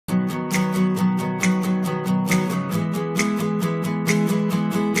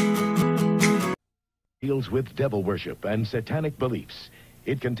deals with devil worship and satanic beliefs.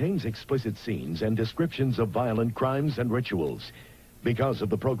 It contains explicit scenes and descriptions of violent crimes and rituals. Because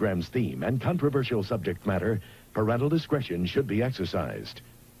of the program's theme and controversial subject matter, parental discretion should be exercised.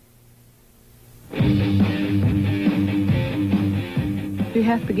 You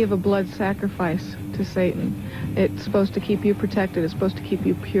have to give a blood sacrifice to Satan. It's supposed to keep you protected. It's supposed to keep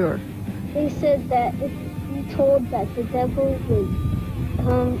you pure. They said that if you told that the devil would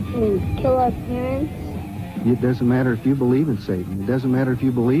come and kill our parents. It doesn't matter if you believe in Satan. It doesn't matter if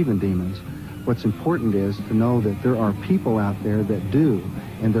you believe in demons. What's important is to know that there are people out there that do,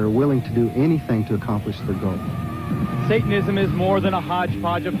 and they're willing to do anything to accomplish their goal. Satanism is more than a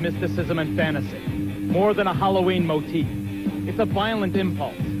hodgepodge of mysticism and fantasy, more than a Halloween motif. It's a violent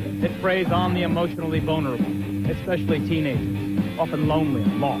impulse that preys on the emotionally vulnerable, especially teenagers, often lonely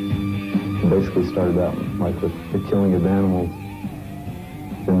and lost. It basically started out like with the killing of animals.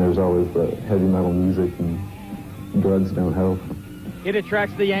 Then there's always the heavy metal music, and drugs don't help. It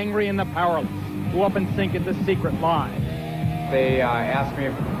attracts the angry and the powerless, who often sink into secret lies. They asked me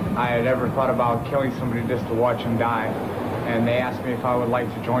if I had ever thought about killing somebody just to watch them die, and they asked me if I would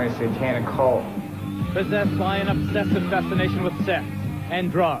like to join a satanic cult. Possessed by an obsessive fascination with sex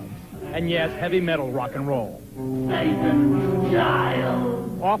and drugs, and yes, heavy metal rock and roll. Satan's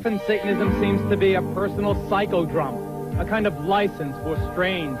child. Often Satanism seems to be a personal psychodrama, a kind of license for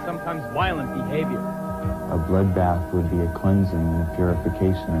strange, sometimes violent behavior. A bloodbath would be a cleansing and a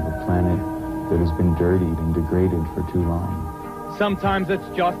purification of a planet that has been dirtied and degraded for too long. Sometimes it's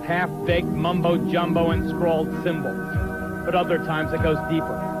just half-baked mumbo-jumbo and scrawled symbols, but other times it goes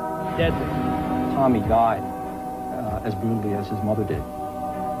deeper, deadly. Tommy died as brutally as his mother did,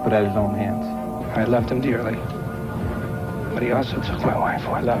 but at his own hands. I loved him dearly, but he also took my wife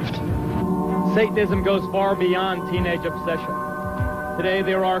who I loved. Satanism goes far beyond teenage obsession. Today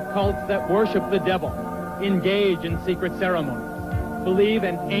there are cults that worship the devil, engage in secret ceremonies, believe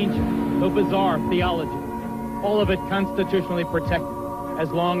in ancient, though bizarre theology, all of it constitutionally protected, as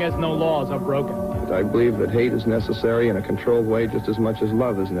long as no laws are broken. I believe that hate is necessary in a controlled way just as much as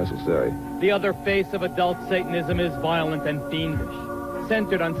love is necessary. The other face of adult Satanism is violent and fiendish,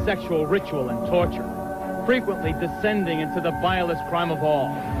 centered on sexual ritual and torture, frequently descending into the vilest crime of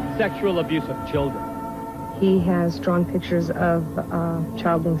all, sexual abuse of children. He has drawn pictures of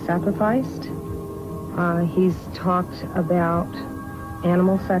child being sacrificed. He's talked about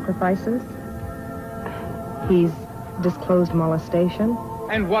animal sacrifices. He's disclosed molestation.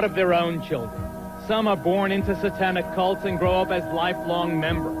 And what of their own children? Some are born into satanic cults and grow up as lifelong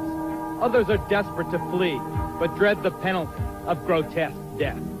members. Others are desperate to flee, but dread the penalty of grotesque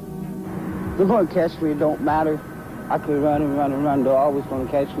death. They're going to catch me, it don't matter. I could run and run and run. They're always going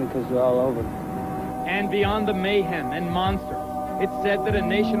to catch me because they're all over. And beyond the mayhem and monsters, it's said that a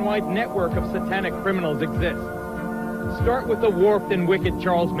nationwide network of satanic criminals exists. Start with the warped and wicked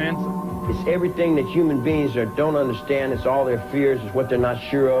Charles Manson. It's everything that human beings don't understand. It's all their fears. It's what they're not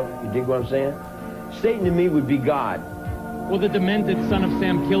sure of. You dig what I'm saying? Satan to me would be God. Or the demented son of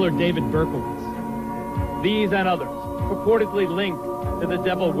Sam killer David Berkowitz. These and others, purportedly linked to the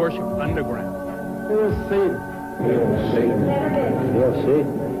devil worship underground. Here's Satan. Here's Satan. Here's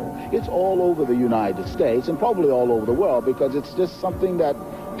Satan. It's all over the United States and probably all over the world because it's just something that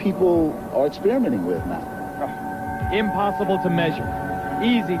people are experimenting with now. Impossible to measure,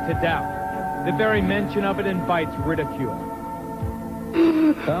 easy to doubt. The very mention of it invites ridicule.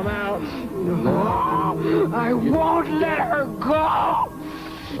 Come out. No, I won't let her go.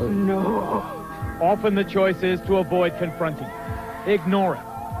 No. Often the choice is to avoid confronting it, ignore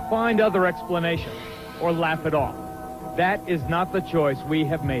it, find other explanations, or laugh it off. That is not the choice we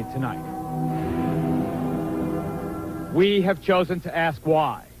have made tonight. We have chosen to ask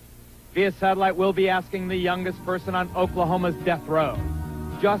why. Via satellite, we'll be asking the youngest person on Oklahoma's death row,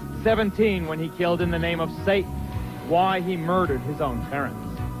 just 17 when he killed in the name of Satan, why he murdered his own parents.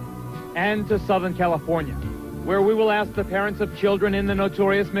 And to Southern California, where we will ask the parents of children in the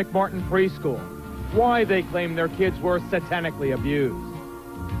notorious McMartin preschool why they claim their kids were satanically abused.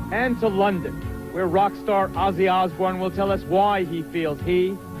 And to London, where rock star Ozzy Osbourne will tell us why he feels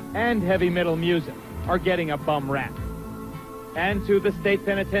he and heavy metal music are getting a bum rap. And to the state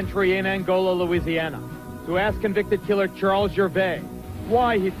penitentiary in Angola, Louisiana, to ask convicted killer Charles Gervais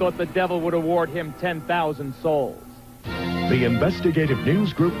why he thought the devil would award him 10,000 souls. The Investigative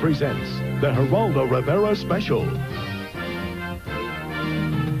News Group presents the Geraldo Rivera Special.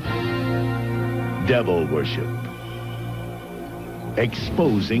 Devil Worship.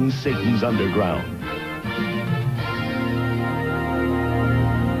 Exposing Satan's underground.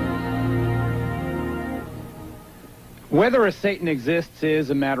 Whether a Satan exists is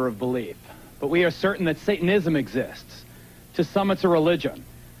a matter of belief. but we are certain that Satanism exists. To some, it's a religion.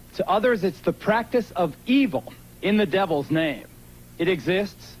 To others, it's the practice of evil in the devil's name. It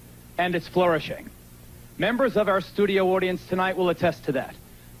exists, and it's flourishing. Members of our studio audience tonight will attest to that.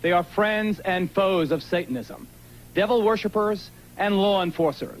 They are friends and foes of Satanism, devil worshippers and law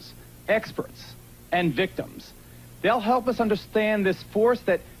enforcers, experts and victims. They'll help us understand this force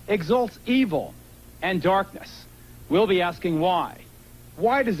that exalts evil and darkness. We'll be asking why.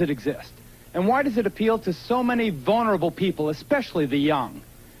 Why does it exist? And why does it appeal to so many vulnerable people, especially the young?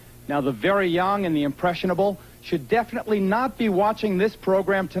 Now, the very young and the impressionable should definitely not be watching this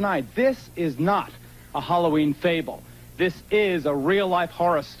program tonight. This is not a Halloween fable. This is a real-life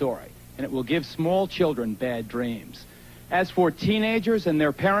horror story, and it will give small children bad dreams. As for teenagers and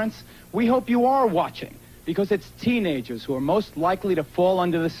their parents, we hope you are watching, because it's teenagers who are most likely to fall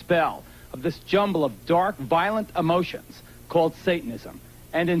under the spell of this jumble of dark, violent emotions called Satanism,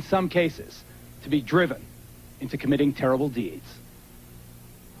 and in some cases, to be driven into committing terrible deeds.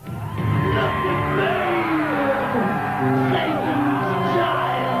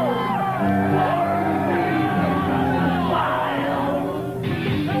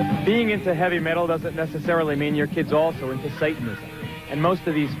 Being into heavy metal doesn't necessarily mean your kid's also into Satanism, and most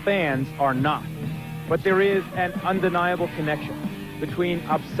of these fans are not. But there is an undeniable connection between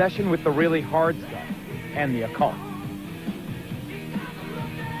obsession with the really hard stuff and the occult.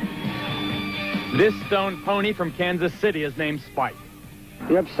 This stone pony from Kansas City is named Spike.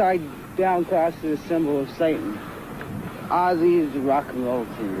 The upside down cross is a symbol of Satan. Ozzy is a rock and roll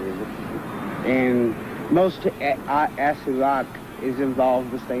singer, and most acid rock is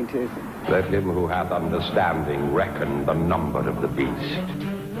involved with Satanism. Let him who hath understanding reckon the number of the beast.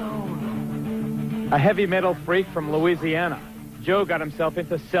 A heavy metal freak from Louisiana, Joe got himself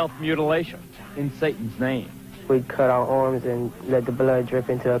into self-mutilation in Satan's name. We'd cut our arms and let the blood drip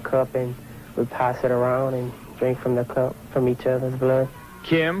into a cup, and we'd pass it around and drink from the cup, from each other's blood.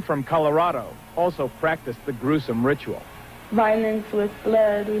 Kim from Colorado also practiced the gruesome ritual. Violence with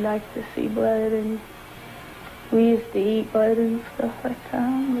blood. We like to see blood, and we used to eat blood and stuff like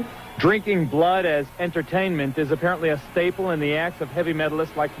that. Drinking blood as entertainment is apparently a staple in the acts of heavy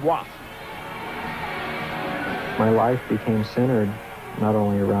metalists like Wasp. My life became centered not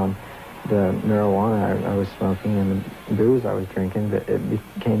only around the marijuana I was smoking and the booze I was drinking, but it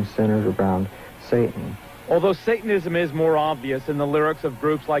became centered around Satan. Although Satanism is more obvious in the lyrics of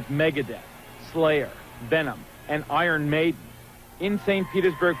groups like Megadeth, Slayer, Venom, and Iron Maiden, in St.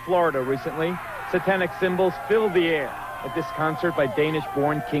 Petersburg, Florida recently, satanic symbols filled the air at this concert by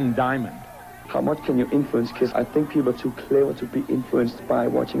Danish-born King Diamond. How much can you influence kids? I think people are too clever to be influenced by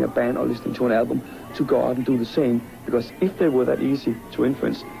watching a band or listening to an album to go out and do the same. Because if they were that easy to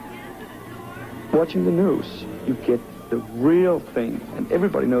influence, watching the news, you get the real thing, and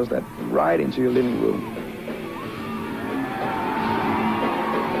everybody knows that, right into your living room.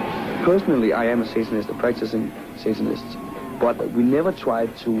 Personally, I am a Satanist, a practicing Satanist, but we never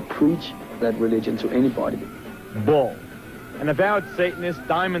tried to preach that religion to anybody. Bull. An avowed Satanist,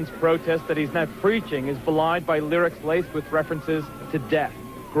 Diamond's protest that he's not preaching is belied by lyrics laced with references to death,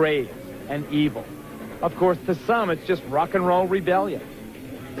 graves, and evil. Of course, to some, it's just rock and roll rebellion.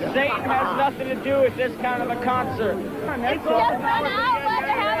 Satan has nothing to do with this kind of a concert. It's just an outlet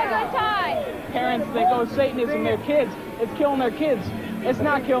to have a good time. Parents think, oh, Satanism, their kids. It's killing their kids. It's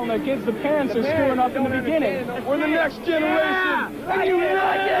not killing their kids. The parents are screwing up in the beginning. We're the next generation.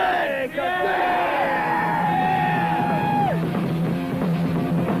 United!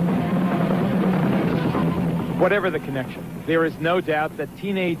 Whatever the connection, there is no doubt that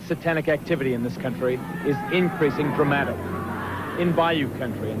teenage satanic activity in this country is increasing dramatically. In Bayou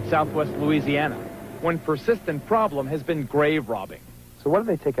country in southwest Louisiana, one persistent problem has been grave robbing. So what do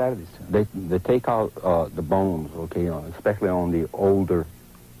they take out of these tombs? They take out the bones, okay, especially on the older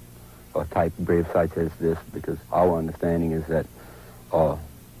type grave sites as this, because our understanding is that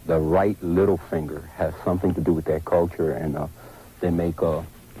the right little finger has something to do with that culture, and they make a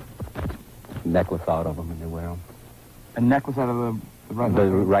necklace out of them and they wear them. A necklace out of the right the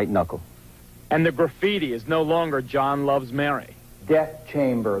knuckle? Right knuckle. And the graffiti is no longer John Loves Mary. Death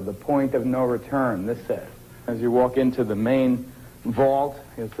chamber, the point of no return, this says. As you walk into the main vault,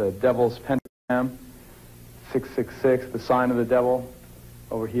 is the devil's pentagram, 666, the sign of the devil.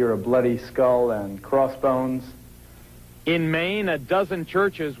 Over here, a bloody skull and crossbones. In Maine, a dozen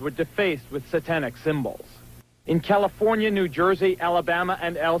churches were defaced with satanic symbols. In California, New Jersey, Alabama,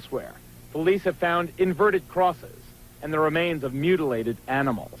 and elsewhere, police have found inverted crosses and the remains of mutilated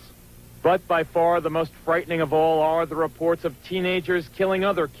animals. But by far the most frightening of all are the reports of teenagers killing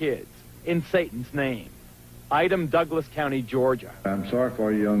other kids in Satan's name. Item, Douglas County, Georgia. I'm sorry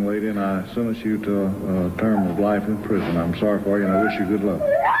for you, young lady, and I sentence you to a term of life in prison. I'm sorry for you, and I wish you good luck.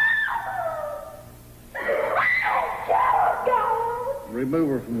 Remove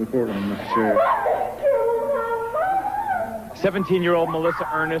her from the courtroom, Mr. Sheriff. 17-year-old Melissa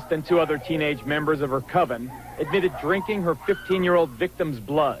Ernest and two other teenage members of her coven admitted drinking her 15-year-old victim's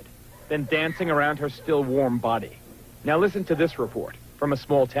blood, then dancing around her still warm body. Now listen to this report from a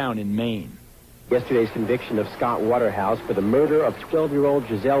small town in Maine. Yesterday's conviction of Scott Waterhouse for the murder of 12-year-old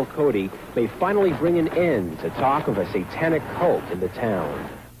Giselle Cody may finally bring an end to talk of a satanic cult in the town.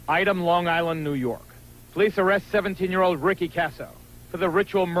 Item, Long Island, New York. Police arrest 17-year-old Ricky Casso for the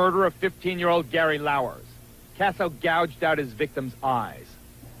ritual murder of 15-year-old Gary Lowers. Casso gouged out his victim's eyes.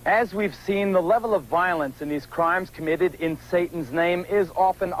 As we've seen, the level of violence in these crimes committed in Satan's name is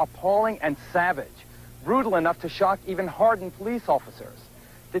often appalling and savage, brutal enough to shock even hardened police officers.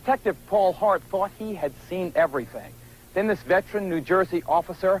 Detective Paul Hart thought he had seen everything. Then this veteran New Jersey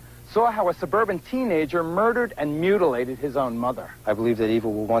officer saw how a suburban teenager murdered and mutilated his own mother. I believe that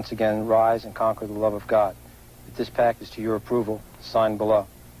evil will once again rise and conquer the love of God. If this pact is to your approval, sign below.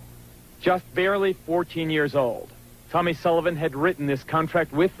 Just barely 14 years old, Tommy Sullivan had written this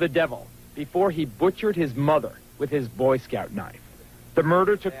contract with the devil before he butchered his mother with his Boy Scout knife. The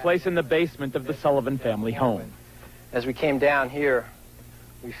murder took place in the basement of the Sullivan family home. As we came down here,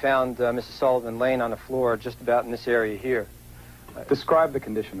 we found Mrs. Sullivan laying on the floor just about in this area here. Describe the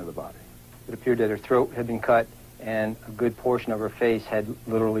condition of the body. It appeared that her throat had been cut and a good portion of her face had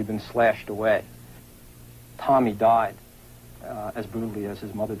literally been slashed away. Tommy died as brutally as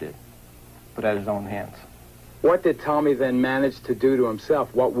his mother did, but at his own hands. What did Tommy then manage to do to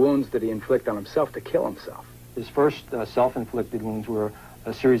himself? What wounds did he inflict on himself to kill himself? His first self-inflicted wounds were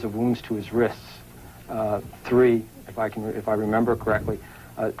a series of wounds to his wrists. 3, if I remember correctly,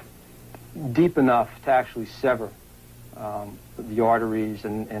 deep enough to actually sever the arteries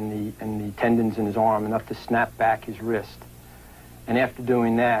and the tendons in his arm, enough to snap back his wrist. And after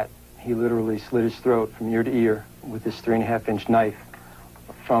doing that, he literally slit his throat from ear to ear with this 3.5-inch knife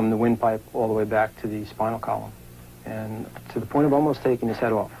from the windpipe all the way back to the spinal column, and to the point of almost taking his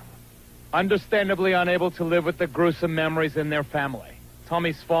head off. Understandably unable to live with the gruesome memories in their family,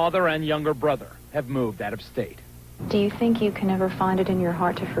 Tommy's father and younger brother have moved out of state. Do you think you can ever find it in your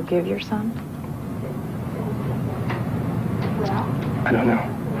heart to forgive your son? I don't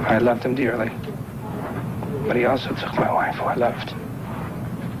know. I loved him dearly. But he also took my wife, who I loved.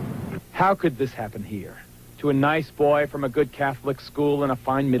 How could this happen here? To a nice boy from a good Catholic school and a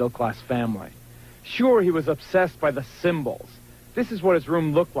fine middle-class family. Sure, he was obsessed by the symbols. This is what his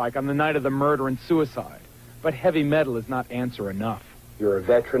room looked like on the night of the murder and suicide. But heavy metal is not answer enough. You're a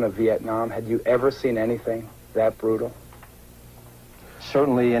veteran of Vietnam. Had you ever seen anything that brutal?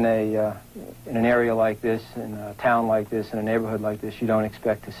 Certainly in an area like this, in a town like this, in a neighborhood like this, you don't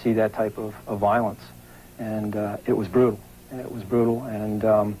expect to see that type of violence. And it was brutal. It was brutal,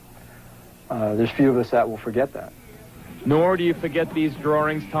 and there's few of us that will forget that. Nor do you forget these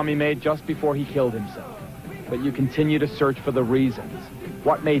drawings Tommy made just before he killed himself. But you continue to search for the reasons.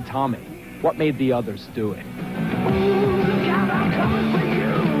 What made Tommy? What made the others do it?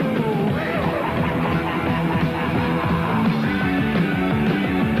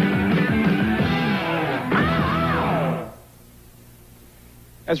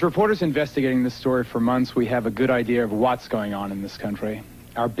 As reporters investigating this story for months, we have a good idea of what's going on in this country.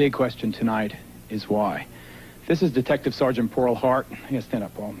 Our big question tonight is why. This is Detective Sergeant Pearl Hart. Yes, stand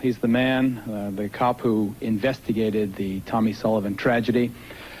up, Paul. He's the man, the cop who investigated the Tommy Sullivan tragedy.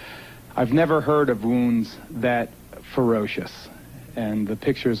 I've never heard of wounds that ferocious, and the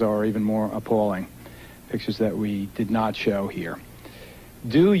pictures are even more appalling. Pictures that we did not show here.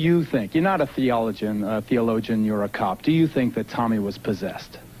 Do you think, you're not a theologian, you're a cop, do you think that Tommy was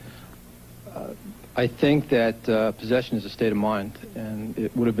possessed? I think that possession is a state of mind, and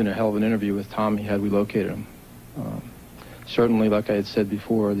it would have been a hell of an interview with Tommy had we located him. Certainly, like I had said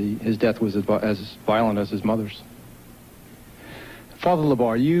before, his death was as violent as his mother's. Father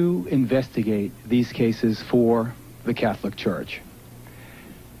LeBar, you investigate these cases for the Catholic Church.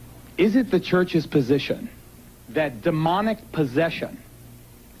 Is it the Church's position that demonic possession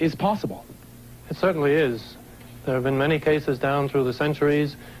is possible? It certainly is. There have been many cases down through the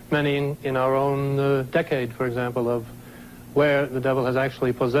centuries, many in our own decade, for example, of where the devil has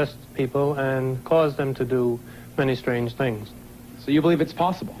actually possessed people and caused them to do many strange things. So you believe it's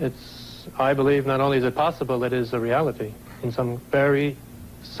possible? I believe not only is it possible, it is a reality in some very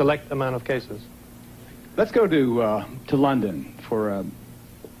select amount of cases. Let's go to London for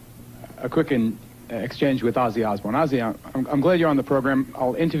a quick exchange with Ozzy Osbourne. Ozzy, I'm glad you're on the program.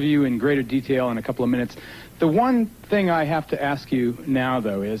 I'll interview you in greater detail in a couple of minutes. The one thing I have to ask you now,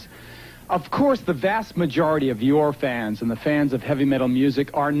 though, is, of course, the vast majority of your fans and the fans of heavy metal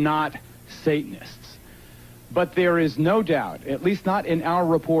music are not Satanists. But there is no doubt, at least not in our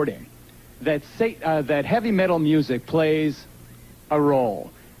reporting, that that heavy metal music plays a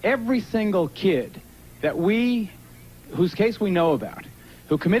role. Every single kid that whose case we know about,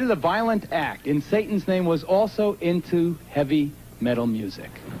 who committed a violent act in Satan's name, was also into heavy metal music.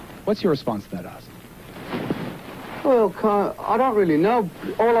 What's your response to that, Oz? Well, I don't really know.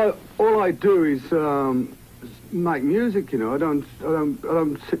 All I do is make music. You know, I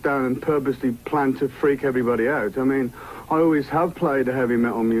don't sit down and purposely plan to freak everybody out. I mean, I always have played heavy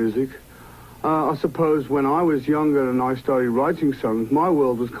metal music. I suppose when I was younger and I started writing songs, my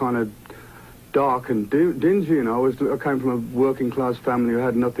world was kind of dark and dingy. You know, I came from a working class family who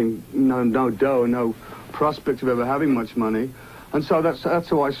had nothing, no dough, no prospect of ever having much money, and so that's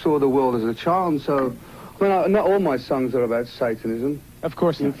how I saw the world as a child. And so, I mean, not all my songs are about Satanism. Of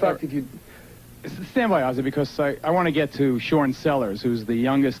course not. In fact, if you stand by, Ozzy, because I want to get to Sean Sellers, who's the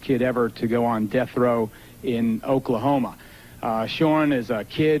youngest kid ever to go on death row in Oklahoma. Sean is a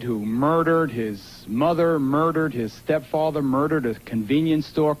kid who murdered his mother, murdered his stepfather, murdered a convenience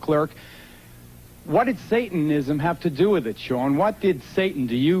store clerk. What did Satanism have to do with it, Sean? What did Satan,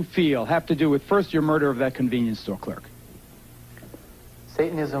 do you feel, have to do with, first, your murder of that convenience store clerk?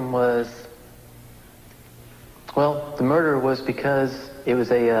 Satanism was, well, the murder was because it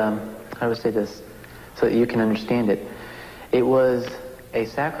was a, how do I say this so that you can understand it? It was a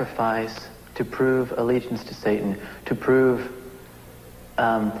sacrifice to prove allegiance to Satan, to prove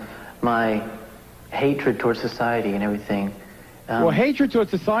my hatred towards society and everything. Well, hatred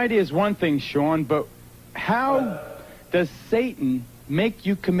towards society is one thing, Sean, but how does Satan make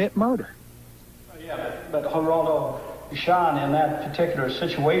you commit murder? Yeah, but Geraldo, Sean, in that particular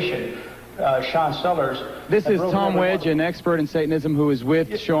situation, Sean Sellers... This is Tom Wedge, an expert in Satanism, who is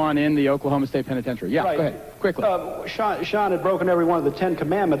with Sean in the Oklahoma State Penitentiary. Yeah, right. Go ahead, quickly. Sean had broken every one of the 10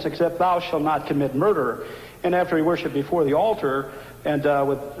 commandments except thou shalt not commit murder. And after he worshiped before the altar and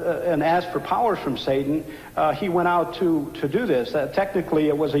asked for powers from Satan, he went out to do this. Technically,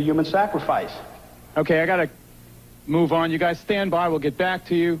 it was a human sacrifice. Okay, I got to move on. You guys stand by. We'll get back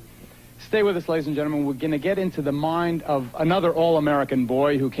to you. Stay with us, ladies and gentlemen. We're going to get into the mind of another all-American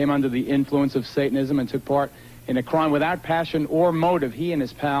boy who came under the influence of Satanism and took part in a crime without passion or motive. He and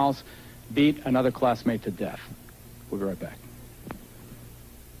his pals beat another classmate to death. We'll be right back.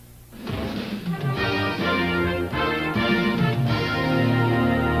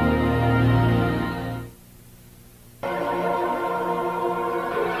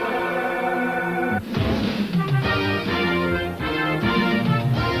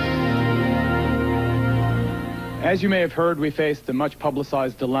 As you may have heard, we faced a much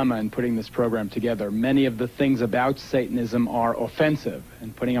publicized dilemma in putting this program together. Many of the things about Satanism are offensive,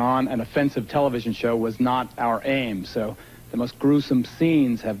 and putting on an offensive television show was not our aim, so the most gruesome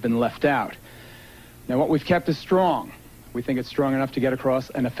scenes have been left out. Now, what we've kept is strong. We think it's strong enough to get across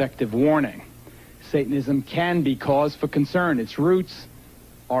an effective warning. Satanism can be cause for concern. Its roots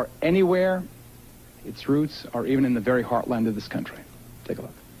are anywhere. Its roots are even in the very heartland of this country. Take a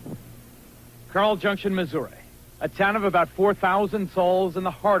look. Carl Junction, Missouri. A town of about 4,000 souls in the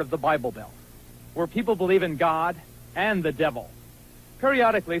heart of the Bible Belt, where people believe in God and the devil.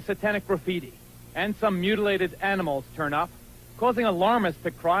 Periodically, satanic graffiti and some mutilated animals turn up, causing alarmists to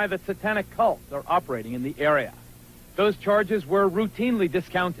cry that satanic cults are operating in the area. Those charges were routinely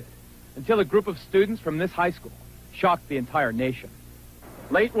discounted until a group of students from this high school shocked the entire nation.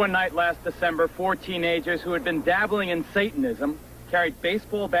 Late one night last December, 4 teenagers who had been dabbling in Satanism carried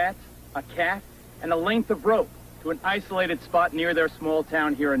baseball bats, a cat, and a length of rope to an isolated spot near their small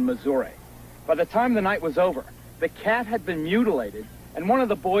town here in Missouri. By the time the night was over, the cat had been mutilated and one of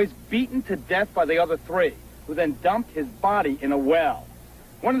the boys beaten to death by the other 3, who then dumped his body in a well.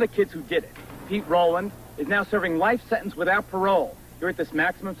 One of the kids who did it, Pete Rowland, is now serving life sentence without parole here at this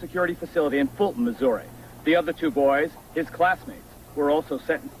maximum security facility in Fulton, Missouri. The other 2 boys, his classmates, were also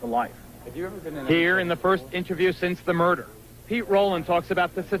sentenced to life. Have you ever been here in the first interview since the murder? Pete Rowland talks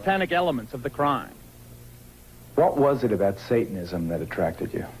about the satanic elements of the crime. What was it about Satanism that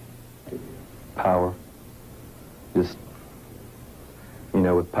attracted you? Power. Just, you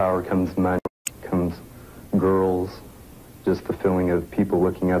know, with power comes money, comes girls, just the feeling of people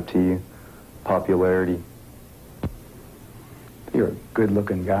looking up to you, popularity. You're a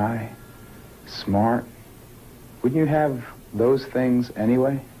good-looking guy, smart. Wouldn't you have those things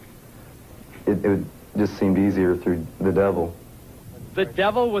anyway? It just seemed easier through the devil. The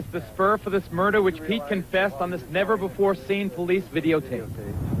devil was the spur for this murder, which Pete confessed on this never-before-seen police videotape.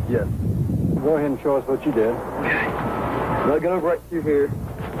 Yes. Go ahead and show us what you did. Okay. I got over right through here,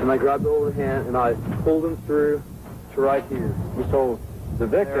 and I grabbed hold of the hand, and I pulled him through to right here. We told the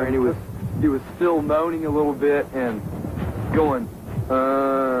victim, and he was still moaning a little bit and going,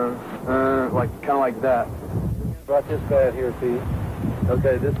 like kind of like that. Brought this bat here, Pete.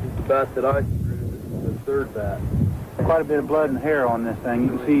 Okay, this is the bat that I threw. This is the third bat. Quite a bit of blood and hair on this thing.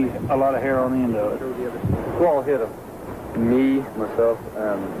 You can see a lot of hair on the end of it. Who all hit him? Me, myself,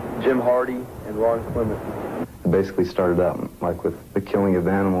 Jim Hardy, and Ron Clement. It basically started out like with the killing of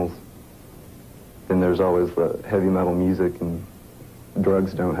animals. Then there's always the heavy metal music, and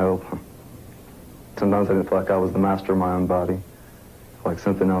drugs don't help. Sometimes I didn't feel like I was the master of my own body. Like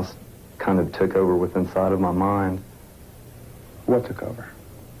something else kind of took over with inside of my mind. What took over?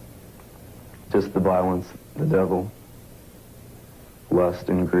 Just the violence, the devil, lust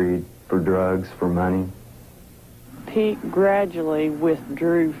and greed for drugs, for money. Pete gradually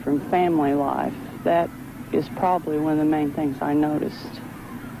withdrew from family life. That is probably one of the main things I noticed.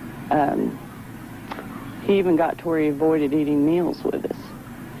 He even got to where he avoided eating meals with us.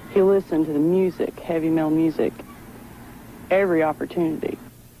 He listened to the music, heavy metal music, every opportunity.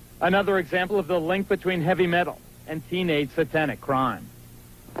 Another example of the link between heavy metal and teenage satanic crime.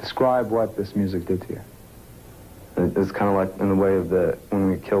 Describe what this music did to you. It's kind of like in the way of when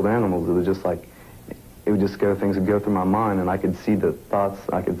we killed animals, it was just like, it would just things would go through my mind, and I could see the thoughts,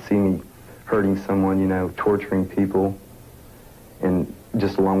 I could see me hurting someone, you know, torturing people, and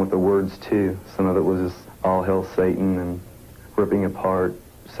just along with the words too. Some of it was just all hail Satan and ripping apart,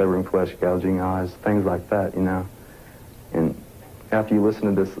 severing flesh, gouging eyes, things like that, you know. And after you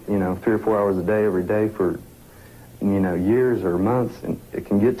listen to this, you know, 3 or 4 hours a day, every day for, you know, years or months, and it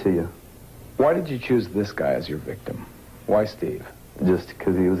can get to you. Why did you choose this guy as your victim? Why Steve? Just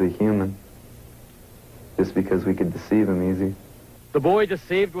because he was a human. Just because we could deceive him easy. The boy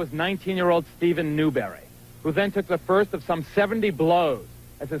deceived was 19-year-old Stephen Newberry, who then took the first of some 70 blows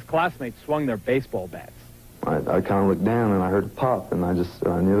as his classmates swung their baseball bats. I kind of looked down and I heard a pop, and I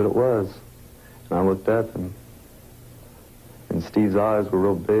knew what it was. And I looked up, and Steve's eyes were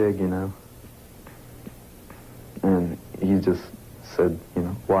real big, you know. And he just said, you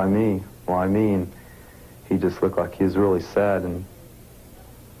know, why me? Why me? And he just looked like he was really sad. And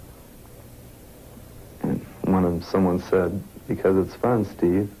someone said, because it's fun,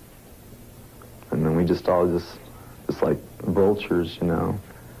 Steve. And then we just all just like vultures, you know.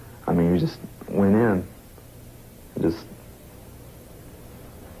 I mean, we just went in.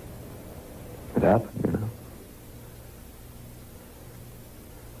 It happened, you know.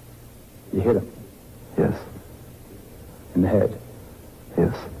 You hit him? Yes. In the head?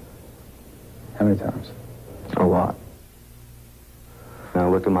 Yes. How many times? A lot. And I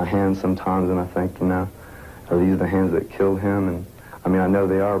look at my hands sometimes and I think, you know, are these the hands that killed him? And I mean, I know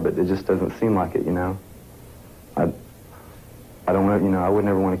they are, but it just doesn't seem like it, you know. I don't want, you know, I would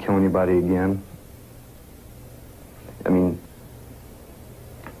never want to kill anybody again. I mean,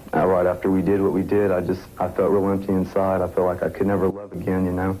 right after we did what we did, I felt real empty inside. I felt like I could never love again,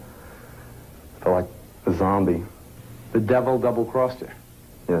 you know. I felt like a zombie. The devil double-crossed you?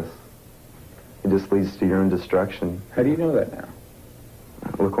 Yes. It just leads to your own destruction. How do you know that now?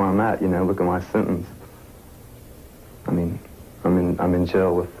 Look where I'm at, you know. Look at my sentence. I mean, I'm in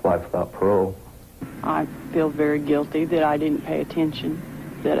jail with life without parole. I feel very guilty that I didn't pay attention,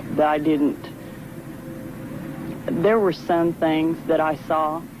 that I didn't. There were some things that I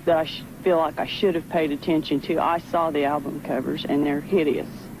saw that I feel like I should have paid attention to. I saw the album covers, and they're hideous.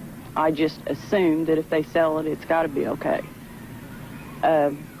 I just assumed that if they sell it, it's got to be okay.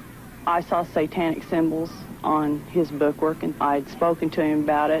 I saw satanic symbols on his bookwork, and I had spoken to him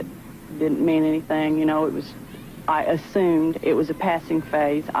about it. Didn't mean anything, you know. I assumed it was a passing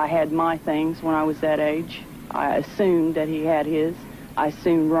phase. I had my things when I was that age. I assumed that he had his. I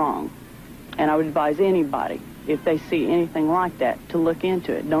assumed wrong. And I would advise anybody, if they see anything like that, to look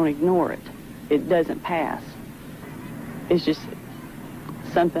into it. Don't ignore it. It doesn't pass. It's just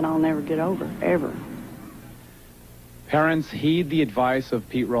something I'll never get over, ever. Parents, heed the advice of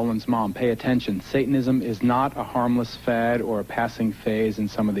Pete Rowland's mom. Pay attention. Satanism is not a harmless fad or a passing phase in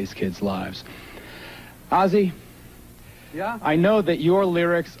some of these kids' lives. Ozzy? Yeah? I know that your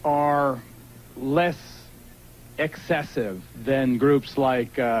lyrics are less excessive than groups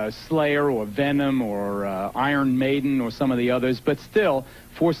like Slayer or Venom or Iron Maiden or some of the others, but still,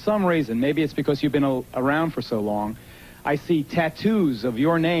 for some reason, maybe it's because you've been around for so long, I see tattoos of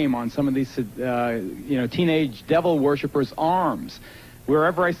your name on some of these, teenage devil worshippers' arms.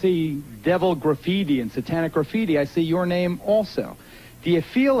 Wherever I see devil graffiti and satanic graffiti, I see your name also. Do you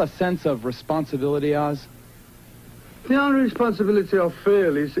feel a sense of responsibility, Oz? The only responsibility I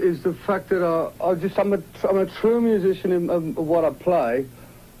feel is the fact that I'm a true musician of what I play.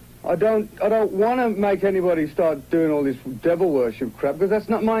 I don't want to make anybody start doing all this devil worship crap, because that's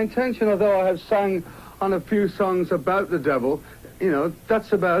not my intention. Although I have sang on a few songs about the devil, you know,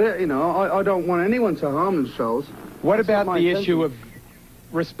 that's about it. You know, I don't want anyone to harm themselves. What about the issue of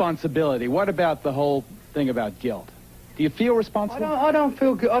responsibility? What about the whole thing about guilt? Do you feel responsible? I don't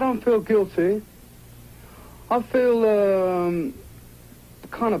feel guilty. I feel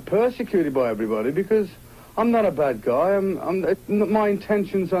kind of persecuted by everybody because I'm not a bad guy. My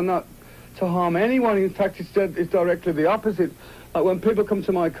intentions are not to harm anyone. In fact, it's directly the opposite. Like when people come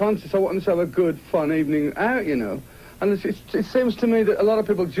to my concerts, I want them to have a good, fun evening out, you know. And it seems to me that a lot of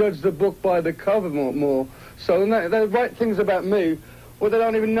people judge the book by the cover more so, and they write things about me, or they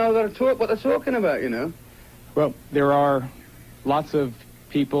don't even know what they're talking about, you know. Well, there are lots of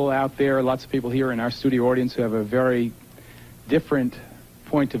people out there, lots of people here in our studio audience who have a very different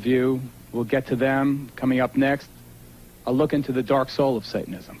point of view. We'll get to them coming up next. A look into the dark soul of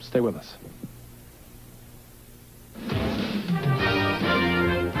Satanism. Stay with us.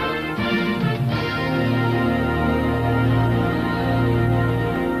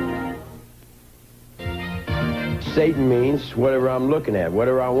 Satan means whatever I'm looking at,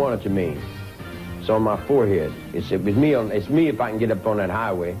 whatever I want it to mean. It's on my forehead. It's me if I can get up on that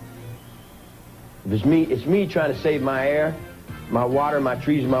highway. If it's me trying to save my air, my water, my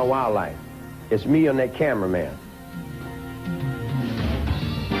trees, my wildlife. It's me on that cameraman.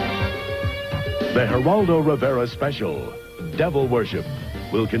 The Geraldo Rivera special, Devil Worship,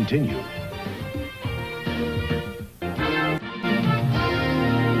 will continue.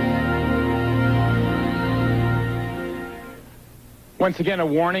 Once again, a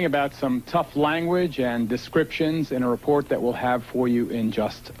warning about some tough language and descriptions in a report that we'll have for you in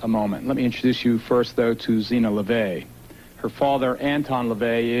just a moment. Let me introduce you first, though, to Zena LeVay. Her father, Anton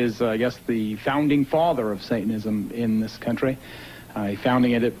LeVay, is, I guess, the founding father of Satanism in this country.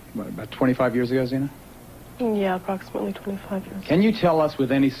 Founding it about 25 years ago, Zena? Yeah, approximately 25 years. Can you tell us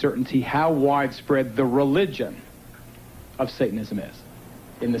with any certainty how widespread the religion of Satanism is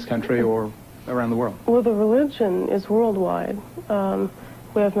in this country or around the world? Well, the religion is worldwide.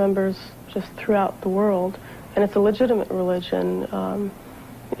 We have members just throughout the world, and it's a legitimate religion.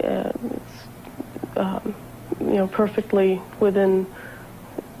 You know, perfectly within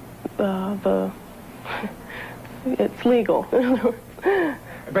it's legal.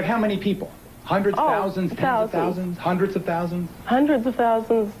 But how many people? Hundreds, thousands, tens of thousands, hundreds of thousands? Hundreds of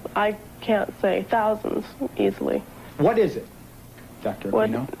thousands, I can't say. Thousands, easily. What is it, Dr.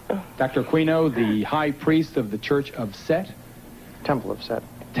 Aquino? Dr. Aquino, the high priest of the Church of Set? Temple of Set.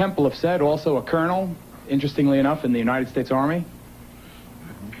 Temple of Set, also a colonel, interestingly enough, in the United States Army.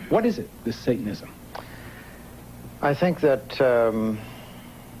 What is it, this Satanism? I think that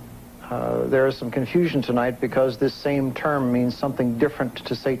there is some confusion tonight because this same term means something different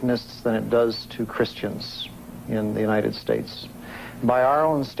to Satanists than it does to Christians in the United States. By our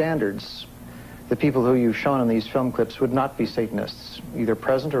own standards, the people who you've shown in these film clips would not be Satanists, either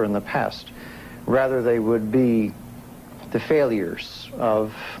present or in the past. Rather, they would be the failures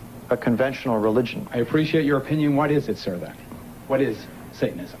of a conventional religion. I appreciate your opinion. What is it, sir, then? What is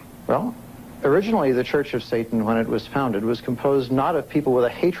Satanism? Well, originally the Church of Satan, when it was founded, was composed not of people with a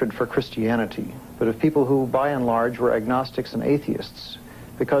hatred for Christianity, but of people who, by and large, were agnostics and atheists,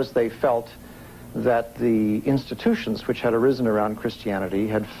 because they felt that the institutions which had arisen around Christianity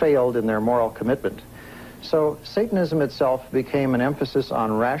had failed in their moral commitment. So Satanism itself became an emphasis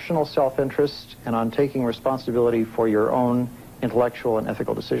on rational self-interest and on taking responsibility for your own intellectual and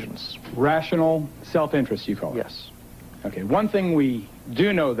ethical decisions. Rational self-interest, you call it? Yes. Okay, one thing we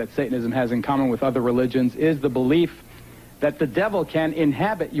do know that Satanism has in common with other religions is the belief that the devil can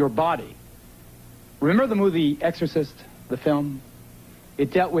inhabit your body. Remember the movie Exorcist, the film?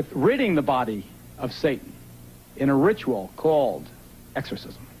 It dealt with ridding the body of Satan in a ritual called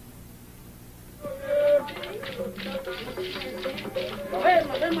exorcism.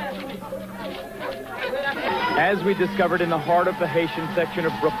 As we discovered in the heart of the Haitian section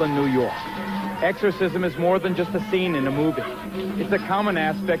of Brooklyn, New York, exorcism is more than just a scene in a movie. It's a common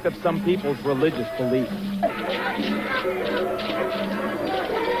aspect of some people's religious beliefs.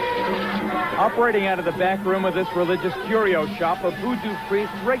 Operating out of the back room of this religious curio shop, a voodoo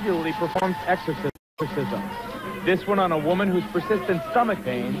priest regularly performs exorcisms. This one on a woman whose persistent stomach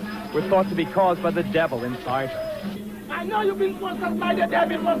pains were thought to be caused by the devil inside her. I know you've been possessed by the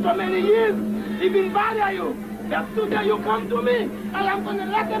devil for so many years. He been bother you. Just today you come to me, and I'm going to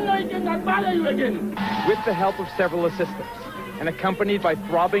let him know he cannot bother you again. With the help of several assistants, and accompanied by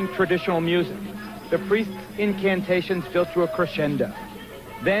throbbing traditional music, the priest's incantations built to a crescendo.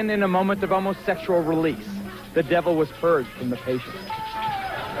 Then, in a moment of almost sexual release, the devil was purged from the patient.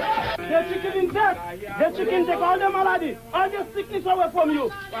 That you can inject, that you can take all the malady, all the sickness away from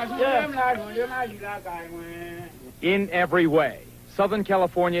you. In every way, Southern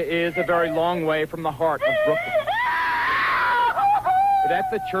California is a very long way from the heart of Brooklyn. But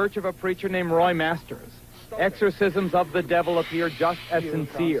at the church of a preacher named Roy Masters, exorcisms of the devil appear just as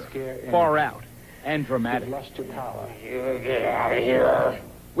sincere, far out, and dramatic.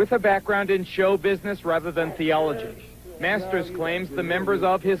 With a background in show business rather than theology, Masters claims the members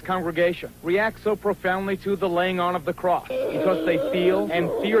of his congregation react so profoundly to the laying on of the cross because they feel and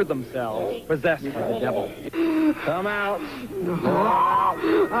fear themselves possessed by the devil. Come out.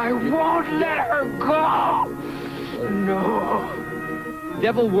 No, I won't let her go. No.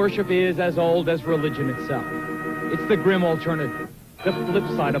 Devil worship is as old as religion itself. It's the grim alternative, the flip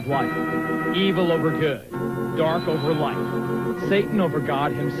side of life. Evil over good, dark over light, Satan over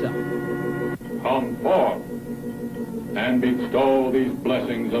God himself. Come forth and bestow these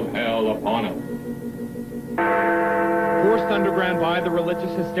blessings of hell upon us. Forced underground by the religious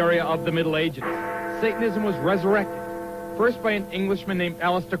hysteria of the Middle Ages, Satanism was resurrected, first by an Englishman named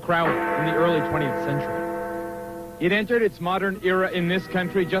Aleister Crowley in the early 20th century. It entered its modern era in this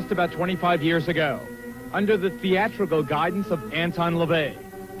country just about 25 years ago, under the theatrical guidance of Anton LaVey,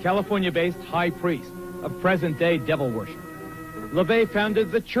 California-based high priest of present-day devil worship. LaVey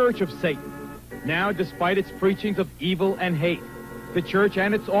founded the Church of Satan. Now, despite its preachings of evil and hate, the church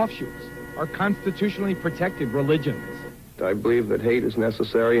and its offshoots are constitutionally protected religions. I believe that hate is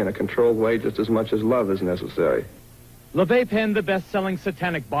necessary in a controlled way just as much as love is necessary. LaVey penned the best-selling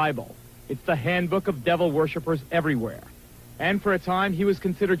Satanic Bible. It's the handbook of devil worshippers everywhere. And for a time, he was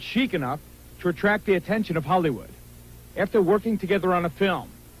considered chic enough to attract the attention of Hollywood. After working together on a film,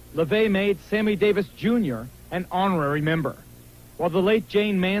 LaVey made Sammy Davis Jr. an honorary member, while the late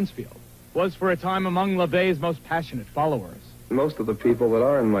Jane Mansfield was for a time among LaVey's most passionate followers. Most of the people that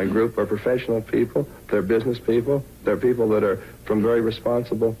are in my group are professional people, they're business people, they're people that are from very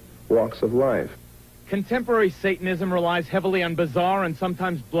responsible walks of life. Contemporary Satanism relies heavily on bizarre and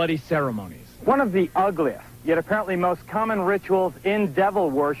sometimes bloody ceremonies. One of the ugliest, yet apparently most common rituals in devil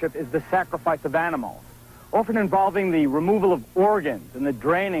worship is the sacrifice of animals, often involving the removal of organs and the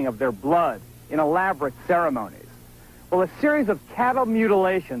draining of their blood in elaborate ceremonies. Well, a series of cattle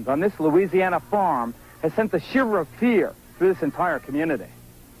mutilations on this Louisiana farm has sent the shiver of fear through this entire community.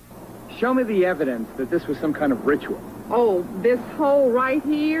 Show me the evidence that this was some kind of ritual. Oh, this hole right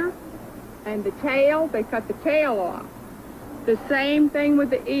here and the tail, they cut the tail off. The same thing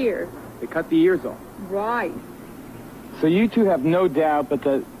with the ears. They cut the ears off. Right. So you two have no doubt but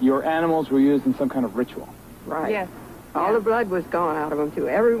that your animals were used in some kind of ritual. Right. Yes. All the blood was gone out of them, too.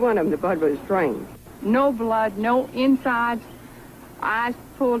 Every one of them, the blood was drained. No blood, no insides, eyes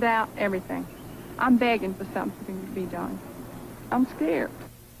pulled out, everything. I'm begging for something to be done. I'm scared.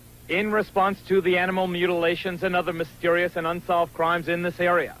 In response to the animal mutilations and other mysterious and unsolved crimes in this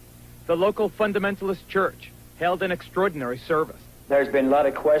area, the local fundamentalist church held an extraordinary service. There's been a lot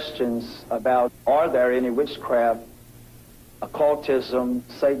of questions about, are there any witchcraft, occultism,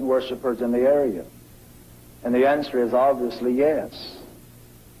 Satan worshipers in the area? And the answer is obviously yes.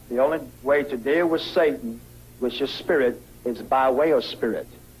 The only way to deal with Satan, which is spirit, is by way of spirit.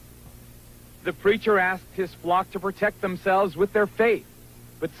 The preacher asked his flock to protect themselves with their faith,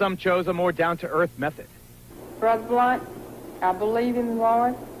 but some chose a more down-to-earth method. Brother Blunt, I believe in the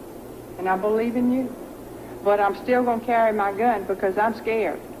Lord, and I believe in you. But I'm still going to carry my gun because I'm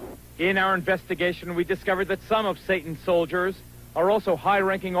scared. In our investigation, we discovered that some of Satan's soldiers are also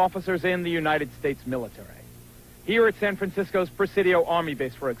high-ranking officers in the United States military. Here at San Francisco's Presidio Army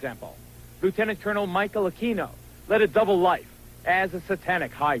Base, for example, Lieutenant Colonel Michael Aquino led a double life as a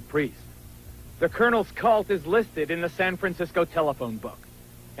satanic high priest. The colonel's cult is listed in the San Francisco telephone book,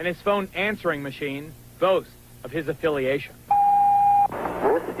 and his phone answering machine boasts of his affiliation.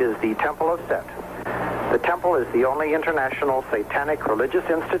 This is the Temple of Set. The temple is the only international satanic religious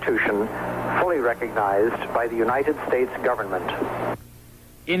institution fully recognized by the United States government.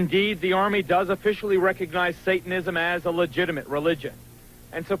 Indeed, the Army does officially recognize Satanism as a legitimate religion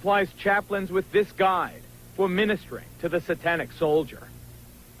and supplies chaplains with this guide for ministering to the satanic soldier.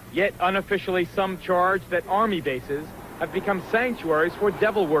 Yet unofficially, some charge that Army bases have become sanctuaries for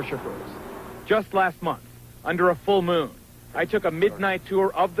devil worshippers. Just last month, under a full moon, I took a midnight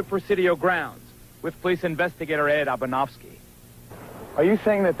tour of the Presidio grounds with police investigator Ed Abanofsky. Are you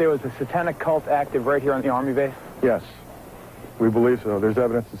saying that there was a satanic cult active right here on the Army base? Yes, we believe so. There's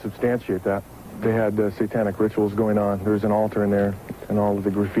evidence to substantiate that. They had satanic rituals going on. There's an altar in there, and all of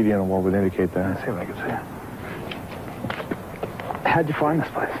the graffiti on the wall would indicate that. Let's see if I can see it. How'd you find this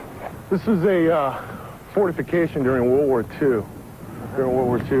place? This is a fortification during World War II. During World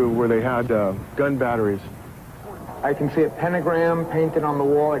War II, where they had gun batteries. I can see a pentagram painted on the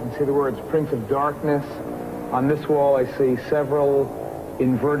wall. I can see the words Prince of Darkness. On this wall, I see several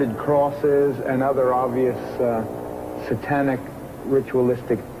inverted crosses and other obvious satanic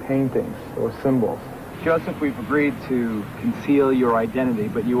ritualistic paintings or symbols. Joseph, we've agreed to conceal your identity,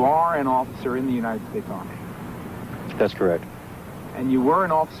 but you are an officer in the United States Army. That's correct. And you were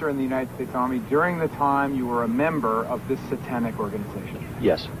an officer in the United States Army during the time you were a member of this satanic organization.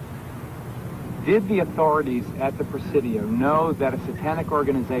 Yes. Did the authorities at the Presidio know that a satanic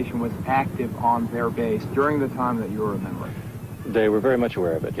organization was active on their base during the time that you were a member? They were very much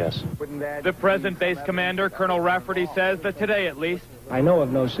aware of it, yes. The present base commander, Colonel Rafferty, says that today, at least, I know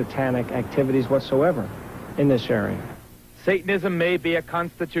of no satanic activities whatsoever in this area. Satanism may be a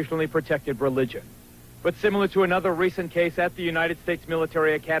constitutionally protected religion, but similar to another recent case at the United States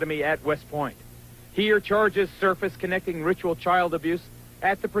Military Academy at West Point. Here, charges surface connecting ritual child abuse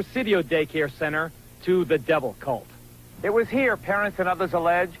at the Presidio Daycare Center to the devil cult. It was here, parents and others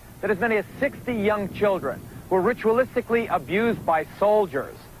allege, that as many as 60 young children were ritualistically abused by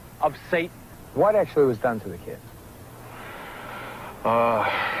soldiers of Satan. What actually was done to the kids?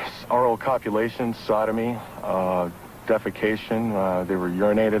 Oral copulation, sodomy, defecation. They were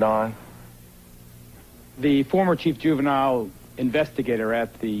urinated on. The former chief juvenile investigator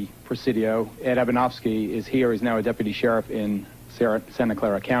at the Presidio, Ed Abanofsky, is here. He's now a deputy sheriff in Santa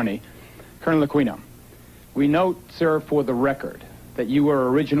Clara County. Colonel Aquino, we note, sir, for the record, that you were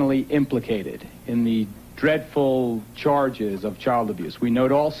originally implicated in the dreadful charges of child abuse. We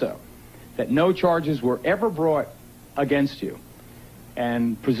note also that no charges were ever brought against you,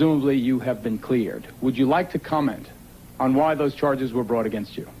 and presumably you have been cleared. Would you like to comment on why those charges were brought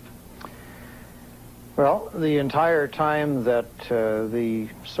against you? Well, the entire time that the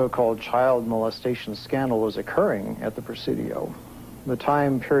so-called child molestation scandal was occurring at the Presidio, the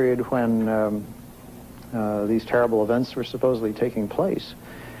time period when these terrible events were supposedly taking place,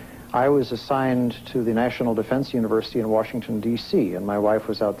 I was assigned to the National Defense University in Washington, D.C., and my wife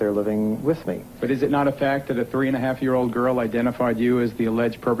was out there living with me. But is it not a fact that a 3.5-year-old girl identified you as the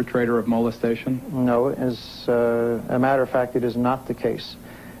alleged perpetrator of molestation? No, as a matter of fact, it is not the case.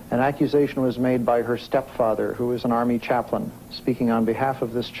 An accusation was made by her stepfather, who was an Army chaplain, speaking on behalf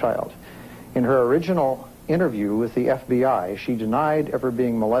of this child. In her original interview with the FBI, she denied ever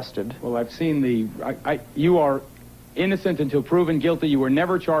being molested. Well, I've seen you are innocent until proven guilty. You were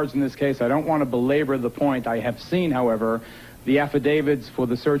never charged in this case. I don't want to belabor the point. I have seen, however, the affidavits for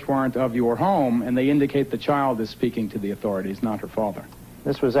the search warrant of your home, and they indicate the child is speaking to the authorities, not her father.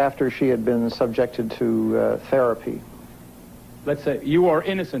 This was after she had been subjected to therapy. Let's say you are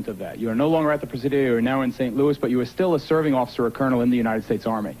innocent of that. You are no longer at the Presidio. You are now in St. Louis, but you are still a serving officer or colonel in the United States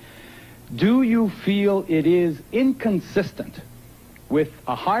Army. Do you feel it is inconsistent with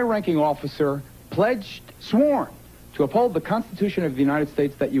a high-ranking officer sworn to uphold the Constitution of the United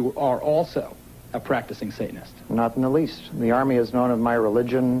States that you are also a practicing Satanist? Not in the least. The Army has known of my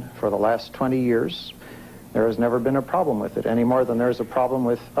religion for the last 20 years. There has never been a problem with it, any more than there's a problem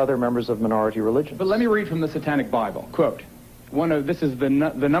with other members of minority religions. But let me read from the Satanic Bible. Quote, this is the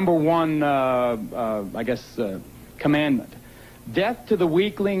number one, commandment. Death to the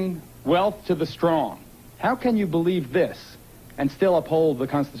weakling, wealth to the strong. How can you believe this and still uphold the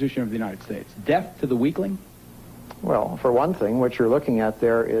Constitution of the United States? Death to the weakling? Well, for one thing, what you're looking at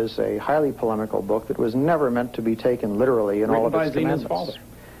there is a highly polemical book that was never meant to be taken literally in all of its commandments. Father.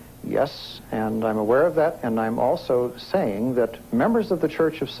 Yes, and I'm aware of that, and I'm also saying that members of the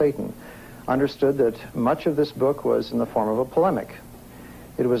Church of Satan understood that much of this book was in the form of a polemic.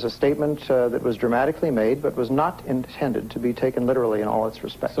 It was a statement that was dramatically made, but was not intended to be taken literally in all its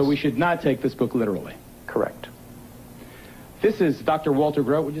respects. So we should not take this book literally? Correct. This is Dr. Walter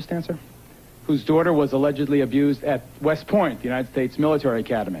Grote, would you stand, sir? Whose daughter was allegedly abused at West Point, the United States Military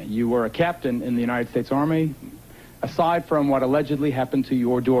Academy. You were a captain in the United States Army. Aside from what allegedly happened to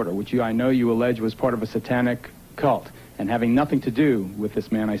your daughter, which I know you allege was part of a satanic cult, and having nothing to do with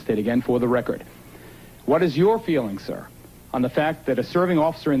this man, I state again for the record, what is your feeling, sir, on the fact that a serving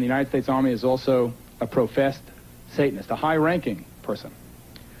officer in the United States Army is also a professed Satanist, a high-ranking person?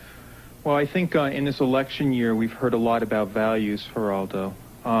 Well, I think in this election year, we've heard a lot about values, Geraldo.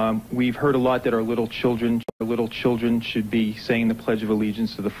 We've heard a lot that our little children should be saying the Pledge of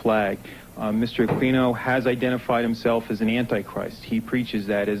Allegiance to the flag. Mr. Aquino has identified himself as an antichrist. He preaches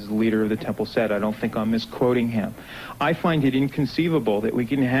that as the leader of the Temple Set. I don't think I'm misquoting him. I find it inconceivable that we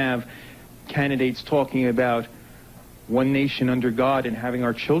can have candidates talking about one nation under God and having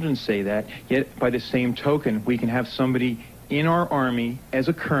our children say that, yet by the same token, we can have somebody in our army as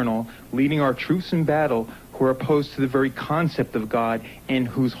a colonel leading our troops in battle who are opposed to the very concept of God and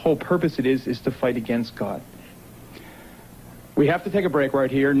whose whole purpose it is to fight against God. We have to take a break right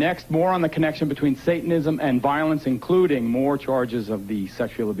here. Next, more on the connection between Satanism and violence, including more charges of the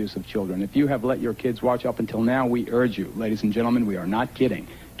sexual abuse of children. If you have let your kids watch up until now, we urge you, ladies and gentlemen, we are not kidding.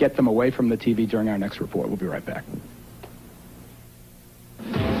 Get them away from the TV during our next report. We'll be right back.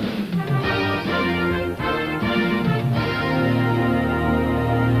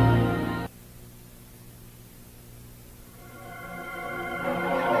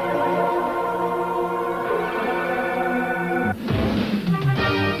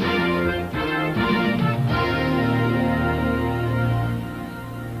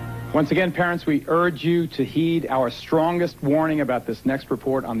 Once again, parents, we urge you to heed our strongest warning about this next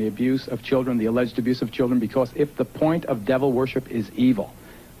report on the abuse of children, the alleged abuse of children, because if the point of devil worship is evil,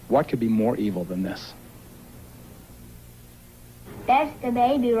 what could be more evil than this? That's the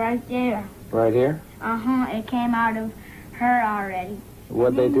baby right there. Right here? Uh-huh, it came out of her already.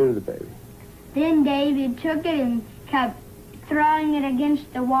 What'd they do to the baby? Then David took it and kept throwing it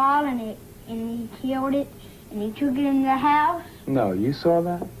against the wall, and he killed it, and he took it in the house. No, you saw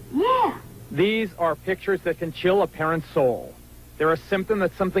that? Yeah. These are pictures that can chill a parent's soul. They're a symptom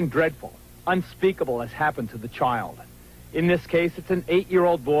that something dreadful, unspeakable has happened to the child. In this case, it's an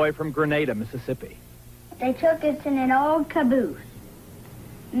 8-year-old boy from Grenada, Mississippi. They took us in an old caboose.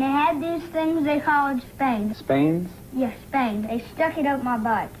 And they had these things they called Spains. Spains? Yes, Spains. They stuck it up my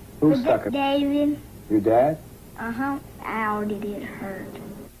butt. Who stuck it? David. Your dad? Uh-huh. Ow, did it hurt.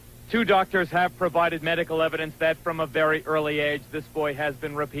 2 doctors have provided medical evidence that from a very early age, this boy has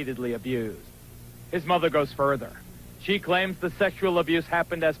been repeatedly abused. His mother goes further. She claims the sexual abuse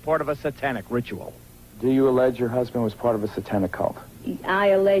happened as part of a satanic ritual. Do you allege your husband was part of a satanic cult? I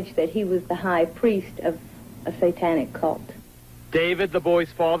allege that he was the high priest of a satanic cult. David, the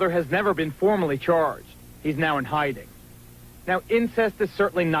boy's father, has never been formally charged. He's now in hiding. Now, incest is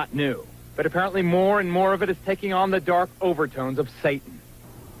certainly not new, but apparently more and more of it is taking on the dark overtones of Satan.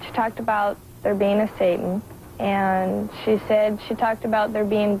 She talked about there being a Satan, and she talked about there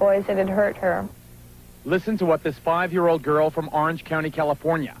being boys that had hurt her. Listen to what this 5-year-old girl from Orange County,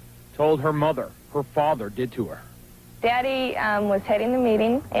 California, told her mother her father did to her. Daddy was heading the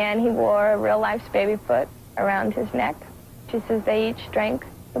meeting, and he wore a real-life baby foot around his neck. She says they each drank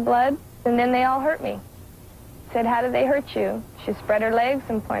the blood, and then they all hurt me. Said, how did they hurt you? She spread her legs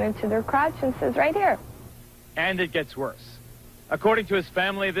and pointed to their crotch and says, right here. And it gets worse. According to his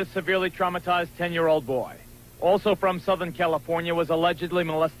family, this severely traumatized 10-year-old boy, also from Southern California, was allegedly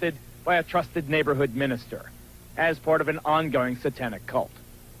molested by a trusted neighborhood minister as part of an ongoing satanic cult.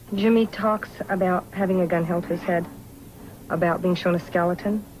 Jimmy talks about having a gun held to his head, about being shown a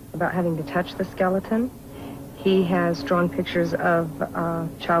skeleton, about having to touch the skeleton. He has drawn pictures of a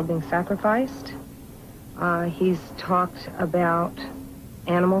child being sacrificed. He's talked about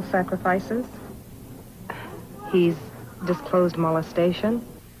animal sacrifices. He's disclosed molestation.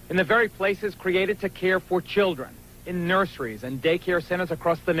 In the very places created to care for children, in nurseries and daycare centers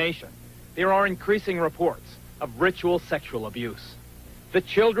across the nation, there are increasing reports of ritual sexual abuse. The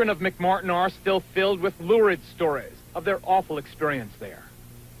children of McMartin are still filled with lurid stories of their awful experience there.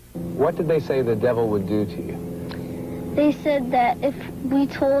 What did they say the devil would do to you? They said that if we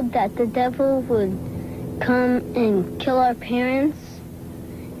told that the devil would come and kill our parents,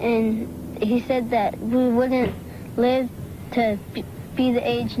 and he said that we wouldn't live to be the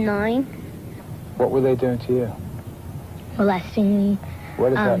age 9. What were they doing to you? Molesting me. What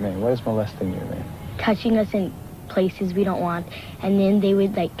does that mean? What does molesting you mean? Touching us in places we don't want. And then they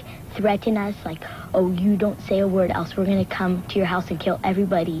would, threaten us, oh, you don't say a word, else we're going to come to your house and kill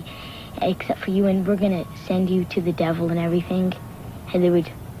everybody except for you, and we're going to send you to the devil and everything. And they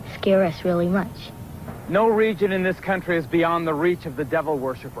would scare us really much. No region in this country is beyond the reach of the devil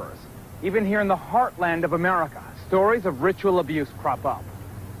worshippers. Even here in the heartland of America, stories of ritual abuse crop up.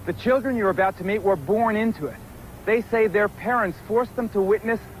 The children you're about to meet were born into it. They say their parents forced them to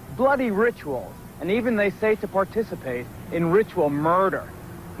witness bloody rituals, and even they say to participate in ritual murder.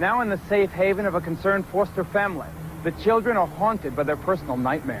 Now in the safe haven of a concerned foster family, the children are haunted by their personal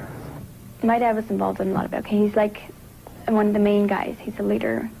nightmares. My dad was involved in a lot of it. He's like one of the main guys. He's a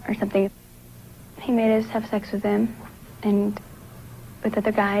leader or something. He made us have sex with him and with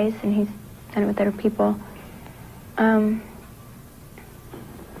other guys, and he's done it with other people. I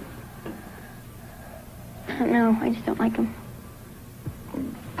don't know. I just don't like him.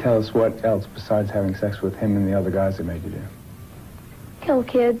 Tell us what else besides having sex with him and the other guys that made you do. kill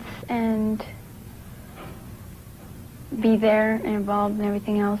kids and be there and involved in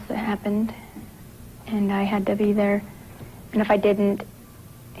everything else that happened. And I had to be there. And if I didn't,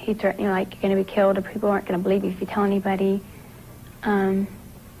 he threatened, like, you're going to be killed, or people aren't going to believe you if you tell anybody, or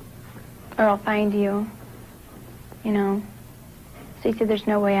I'll find you, So he said there's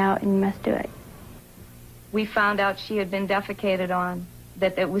no way out and you must do it. We found out she had been defecated on,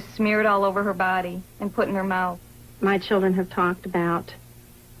 that it was smeared all over her body and put in her mouth. My children have talked about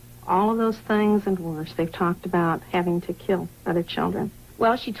all of those things and worse. They've talked about having to kill other children.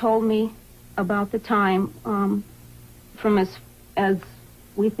 Well, she told me about the time from as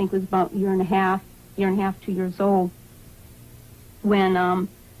we think was about a year and a half, 2 years old, when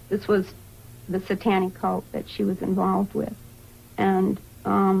this was the Satanic cult that she was involved with. And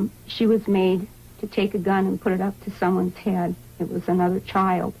she was made to take a gun and put it up to someone's head. It was another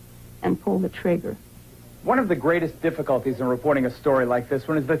child, and pull the trigger. One of the greatest difficulties in reporting a story like this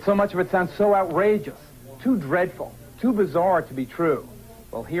one is that so much of it sounds so outrageous, too dreadful, too bizarre to be true.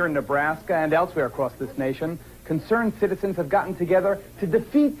 Well, here in Nebraska and elsewhere across this nation, concerned citizens have gotten together to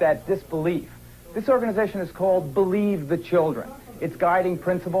defeat that disbelief. This organization is called Believe the Children. Its guiding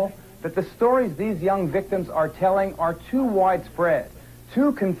principle, that the stories these young victims are telling are too widespread,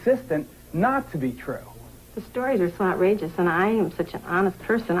 too consistent not to be true. The stories are so outrageous, and I am such an honest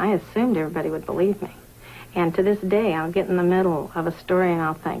person, I assumed everybody would believe me. And to this day, I'll get in the middle of a story and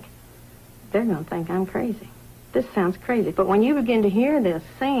I'll think, they're going to think I'm crazy. This sounds crazy. But when you begin to hear this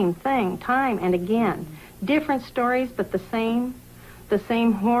same thing time and again, different stories, but the same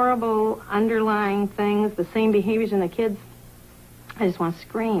horrible underlying things, the same behaviors in the kids, I just want to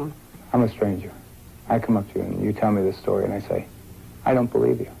scream. I'm a stranger. I come up to you and you tell me this story and I say, I don't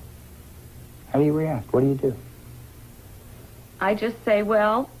believe you. How do you react? What do you do? I just say,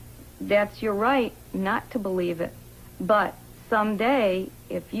 well, that's your right not to believe it. But someday,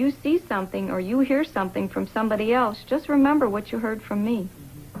 if you see something or you hear something from somebody else, just remember what you heard from me.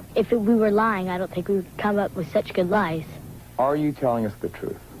 If we were lying, I don't think we would come up with such good lies. Are you telling us the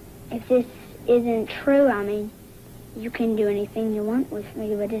truth? If this isn't true, I mean, you can do anything you want with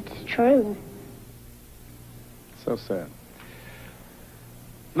me, but it's true. So sad.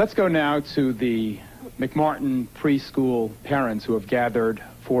 Let's go now to the McMartin preschool parents who have gathered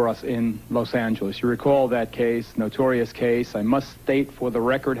for us in Los Angeles. You recall that case, notorious case. I must state for the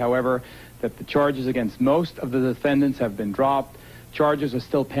record, however, that the charges against most of the defendants have been dropped. Charges are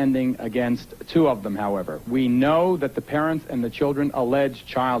still pending against 2 of them, however. We know that the parents and the children allege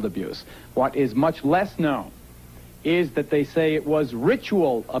child abuse. What is much less known is that they say it was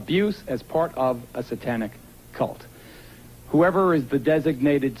ritual abuse as part of a satanic cult. Whoever is the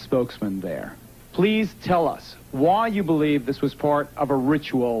designated spokesman there, please tell us why you believe this was part of a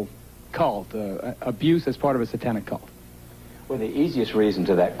ritual cult, abuse as part of a satanic cult. Well, the easiest reason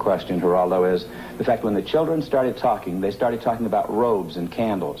to that question, Geraldo, is the fact when the children started talking, they started talking about robes and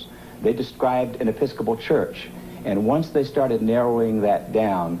candles. They described an Episcopal church. And once they started narrowing that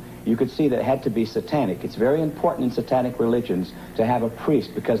down, you could see that it had to be satanic. It's very important in satanic religions to have a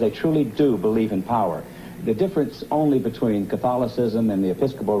priest because they truly do believe in power. The difference only between Catholicism and the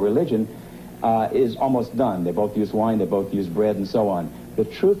Episcopal religion is almost done. They both use wine, they both use bread, and so on. The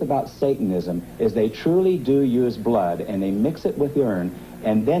truth about Satanism is they truly do use blood, and they mix it with urine,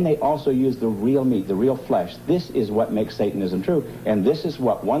 and then they also use the real meat, the real flesh. This is what makes Satanism true, and this is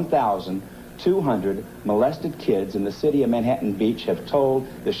what 1,200 molested kids in the city of Manhattan Beach have told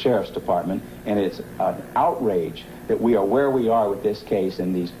the Sheriff's Department, and it's an outrage that we are where we are with this case,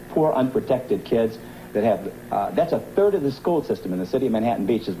 and these poor, unprotected kids that have, that's a third of the school system in the city of Manhattan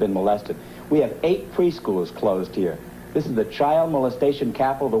Beach has been molested. We have 8 preschools closed here. This is the child molestation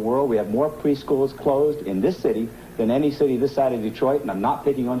capital of the world. We have more preschools closed in this city than any city this side of Detroit, and I'm not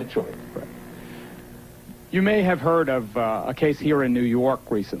picking on Detroit. Right. You may have heard of a case here in New York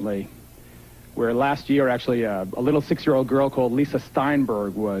recently where last year, actually, a little 6-year-old girl called Lisa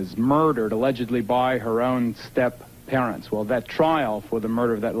Steinberg was murdered, allegedly by her own step-parents. Well, that trial for the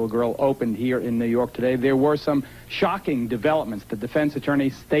murder of that little girl opened here in New York today. There were some shocking developments. The defense attorney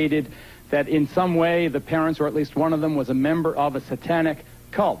stated that in some way the parents, or at least one of them, was a member of a satanic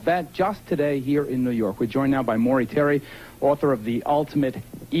cult. That just today here in New York. We're joined now by Maury Terry, author of The Ultimate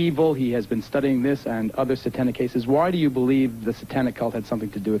Evil. He has been studying this and other satanic cases. Why do you believe the satanic cult had something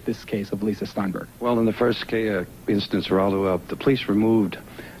to do with this case of Lisa Steinberg? Well, in the first instance, Geraldo, the police removed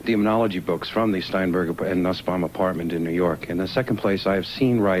demonology books from the Steinberg and Nussbaum apartment in New York. In the second place, I have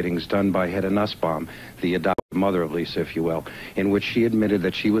seen writings done by Hedda Nussbaum, the adopted mother of Lisa, if you will, in which she admitted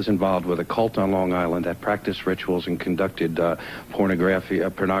that she was involved with a cult on Long Island that practiced rituals and conducted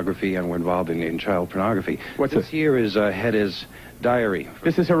pornography and were involved in child pornography. What's this? Here is Hedda's diary.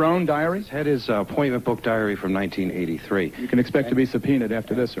 This is her own diary? This had his appointment book diary from 1983. You can expect to be subpoenaed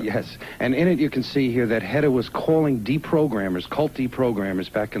after this, sir. Yes, and in it you can see here that Hedda was calling deprogrammers, cult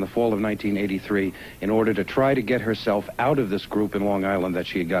deprogrammers, back in the fall of 1983 in order to try to get herself out of this group in Long Island that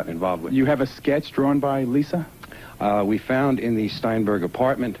she had gotten involved with. You have a sketch drawn by Lisa? We found in the Steinberg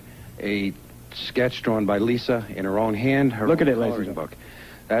apartment a sketch drawn by Lisa in her own hand. Look at it, ladies and gentlemen. Book.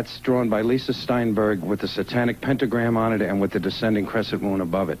 That's drawn by Lisa Steinberg with the satanic pentagram on it and with the descending crescent moon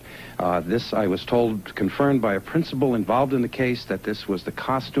above it. This, I was told, confirmed by a principal involved in the case, that this was the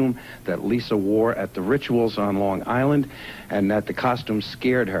costume that Lisa wore at the rituals on Long Island, and that the costume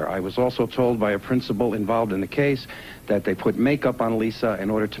scared her. I was also told by a principal involved in the case that they put makeup on Lisa in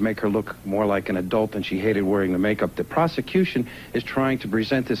order to make her look more like an adult, and she hated wearing the makeup. The prosecution is trying to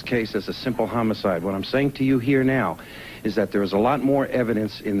present this case as a simple homicide. What I'm saying to you here now is that there is a lot more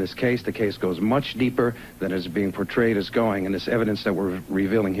evidence in this case. The case goes much deeper than is being portrayed as going, and this evidence that we're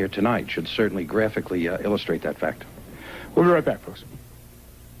revealing here tonight should certainly graphically illustrate that fact. We'll be right back, folks.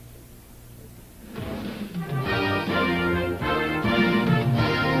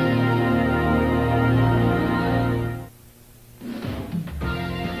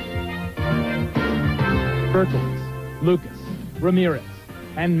 Berkowitz, Lucas, Ramirez,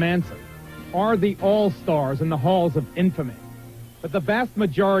 and Manson are the all-stars in the halls of infamy. But the vast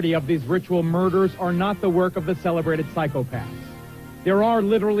majority of these ritual murders are not the work of the celebrated psychopaths. There are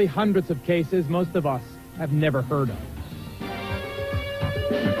literally hundreds of cases most of us have never heard of.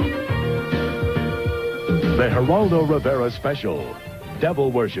 The Geraldo Rivera special,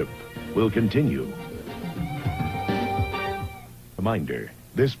 Devil Worship, will continue. Reminder,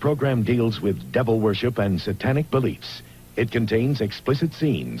 this program deals with devil worship and satanic beliefs. It contains explicit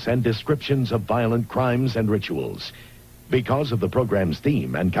scenes and descriptions of violent crimes and rituals. Because of the program's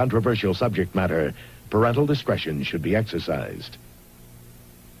theme and controversial subject matter, parental discretion should be exercised.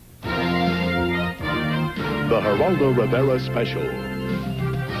 The Geraldo Rivera special,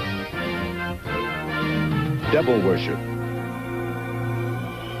 Devil Worship.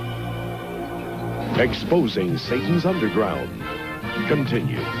 Exposing Satan's underground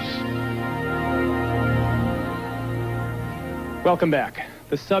continues. Welcome back.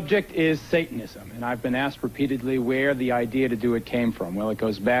 The subject is Satanism, and I've been asked repeatedly where the idea to do it came from. Well, it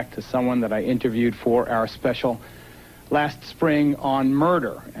goes back to someone that I interviewed for our special last spring on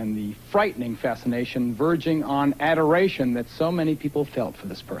murder and the frightening fascination verging on adoration that so many people felt for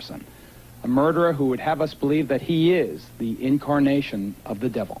this person. A murderer who would have us believe that he is the incarnation of the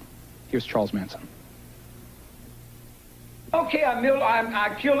devil. Here's Charles Manson. Okay,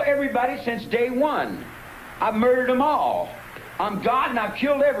 I killed everybody since day one. I've murdered them all. I'm God and I've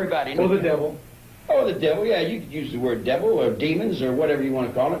killed everybody. Or the devil. Or the devil, yeah, you could use the word devil or demons or whatever you want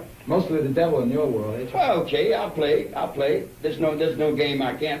to call it. Mostly the devil in your world, eh? Well, okay, I'll play. There's no game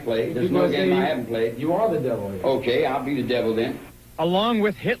I can't play. There's no game I haven't played. You are the devil. Eh? Okay, I'll be the devil then. Along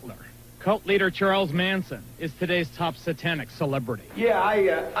with Hitler, cult leader Charles Manson is today's top satanic celebrity. Yeah,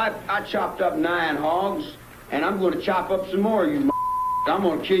 I chopped up 9 hogs, and I'm going to chop up some more, you I'm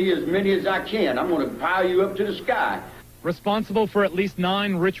going to kill you as many as I can. I'm going to pile you up to the sky. Responsible for at least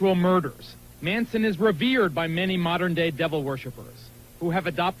 9 ritual murders, Manson is revered by many modern-day devil worshippers who have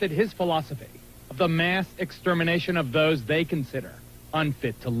adopted his philosophy of the mass extermination of those they consider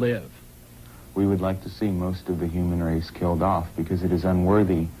unfit to live. We would like to see most of the human race killed off because it is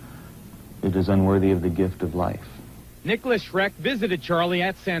unworthy. It is unworthy of the gift of life. Nicholas Schreck visited Charlie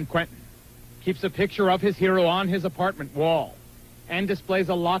at San Quentin, keeps a picture of his hero on his apartment wall, and displays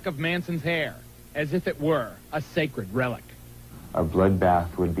a lock of Manson's hair as if it were a sacred relic. A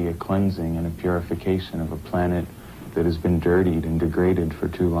bloodbath would be a cleansing and a purification of a planet that has been dirtied and degraded for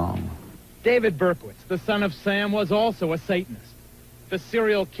too long. David Berkowitz, the son of Sam, was also a Satanist, the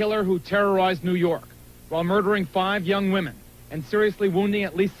serial killer who terrorized New York while murdering 5 young women and seriously wounding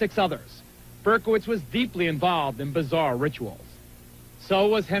at least 6 others. Berkowitz was deeply involved in bizarre rituals. So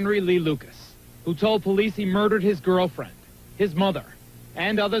was Henry Lee Lucas, who told police he murdered his girlfriend, his mother,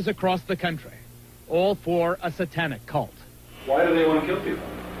 and others across the country, all for a satanic cult. Why do they want to kill people?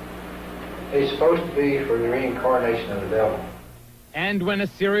 It's supposed to be for the reincarnation of the devil. And when a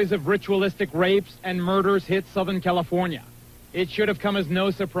series of ritualistic rapes and murders hit Southern California, it should have come as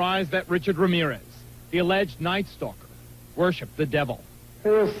no surprise that Richard Ramirez, the alleged Night Stalker, worshipped the devil.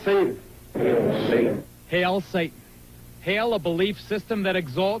 Hail Satan. Hail Satan. Hail Satan. Hail a belief system that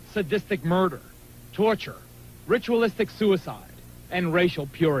exalts sadistic murder, torture, ritualistic suicide, and racial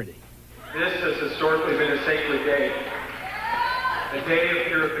purity. This has historically been a sacred day. A day of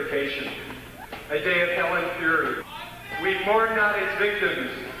purification. A day of hell and fury. We mourn not its victims.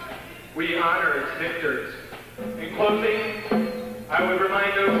 We honor its victors. In closing, I would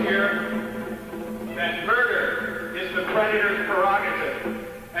remind those here that murder is the predator's prerogative,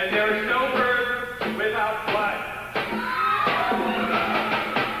 and there is no birth without blood.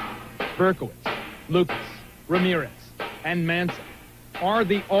 Berkowitz, Lucas, Ramirez, and Manson are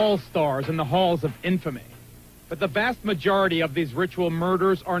the all-stars in the halls of infamy. But the vast majority of these ritual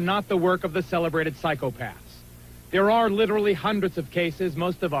murders are not the work of the celebrated psychopaths. There are literally hundreds of cases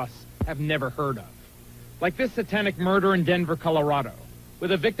most of us have never heard of. Like this satanic murder in Denver, Colorado, where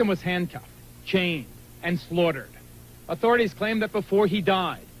the victim was handcuffed, chained, and slaughtered. Authorities claim that before he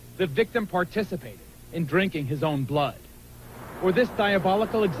died, the victim participated in drinking his own blood. Or this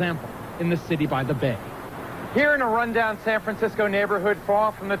diabolical example in the city by the bay. Here in a rundown San Francisco neighborhood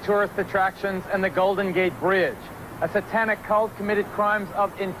far from the tourist attractions and the Golden Gate Bridge, a satanic cult committed crimes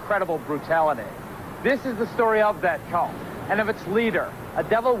of incredible brutality. This is the story of that cult and of its leader, a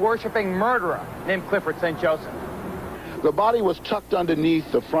devil-worshipping murderer named Clifford St. Joseph. The body was tucked underneath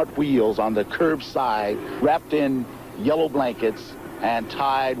the front wheels on the curb side, wrapped in yellow blankets and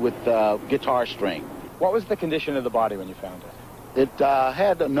tied with guitar string. What was the condition of the body when you found it? It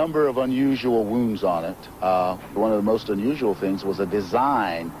had a number of unusual wounds on it. One of the most unusual things was a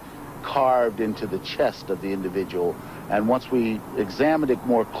design carved into the chest of the individual. And once we examined it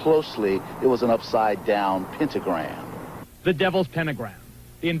more closely, it was an upside-down pentagram. The Devil's Pentagram,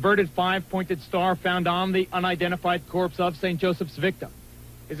 the inverted five-pointed star found on the unidentified corpse of St. Joseph's victim,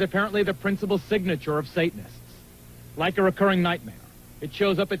 is apparently the principal signature of Satanists. Like a recurring nightmare, it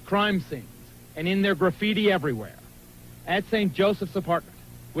shows up at crime scenes and in their graffiti everywhere. At St. Joseph's apartment,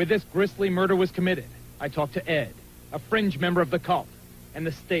 where this grisly murder was committed, I talked to Ed, a fringe member of the cult, and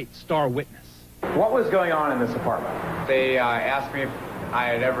the state star witness. What was going on in this apartment? They asked me if I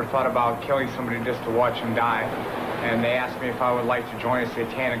had ever thought about killing somebody just to watch him die, and they asked me if I would like to join a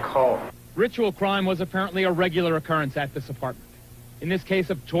satanic cult. Ritual crime was apparently a regular occurrence at this apartment. In this case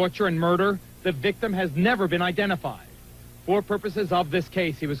of torture and murder, the victim has never been identified. For purposes of this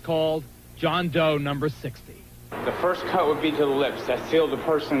case, he was called John Doe number 60. The first cut would be to the lips. That sealed the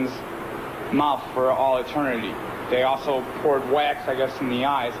person's mouth for all eternity. They also poured wax, I guess, in the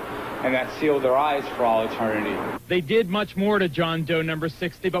eyes, and that sealed their eyes for all eternity. They did much more to John Doe number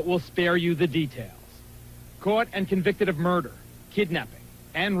 60, but we'll spare you the details. Caught and convicted of murder, kidnapping,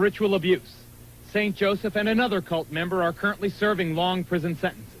 and ritual abuse, St. Joseph and another cult member are currently serving long prison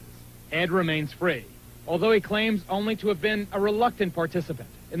sentences. Ed remains free, although he claims only to have been a reluctant participant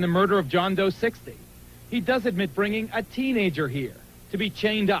in the murder of John Doe 60. He does admit bringing a teenager here to be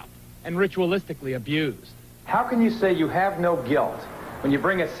chained up and ritualistically abused. How can you say you have no guilt when you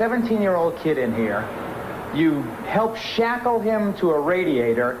bring a 17-year-old kid in here, you help shackle him to a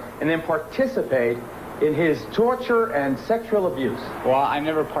radiator, and then participate in his torture and sexual abuse? Well, I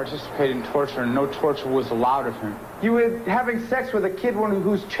never participated in torture, and no torture was allowed of him. You were having sex with a kid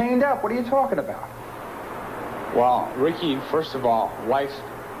who's chained up. What are you talking about? Well, Ricky, first of all, likes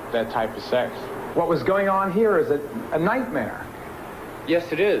that type of sex. What was going on here is a nightmare.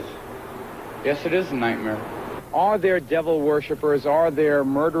 Yes, it is. Yes, it is a nightmare. Are there devil worshippers, are there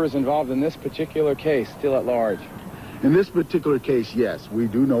murderers involved in this particular case still at large? In this particular case, yes. We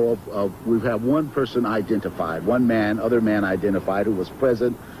do know we have one person identified, other man identified who was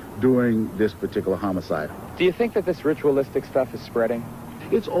present during this particular homicide. Do you think that this ritualistic stuff is spreading?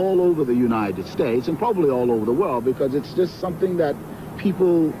 It's all over the United States and probably all over the world because it's just something that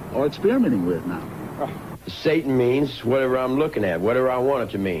people are experimenting with now. Satan means whatever I'm looking at, whatever I want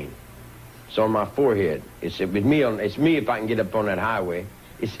it to mean. It's on my forehead. It's me if I can get up on that highway.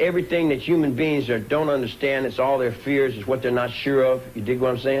 It's everything that human beings don't understand. It's all their fears. It's what they're not sure of. You dig what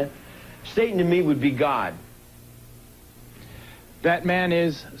I'm saying? Satan to me would be God. That man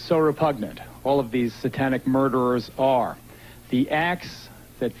is so repugnant. All of these satanic murderers are. The acts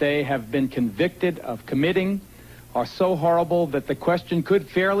that they have been convicted of committing are so horrible that the question could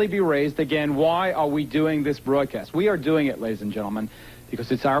fairly be raised again, why are we doing this broadcast? We are doing it, ladies and gentlemen,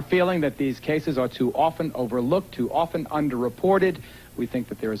 because it's our feeling that these cases are too often overlooked, too often underreported. We think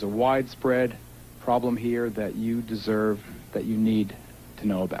that there is a widespread problem here that you deserve, that you need to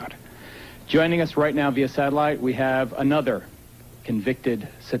know about. Joining us right now via satellite, we have another convicted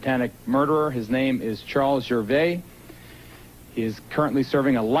satanic murderer. His name is Charles Gervais. He is currently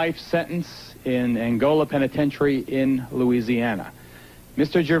serving a life sentence in Angola Penitentiary in Louisiana.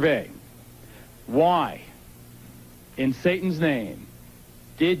 Mr. Gervais, why, in Satan's name,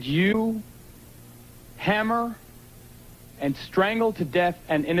 did you hammer and strangle to death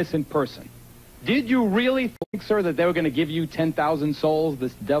an innocent person? Did you really think, sir, that they were going to give you 10,000 souls,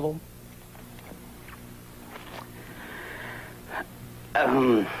 this devil?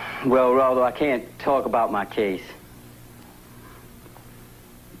 Well, Raldo, I can't talk about my case.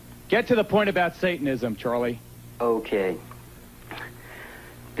 Get to the point about Satanism, Charlie. Okay.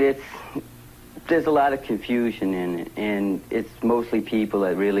 There's a lot of confusion in it, and it's mostly people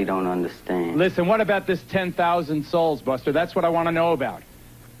that really don't understand. Listen, what about this 10,000 souls, Buster? That's what I want to know about.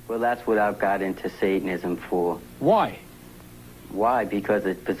 Well, that's what I've got into Satanism for. Why? Why? Because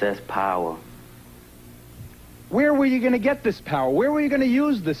it possesses power. Where were you going to get this power? Where were you going to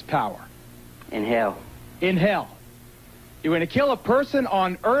use this power? In hell. In hell. You're going to kill a person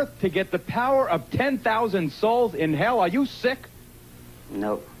on earth to get the power of 10,000 souls in hell? Are you sick?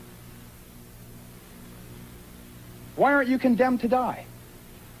 Nope. Why aren't you condemned to die?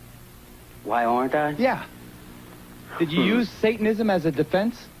 Why aren't I? Yeah. Did you use Satanism as a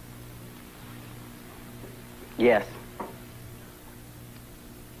defense? Yes.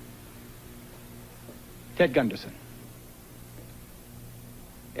 Ted Gunderson,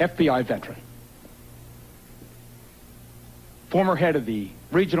 FBI veteran, former head of the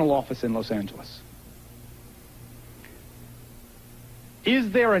regional office in Los Angeles.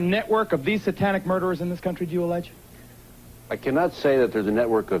 Is there a network of these satanic murderers in this country, do you allege? I cannot say that there's a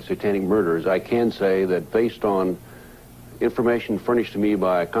network of satanic murderers. I can say that based on information furnished to me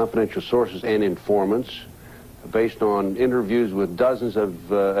by confidential sources and informants, based on interviews with dozens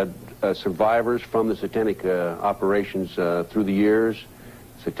of survivors from the satanic operations through the years,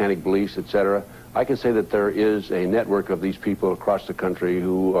 satanic beliefs, etc., I can say that there is a network of these people across the country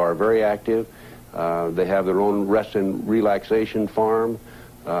who are very active. They have their own rest and relaxation farm.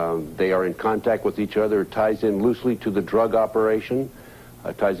 They are in contact with each other. It ties in loosely to the drug operation,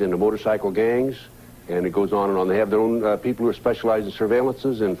 ties into motorcycle gangs, and it goes on and on. They have their own people who are specialized in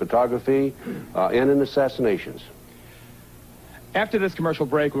surveillances and photography and in assassinations. After this commercial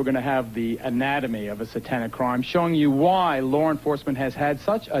break, we're going to have the anatomy of a satanic crime, showing you why law enforcement has had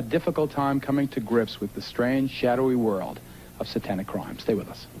such a difficult time coming to grips with the strange, shadowy world of satanic crime. Stay with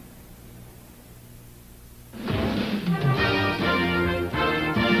us.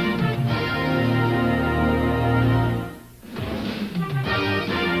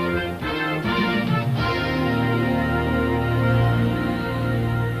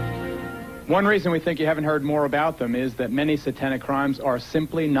 One reason we think you haven't heard more about them is that many satanic crimes are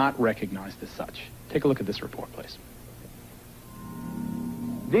simply not recognized as such. Take a look at this report, please.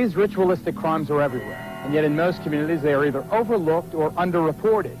 These ritualistic crimes are everywhere, and yet in most communities they are either overlooked or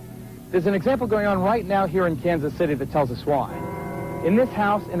underreported. There's an example going on right now here in Kansas City that tells us why. In this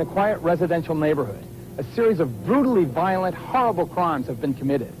house, in a quiet residential neighborhood, a series of brutally violent, horrible crimes have been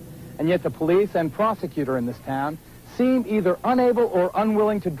committed, and yet the police and prosecutor in this town seem either unable or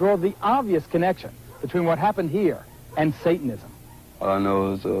unwilling to draw the obvious connection between what happened here and Satanism. All I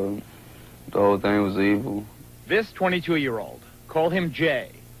know is the whole thing was evil. This 22-year-old, call him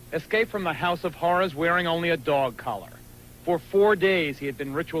Jay, escaped from the House of Horrors wearing only a dog collar. For 4 days, he had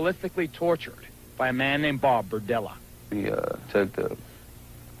been ritualistically tortured by a man named Bob Burdella. He took a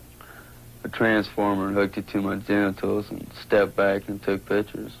transformer and hooked it to my genitals and stepped back and took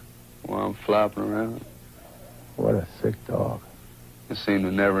pictures while I'm flopping around. What a sick dog. It seemed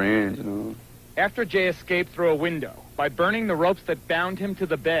to never end, you know. After Jay escaped through a window by burning the ropes that bound him to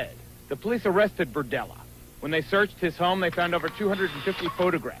the bed, the police arrested Burdella. When they searched his home, they found over 250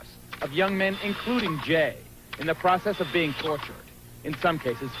 photographs of young men, including Jay, in the process of being tortured, in some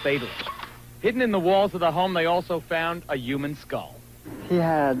cases fatally. Hidden in the walls of the home, they also found a human skull. He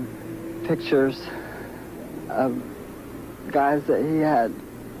had pictures of guys that he had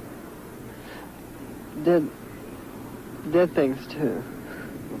did things to.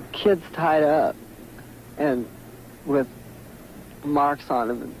 Kids tied up and with marks on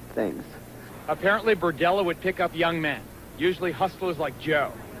them and things. Apparently, Burdella would pick up young men, usually hustlers like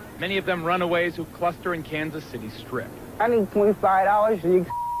Joe. Many of them runaways who cluster in Kansas City Strip. I need $25.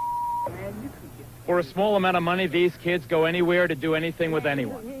 For a small amount of money, these kids go anywhere to do anything with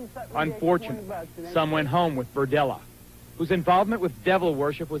anyone. Unfortunately, some went home with Burdella, whose involvement with devil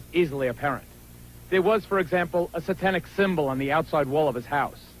worship was easily apparent. There was, for example, a satanic symbol on the outside wall of his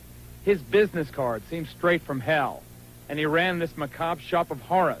house. His business card seemed straight from hell, and he ran this macabre shop of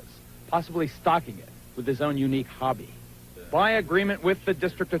horrors, possibly stocking it with his own unique hobby. By agreement with the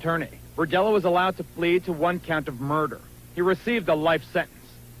district attorney, Burdella was allowed to plead to 1 count of murder. He received a life sentence,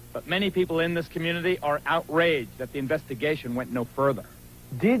 but many people in this community are outraged that the investigation went no further.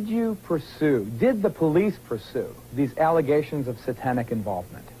 Did the police pursue these allegations of satanic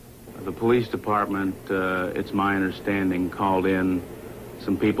involvement? The police department, it's my understanding, called in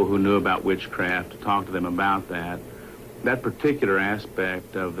some people who knew about witchcraft to talk to them about that. That particular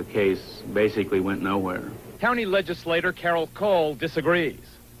aspect of the case basically went nowhere. County legislator Carol Cole disagrees.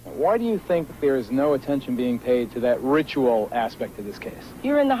 Why do you think there is no attention being paid to that ritual aspect of this case?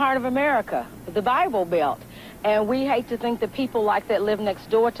 You're in the heart of America, the Bible Belt, and we hate to think that people like that live next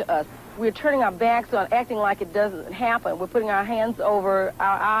door to us. We're turning our backs on, acting like it doesn't happen. We're putting our hands over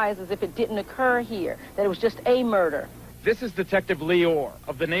our eyes as if it didn't occur here, that it was just a murder. This is Detective Lee Orr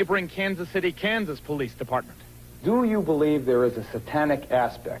of the neighboring Kansas City, Kansas Police Department. Do you believe there is a satanic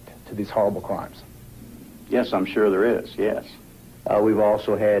aspect to these horrible crimes? Yes, I'm sure there is, yes. We've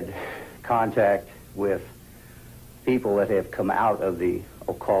also had contact with people that have come out of the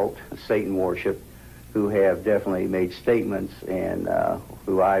occult, Satan worship, who have definitely made statements, and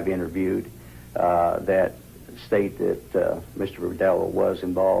who I've interviewed, that state that Mr. Burdella was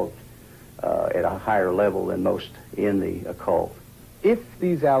involved at a higher level than most in the occult. If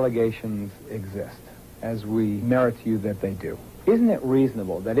these allegations exist, as we merit to you that they do, isn't it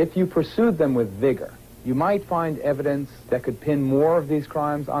reasonable that if you pursued them with vigor, you might find evidence that could pin more of these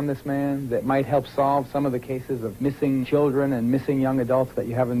crimes on this man, that might help solve some of the cases of missing children and missing young adults that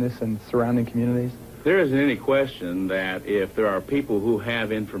you have in this and surrounding communities? There isn't any question that if there are people who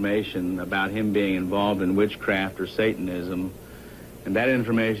have information about him being involved in witchcraft or Satanism, and that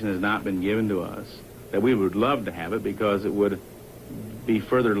information has not been given to us, that we would love to have it because it would be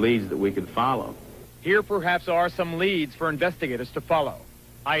further leads that we could follow. Here perhaps are some leads for investigators to follow.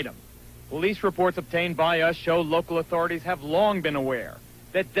 Item. Police reports obtained by us show local authorities have long been aware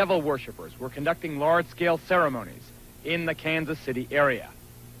that devil worshippers were conducting large-scale ceremonies in the Kansas City area.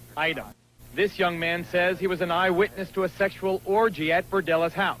 Item. This young man says he was an eyewitness to a sexual orgy at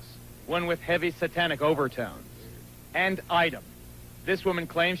Burdella's house, one with heavy satanic overtones. And item. This woman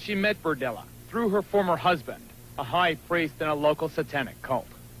claims she met Burdella through her former husband, a high priest in a local satanic cult.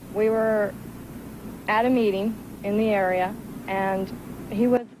 We were at a meeting in the area, and he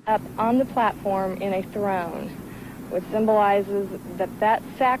was up on the platform in a throne, which symbolizes that that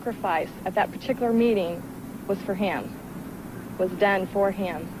sacrifice at that particular meeting was for him, was done for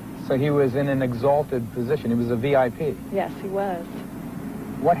him. So he was in an exalted position. He was a VIP. Yes, he was.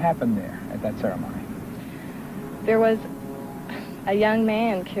 What happened there at that ceremony? There was a young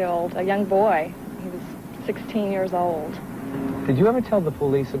man killed, a young boy. He was 16 years old. Did you ever tell the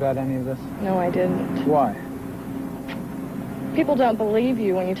police about any of this? No, I didn't. Why? People don't believe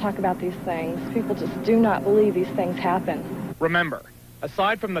you when you talk about these things. People just do not believe these things happen. Remember,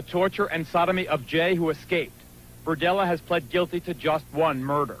 aside from the torture and sodomy of Jay, who escaped, Burdella has pled guilty to just one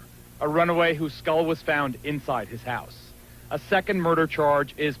murder, a runaway whose skull was found inside his house. A second murder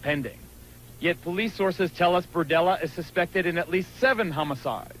charge is pending. Yet police sources tell us Burdella is suspected in at least 7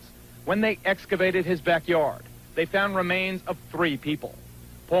 homicides. When they excavated his backyard, they found remains of 3 people.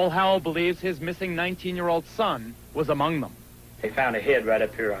 Paul Howell believes his missing 19-year-old son was among them. They found a head right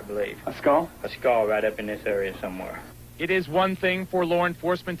up here, I believe. A skull? A skull right up in this area somewhere. It is one thing for law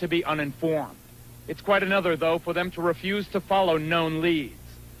enforcement to be uninformed. It's quite another, though, for them to refuse to follow known leads.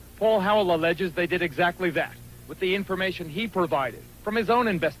 Paul Howell alleges they did exactly that, with the information he provided from his own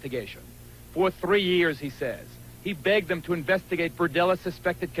investigation. For 3 years, he says, he begged them to investigate Burdella's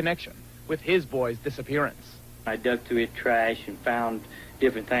suspected connection with his boy's disappearance. I dug through his trash and found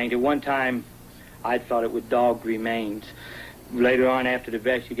different things. At one time, I thought it was dog remains. Later on, after the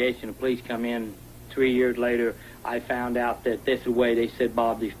investigation, the police come in 3 years later, I found out that this is the way they said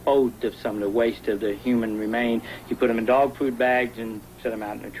Bob disposed of some of the waste of the human remain. He put them in dog food bags and set them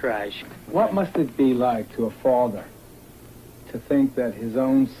out in the trash. What must it be like to a father to think that his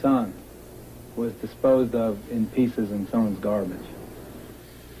own son was disposed of in pieces in someone's garbage?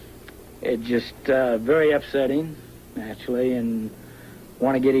 It's just very upsetting, actually, and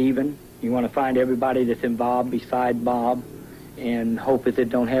want to get even. You want to find everybody that's involved beside Bob and hope that it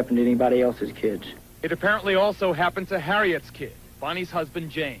don't happen to anybody else's kids. It apparently also happened to Harriet's kid, Bonnie's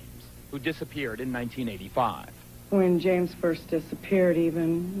husband, James, who disappeared in 1985. When James first disappeared,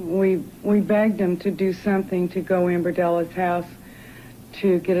 even, we begged him to do something to go in Burdella's house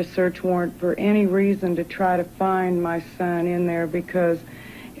to get a search warrant for any reason to try to find my son in there, because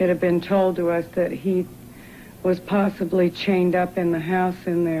it had been told to us that he was possibly chained up in the house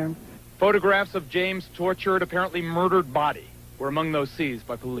in there. Photographs of James' tortured, apparently murdered body were among those seized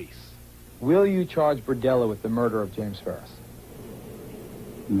by police. Will you charge Burdella with the murder of James Ferris?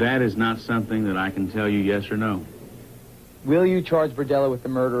 That is not something that I can tell you yes or no. Will you charge Burdella with the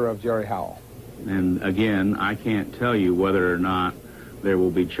murder of Jerry Howell? And again, I can't tell you whether or not there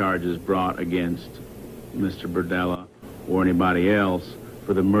will be charges brought against Mr. Burdella or anybody else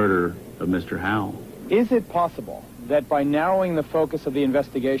for the murder of Mr. Howell. Is it possible that by narrowing the focus of the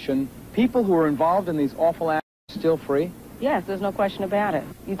investigation, people who are involved in these awful acts are still free? Yes, there's no question about it.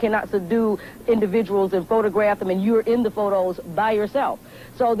 You cannot subdue individuals and photograph them, and you're in the photos by yourself.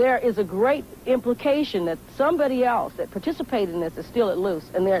 So there is a great implication that somebody else that participated in this is still at loose,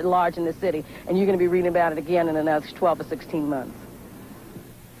 and they're at large in the city, and you're going to be reading about it again in the next 12 or 16 months.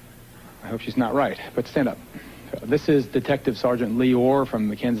 I hope she's not right, but stand up. This is Detective Sergeant Lee Orr from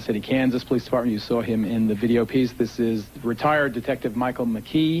the Kansas City, Kansas Police Department. You saw him in the video piece. This is retired Detective Michael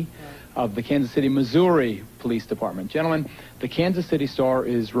McKee of the Kansas City, Missouri Police Department. Gentlemen, the Kansas City Star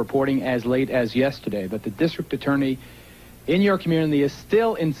is reporting as late as yesterday that the district attorney in your community is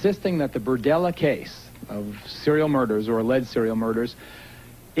still insisting that the Burdella case of serial murders or alleged serial murders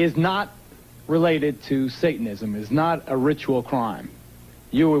is not related to Satanism, is not a ritual crime.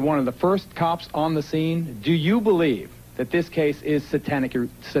 You were one of the first cops on the scene. Do you believe that this case is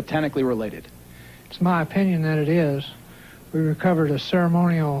satanically related? It's my opinion that it is. We recovered a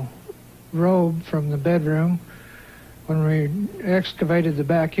ceremonial robe from the bedroom. When we excavated the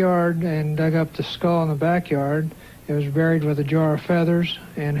backyard and dug up the skull in the backyard, it was buried with a jar of feathers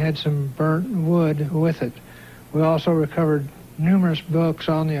and had some burnt wood with it. We also recovered numerous books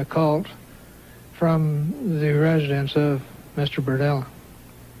on the occult from the residence of Mr. Burdella.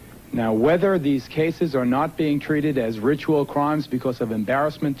 Now, whether these cases are not being treated as ritual crimes because of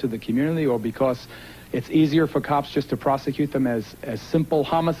embarrassment to the community or because it's easier for cops just to prosecute them as simple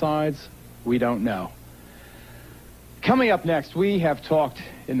homicides, we don't know. Coming up next, we have talked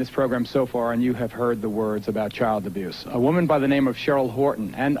in this program so far, and you have heard the words about child abuse. A woman by the name of Cheryl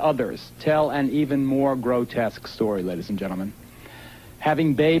Horton and others tell an even more grotesque story, ladies and gentlemen.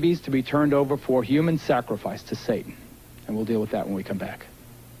 Having babies to be turned over for human sacrifice to Satan. And we'll deal with that when we come back.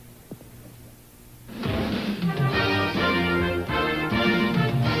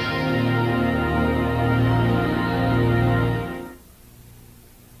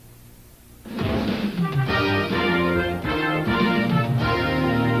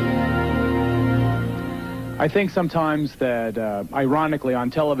 I think sometimes that, ironically, on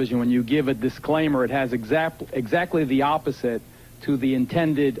television, when you give a disclaimer, it has exactly the opposite to the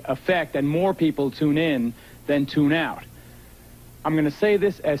intended effect, and more people tune in than tune out. I'm going to say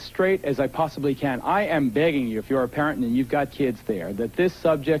this as straight as I possibly can. I am begging you, if you're a parent and you've got kids there, that this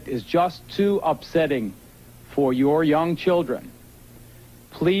subject is just too upsetting for your young children.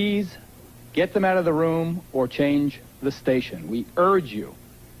 Please get them out of the room or change the station. We urge you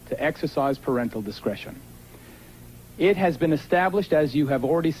to exercise parental discretion. It has been established, as you have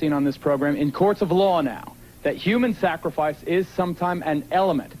already seen on this program, in courts of law now, that human sacrifice is sometimes an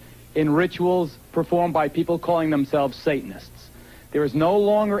element in rituals performed by people calling themselves Satanists. There is no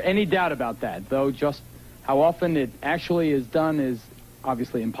longer any doubt about that, though just how often it actually is done is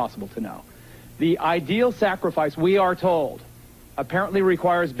obviously impossible to know. The ideal sacrifice, we are told, apparently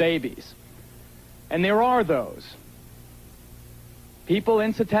requires babies. And there are those people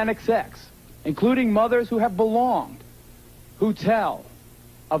in satanic sex, including mothers who have belonged, who tell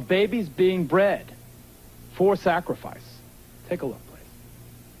of babies being bred for sacrifice. Take a look,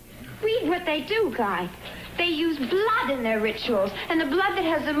 please. Read what they do, Guy. They use blood in their rituals, and the blood that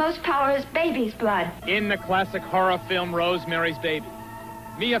has the most power is baby's blood. In the classic horror film Rosemary's Baby,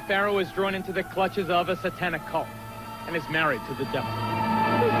 Mia Farrow is drawn into the clutches of a satanic cult and is married to the devil.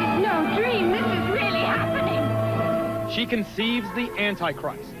 This is no dream. This is really happening. She conceives the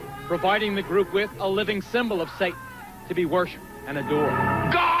Antichrist, providing the group with a living symbol of Satan to be worshipped and adored.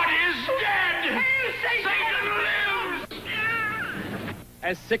 God is dead! Satan lives!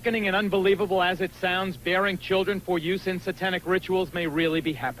 As sickening and unbelievable as it sounds, bearing children for use in satanic rituals may really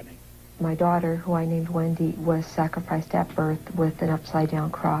be happening. My daughter, who I named Wendy, was sacrificed at birth with an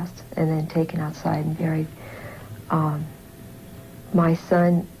upside-down cross and then taken outside and buried. My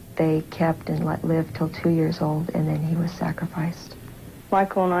son, they kept and let live till 2 years old, and then he was sacrificed.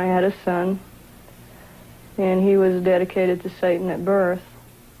 Michael and I had a son, and he was dedicated to Satan at birth,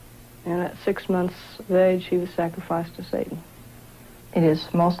 and at 6 months of age, he was sacrificed to Satan. It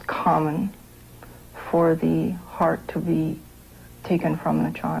is most common for the heart to be taken from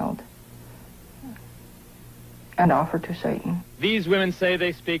the child and offered to Satan. These women say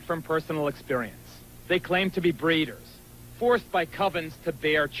they speak from personal experience. They claim to be breeders, forced by covens to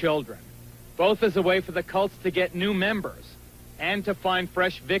bear children, both as a way for the cults to get new members and to find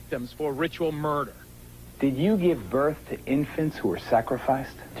fresh victims for ritual murder. Did you give birth to infants who were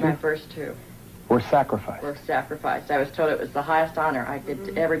sacrificed? My first two Were sacrificed? were sacrificed. I was told it was the highest honor I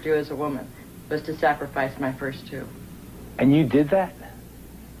could ever do as a woman, was to sacrifice my first two. And you did that?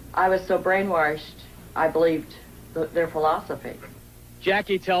 I was so brainwashed, I believed their philosophy.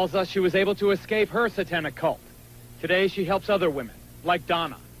 Jackie tells us she was able to escape her satanic cult. Today she helps other women, like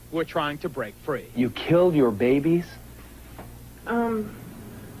Donna, who are trying to break free. You killed your babies?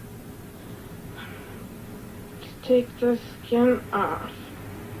 Take the skin off.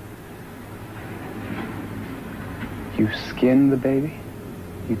 You skin the baby?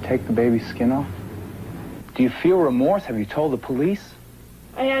 You take the baby's skin off? Do you feel remorse? Have you told the police?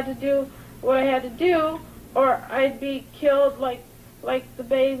 I had to do what I had to do, or I'd be killed like the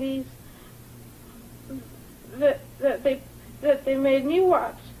babies that they made me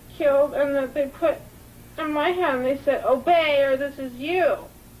watch killed, and that they put in my hand. They said, "Obey, or this is you."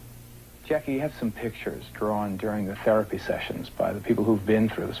 Jackie, you have some pictures drawn during the therapy sessions by the people who've been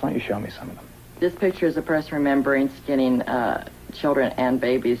through this. Why don't you show me some of them? This picture is a person remembering skinning children and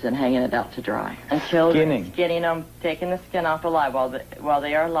babies and hanging it out to dry. And children, skinning them, taking the skin off alive while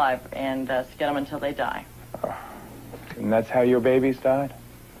they are alive, and skin them until they die. And that's how your babies died?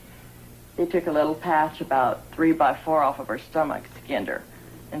 They took a little patch about 3 by 4 off of her stomach, skinned her,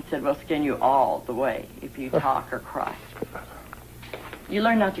 and said, "We'll skin you all the way if you talk or cry." You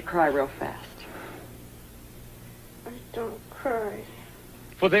learn not to cry real fast. I don't cry.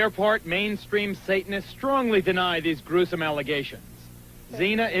 For their part, mainstream Satanists strongly deny these gruesome allegations.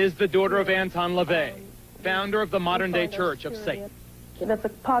 Zena is the daughter of Anton LaVey, founder of the modern-day Church of Satan. That's a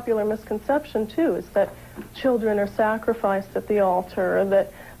popular misconception, too, is that children are sacrificed at the altar,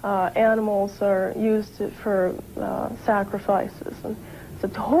 that animals are used for sacrifices. And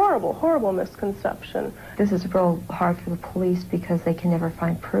it's a horrible, horrible misconception. This is real hard for the police because they can never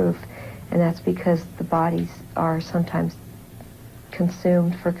find proof, and that's because the bodies are sometimes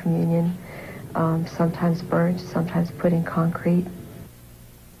consumed for communion, sometimes burnt, sometimes put in concrete.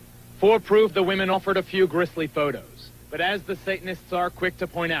 For proof, the women offered a few grisly photos. But as the Satanists are quick to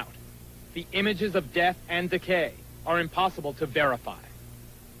point out, the images of death and decay are impossible to verify.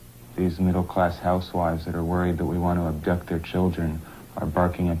 These middle-class housewives that are worried that we want to abduct their children are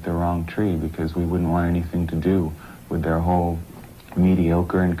barking at the wrong tree, because we wouldn't want anything to do with their whole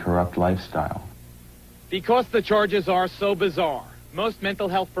mediocre and corrupt lifestyle. Because the charges are so bizarre, most mental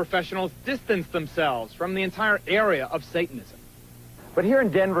health professionals distance themselves from the entire area of Satanism. But here in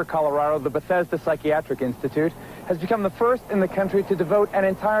Denver, Colorado, the Bethesda Psychiatric Institute has become the first in the country to devote an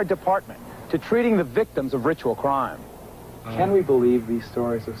entire department to treating the victims of ritual crime. Can we believe these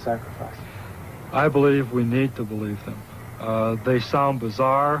stories of sacrifice? I believe we need to believe them. They sound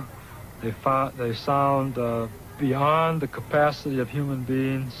bizarre. They sound beyond the capacity of human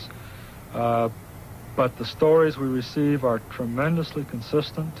beings. But the stories we receive are tremendously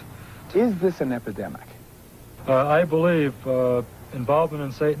consistent. Is this an epidemic? I believe involvement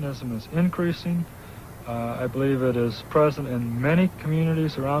in Satanism is increasing. I believe it is present in many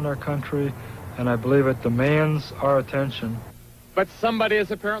communities around our country, and I believe it demands our attention. But somebody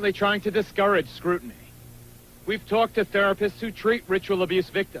is apparently trying to discourage scrutiny. We've talked to therapists who treat ritual abuse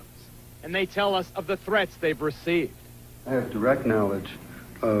victims, and they tell us of the threats they've received. I have direct knowledge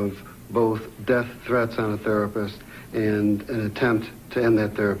of both death threats on a therapist and an attempt to end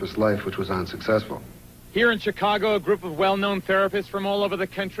that therapist's life, which was unsuccessful. Here in Chicago, a group of well-known therapists from all over the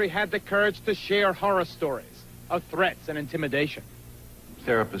country had the courage to share horror stories of threats and intimidation.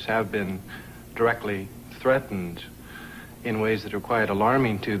 Therapists have been directly threatened in ways that are quite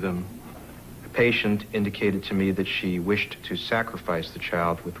alarming to them. A patient indicated to me that she wished to sacrifice the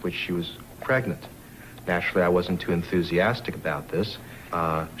child with which she was pregnant. Naturally, I wasn't too enthusiastic about this.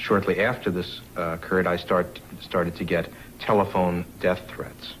 Shortly after this occurred, I started to get telephone death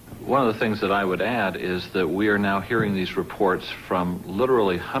threats. One of the things that I would add is that we are now hearing these reports from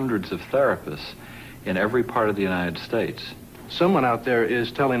literally hundreds of therapists in every part of the United States. Someone out there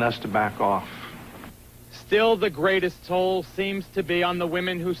is telling us to back off. Still, the greatest toll seems to be on the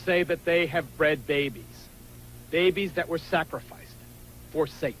women who say that they have bred babies. Babies that were sacrificed for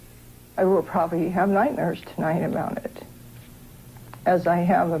Satan. I will probably have nightmares tonight about it, as I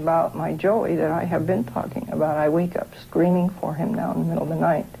have about my Joey that I have been talking about. I wake up screaming for him now in the middle of the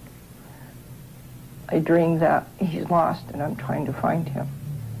night. I dream that he's lost and I'm trying to find him.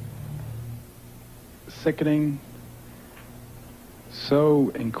 Sickening,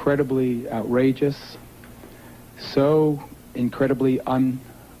 so incredibly outrageous, so incredibly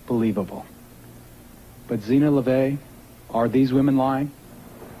unbelievable. But Zena LaVey, are these women lying?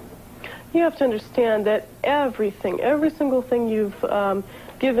 You have to understand that everything, every single thing you've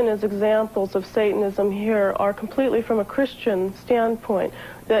given as examples of Satanism here are completely from a Christian standpoint.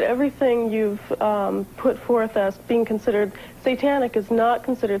 That everything you've put forth as being considered satanic is not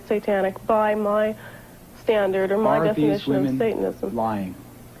considered satanic by my standard or my definition of Satanism. Are these women lying?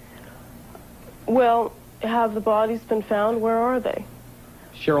 Well, have the bodies been found? Where are they?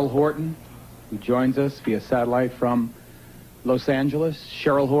 Cheryl Horton, who joins us via satellite from Los Angeles.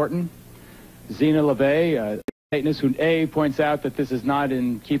 Cheryl Horton. Zena LaVey, a Satanist who A, points out that this is not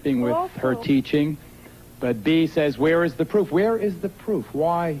in keeping with her teaching, but B says, where is the proof? Where is the proof?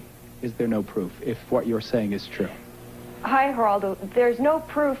 Why is there no proof if what you're saying is true? Hi, Geraldo. There's no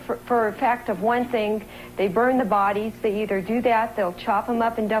proof for a fact of one thing. They burn the bodies. They either do that, they'll chop them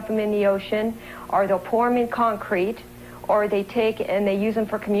up and dump them in the ocean, or they'll pour them in concrete, or they take and they use them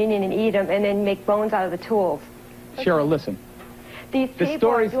for communion and eat them and then make bones out of the tools. Cheryl, listen. These The people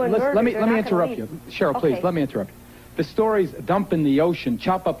stories, are doing murder. let me They're not interrupt gonna you. leave. Cheryl, please, Okay. let me interrupt you. The stories, dump in the ocean,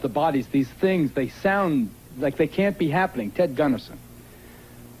 chop up the bodies, these things, they sound like they can't be happening. Ted Gunderson,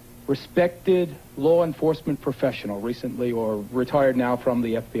 respected law enforcement professional, recently or retired now from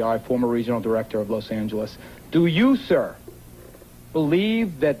the FBI, former regional director of Los Angeles. Do you, sir,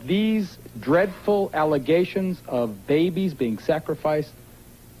 believe that these dreadful allegations of babies being sacrificed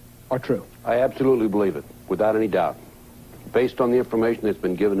are true? I absolutely believe it, without any doubt, based on the information that's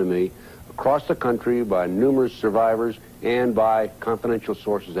been given to me across the country by numerous survivors and by confidential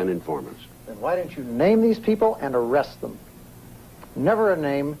sources and informants. Then why didn't you name these people and arrest them? Never a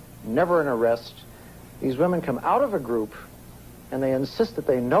name, never an arrest. These women come out of a group and they insist that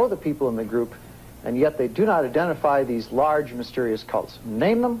they know the people in the group, and yet they do not identify these large mysterious cults.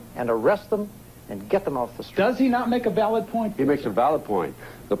 Name them and arrest them and get them off the street. Does he not make a valid point? He makes a valid point.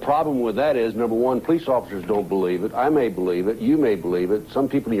 The problem with that is, number one, police officers don't believe it. I may believe it. You may believe it. Some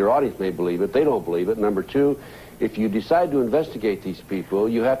people in your audience may believe it. They don't believe it. Number two, if you decide to investigate these people,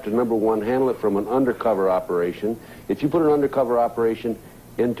 you have to, number one, handle it from an undercover operation. If you put an undercover operation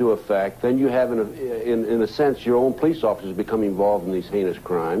into effect, then you have, in a sense, your own police officers become involved in these heinous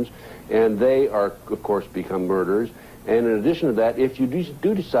crimes, and they are, of course, become murderers. And in addition to that, if you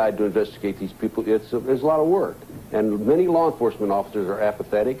do decide to investigate these people, there's a lot of work. And many law enforcement officers are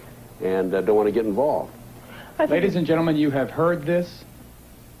apathetic and don't want to get involved. Ladies and gentlemen, you have heard this.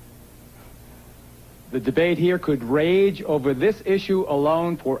 The debate here could rage over this issue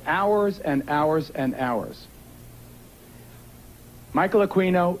alone for hours and hours and hours. Michael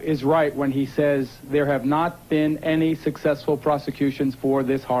Aquino is right when he says there have not been any successful prosecutions for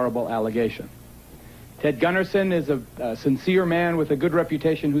this horrible allegation. Ted Gunderson is a sincere man with a good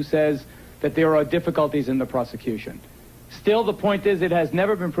reputation who says that there are difficulties in the prosecution. Still, the point is it has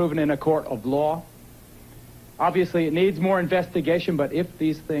never been proven in a court of law. Obviously, it needs more investigation, but if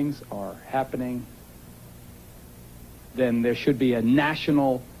these things are happening, then there should be a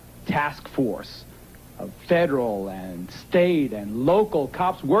national task force of federal and state and local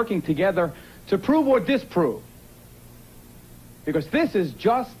cops working together to prove or disprove. Because this is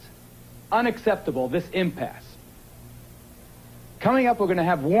just unacceptable, this impasse. Coming up, we're going to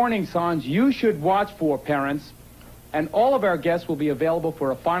have warning signs you should watch for, parents, and all of our guests will be available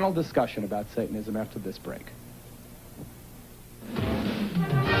for a final discussion about Satanism after this break.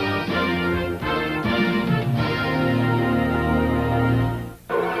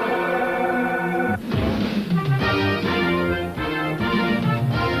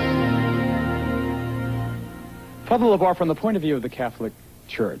 Father LeBar, from the point of view of the Catholic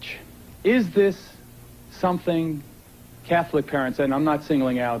Church, is this something Catholic parents, and I'm not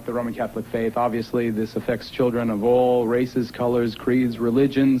singling out the Roman Catholic faith, obviously this affects children of all races, colors, creeds,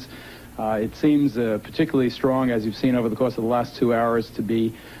 religions. It seems particularly strong, as you've seen over the course of the last 2 hours, to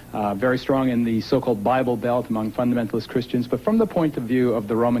be very strong in the so-called Bible Belt among fundamentalist Christians. But from the point of view of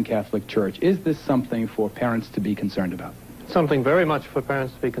the Roman Catholic Church, is this something for parents to be concerned about? Something very much for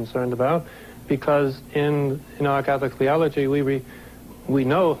parents to be concerned about, because in our Catholic theology, we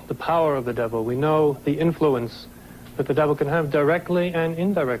know the power of the devil. We know the influence that the devil can have directly and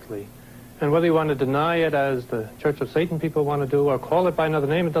indirectly. And whether you want to deny it, as the Church of Satan people want to do, or call it by another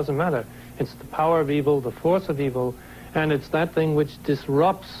name, it doesn't matter. It's the power of evil, the force of evil, and it's that thing which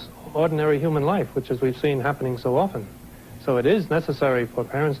disrupts ordinary human life, which, as we've seen, happening so often. So it is necessary for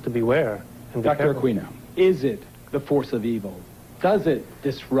parents to beware and be Dr. careful. Aquino, is it the force of evil? Does it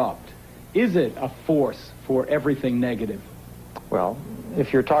disrupt? Is it a force for everything negative? Well,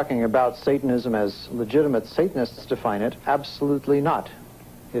 if you're talking about Satanism as legitimate Satanists define it, absolutely not.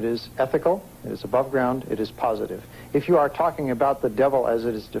 It is ethical, it is above ground, it is positive. If you are talking about the devil as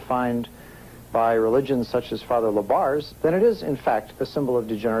it is defined by religions such as Father LeBar's, then it is, in fact, a symbol of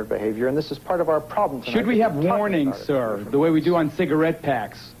degenerate behavior, and this is part of our problem tonight. Should we have warnings, sir, the way we do on cigarette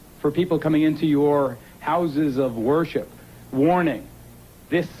packs, for people coming into your houses of worship? Warning,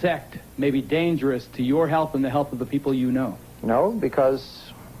 this sect may be dangerous to your health and the health of the people you know. No,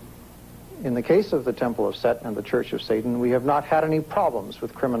 because in the case of the Temple of Set and the Church of Satan, we have not had any problems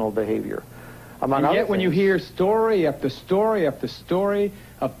with criminal behavior. Among And yet other when you things, hear story after story after story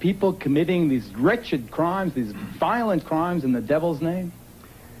of people committing these wretched crimes, these violent crimes in the devil's name,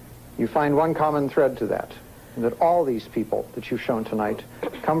 you find one common thread to that, and that all these people that you've shown tonight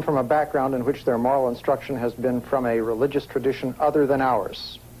come from a background in which their moral instruction has been from a religious tradition other than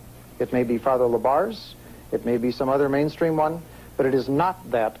ours. It may be Father LeBar's, It may be some other mainstream one, but it is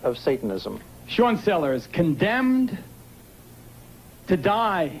not that of Satanism. Sean Sellers, condemned to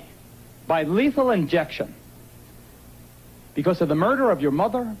die by lethal injection because of the murder of your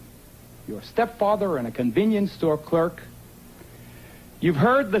mother, your stepfather, and a convenience store clerk. You've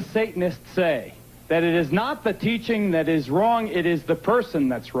heard the Satanists say that it is not the teaching that is wrong, it is the person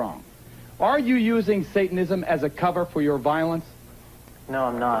that's wrong. Are you using Satanism as a cover for your violence? No,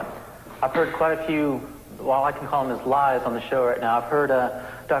 I'm not. I've heard quite a few, well, I can call them as lies on the show right now. I've heard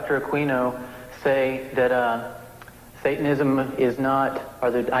Dr. Aquino say that Satanism is not,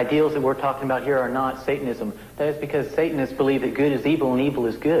 or the ideals that we're talking about here are not Satanism. That is because Satanists believe that good is evil and evil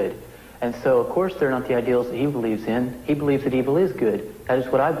is good. And so, of course, they're not the ideals that he believes in. He believes that evil is good. That is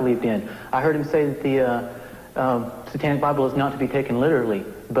what I believed in. I heard him say that the Satanic Bible is not to be taken literally.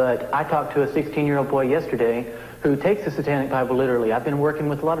 But I talked to a 16-year-old boy yesterday who takes the Satanic Bible literally. I've been working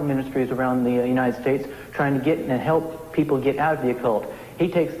with a lot of ministries around the United States trying to get and help people get out of the occult. He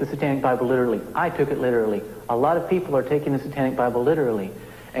takes the Satanic Bible literally. I took it literally. A lot of people are taking the Satanic Bible literally.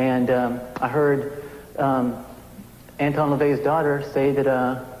 And I heard Anton LaVey's daughter say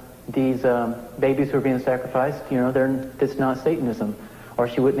that these babies who are being sacrificed, you know, that's not Satanism. Or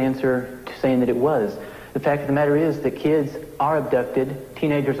she wouldn't answer to saying that it was. The fact of the matter is that kids are abducted,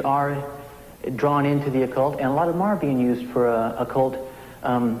 teenagers are drawn into the occult, and a lot of them are being used for occult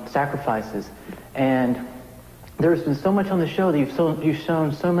sacrifices. And there's been so much on the show that you've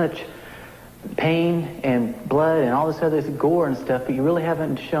shown so much pain and blood and all this other gore and stuff, but you really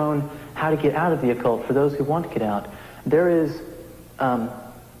haven't shown how to get out of the occult for those who want to get out. There is,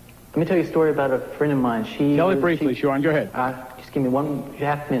 let me tell you a story about a friend of mine. Tell it briefly, Sean. Go ahead. Just give me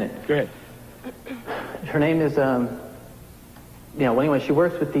 1.5 minutes. Go ahead. Her name is, well, anyway, she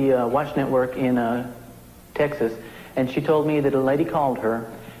works with the Watch Network in Texas, and she told me that a lady called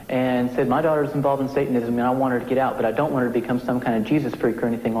her and said, my daughter's involved in Satanism and I want her to get out, but I don't want her to become some kind of Jesus freak or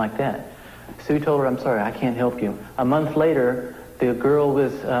anything like that. Sue told her, I'm sorry, I can't help you. A month later, the girl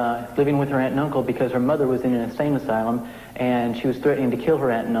was living with her aunt and uncle because her mother was in an insane asylum and she was threatening to kill her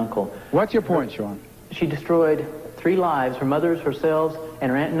aunt and uncle. What's your point, Sean? She destroyed 3 lives, her mother's, herself,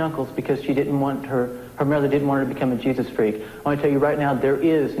 and her aunt and uncle's, because she didn't want her mother didn't want her to become a Jesus freak. I want to tell you right now, there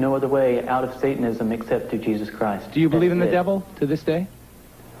is no other way out of Satanism except through Jesus Christ. Do you believe in the devil to this day?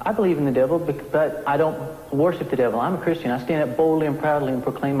 I believe in the devil, but I don't worship the devil. I'm a Christian. I stand up boldly and proudly and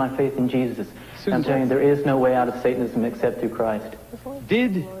proclaim my faith in Jesus. I'm telling you, there is no way out of Satanism except through Christ.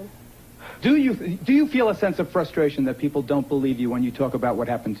 Do you feel a sense of frustration that people don't believe you when you talk about what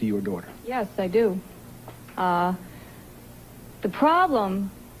happened to your daughter? Yes, I do. The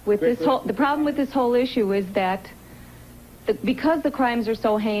problem with this whole issue is that because the crimes are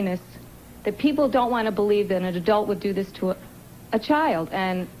so heinous, that people don't want to believe that an adult would do this to a child.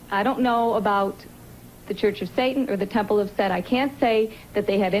 And I don't know about the Church of Satan or the Temple of Set. I can't say that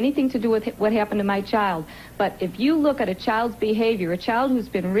they had anything to do with what happened to my child. But if you look at a child's behavior, a child who's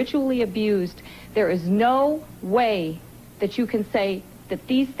been ritually abused, there is no way that you can say that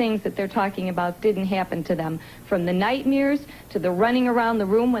these things that they're talking about didn't happen to them. From the nightmares, to the running around the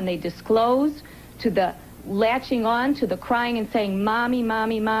room when they disclose, to the latching on, to the crying and saying, Mommy,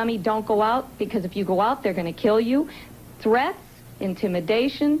 Mommy, Mommy, don't go out, because if you go out, they're going to kill you. Threats,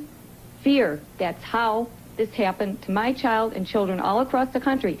 intimidation, fear. That's how this happened to my child and children all across the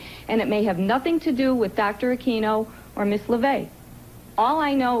country. And it may have nothing to do with Dr. Aquino or Miss LaVey. All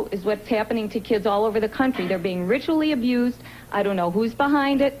I know is what's happening to kids all over the country. They're being ritually abused. I don't know who's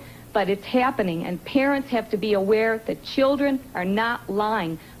behind it, but it's happening. And parents have to be aware that children are not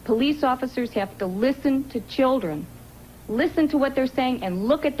lying. Police officers have to listen to children. Listen to what they're saying and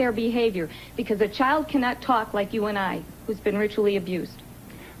look at their behavior, because a child cannot talk like you and I, who's been ritually abused.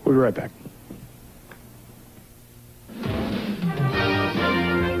 We'll be right back.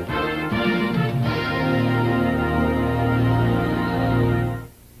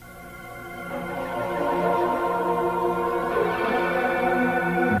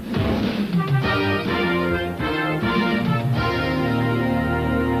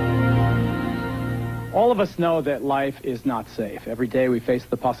 All of us know that life is not safe. Every day we face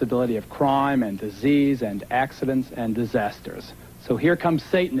the possibility of crime and disease and accidents and disasters. So here comes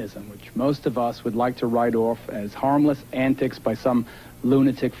Satanism, which most of us would like to write off as harmless antics by some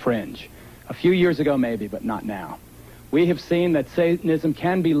lunatic fringe. A few years ago maybe, but not now. We have seen that Satanism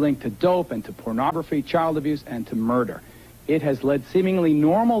can be linked to dope and to pornography, child abuse, and to murder. It has led seemingly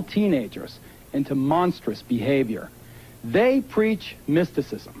normal teenagers into monstrous behavior. They preach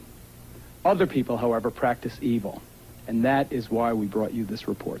mysticism. Other people, however, practice evil. And that is why we brought you this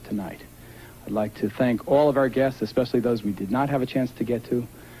report tonight. I'd like to thank all of our guests, especially those we did not have a chance to get to.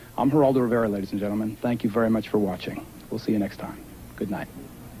 I'm Geraldo Rivera, ladies and gentlemen. Thank you very much for watching. We'll see you next time. Good night.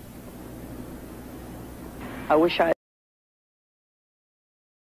 I wish I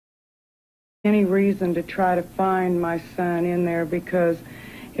any reason to try to find my son in there, because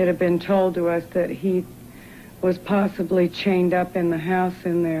it had been told to us that he was possibly chained up in the house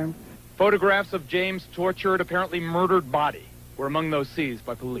in there. Photographs of James' tortured, apparently murdered body were among those seized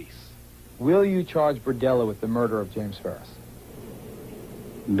by police. Will you charge Burdella with the murder of James Ferris?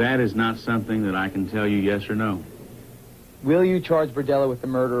 That is not something that I can tell you yes or no. Will you charge Burdella with the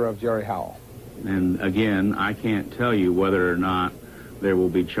murder of Jerry Howell? And again, I can't tell you whether or not there will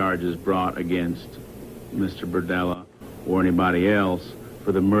be charges brought against Mr. Burdella or anybody else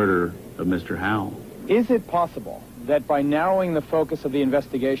for the murder of Mr. Howell. Is it possible that by narrowing the focus of the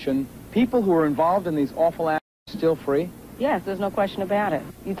investigation, people who are involved in these awful acts are still free? Yes, there's no question about it.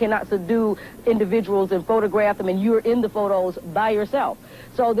 You cannot subdue individuals and photograph them, and you're in the photos by yourself.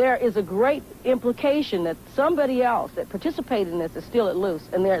 So there is a great implication that somebody else that participated in this is still at loose,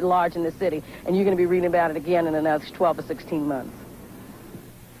 and they're at large in the city, and you're going to be reading about it again in another 12 or 16 months.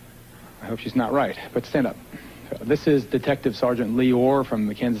 I hope she's not right, but stand up. This is Detective Sergeant Lee Orr from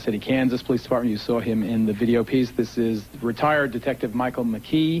the Kansas City, Kansas Police Department. You saw him in the video piece. This is retired Detective Michael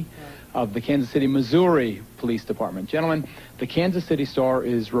McKee of the Kansas City, Missouri Police Department. Gentlemen, the Kansas City Star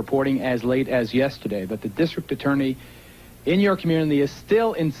is reporting as late as yesterday that the district attorney in your community is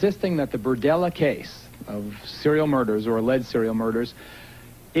still insisting that the Burdella case of serial murders or alleged serial murders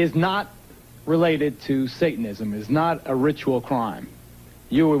is not related to Satanism, is not a ritual crime.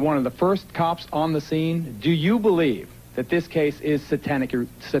 You were one of the first cops on the scene. Do you believe that this case is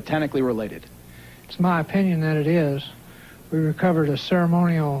satanically related? It's my opinion that it is. We recovered a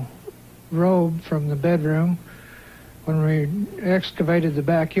ceremonial robe from the bedroom. When we excavated the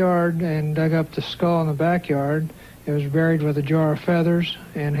backyard and dug up the skull in the backyard, it was buried with a jar of feathers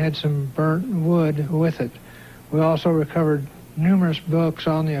and had some burnt wood with it. We also recovered numerous books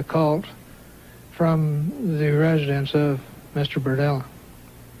on the occult from the residence of Mr. Burdella.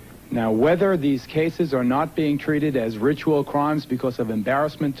 Now, whether these cases are not being treated as ritual crimes because of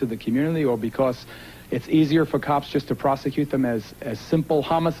embarrassment to the community or because it's easier for cops just to prosecute them as simple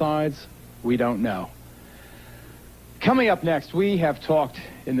homicides, we don't know. Coming up next, we have talked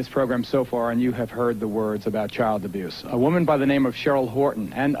in this program so far, and you have heard the words about child abuse. A woman by the name of Cheryl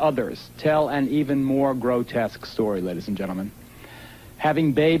Horton and others tell an even more grotesque story, ladies and gentlemen.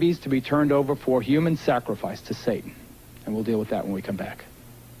 Having babies to be turned over for human sacrifice to Satan. And we'll deal with that when we come back.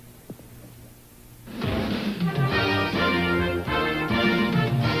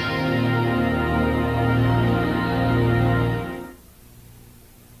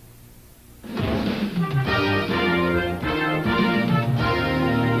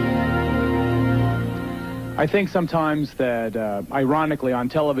 I think sometimes that, ironically, on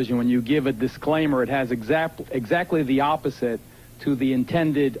television, when you give a disclaimer, it has exactly the opposite to the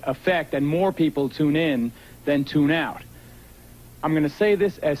intended effect, and more people tune in than tune out. I'm going to say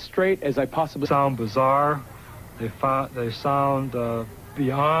this as straight as I possibly sound bizarre. They sound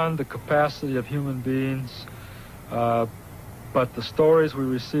beyond the capacity of human beings, but the stories we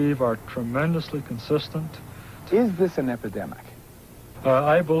receive are tremendously consistent. Is this an epidemic?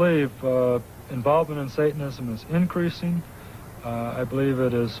 I believe involvement in Satanism is increasing. I believe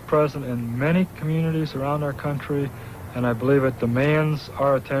it is present in many communities around our country, and I believe it demands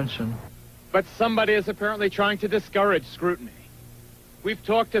our attention. But somebody is apparently trying to discourage scrutiny. We've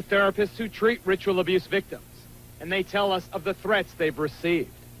talked to therapists who treat ritual abuse victims, and they tell us of the threats they've received.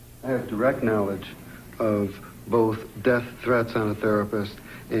 I have direct knowledge of both death threats on a therapist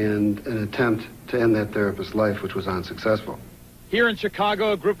and an attempt to end that therapist's life, which was unsuccessful. Here in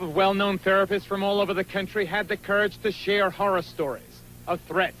Chicago, a group of well-known therapists from all over the country had the courage to share horror stories of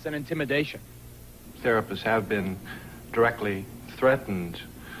threats and intimidation. Therapists have been directly threatened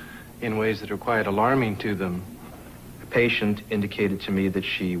in ways that are quite alarming to them. A patient indicated to me that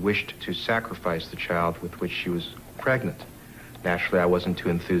she wished to sacrifice the child with which she was pregnant. Naturally, I wasn't too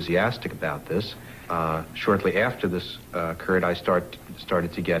enthusiastic about this. Shortly after this occurred, I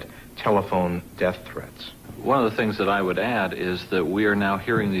started to get telephone death threats. One of the things that I would add is that we are now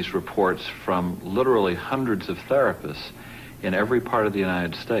hearing these reports from literally hundreds of therapists in every part of the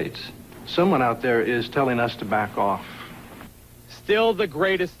United States. Someone out there is telling us to back off. Still, the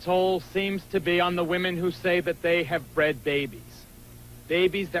greatest toll seems to be on the women who say that they have bred babies.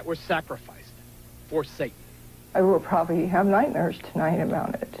 Babies that were sacrificed for Satan. I will probably have nightmares tonight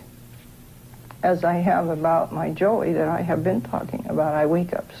about it, as I have about my Joey that I have been talking about. I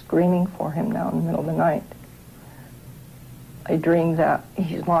wake up screaming for him now in the middle of the night. I dream that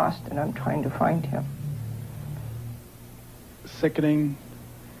he's lost and I'm trying to find him. Sickening,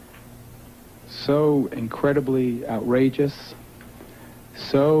 so incredibly outrageous,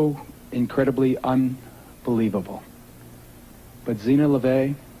 so incredibly unbelievable. But Zena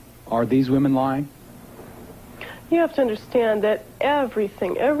LaVey, are these women lying? You have to understand that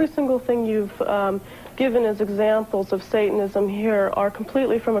everything, every single thing you've given as examples of Satanism here are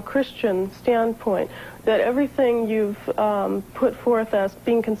completely from a Christian standpoint. That everything you've put forth as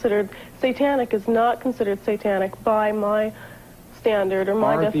being considered satanic is not considered satanic by my standard or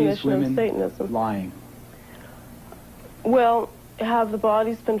my definition of Satanism. Lying? Well, have the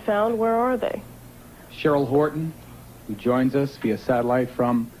bodies been found? Where are they? Cheryl Horton, who joins us via satellite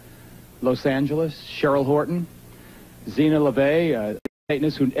from Los Angeles. Cheryl Horton. Zena LaVey, a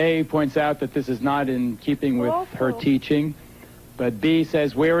Satanist who A, points out that this is not in keeping with her teaching, but B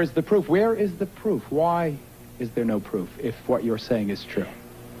says, where is the proof? Where is the proof? Why is there no proof if what you're saying is true?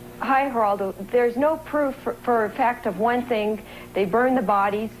 Hi, Geraldo. There's no proof for a fact of one thing. They burn the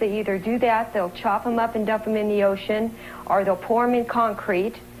bodies. They either do that, they'll chop them up and dump them in the ocean, or they'll pour them in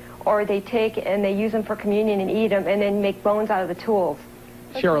concrete, or they take and they use them for communion and eat them and then make bones out of the tools.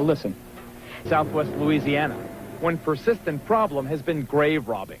 Cheryl, listen. Southwest Louisiana, one persistent problem has been grave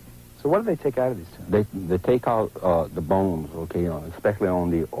robbing. So what do they take out of these tombs? They take out the bones, okay, especially on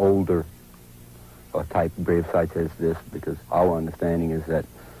the older type grave sites as this, because our understanding is that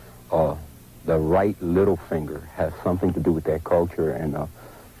the right little finger has something to do with that culture, and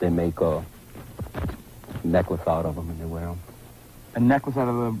they make a necklace out of them and they wear them. A necklace out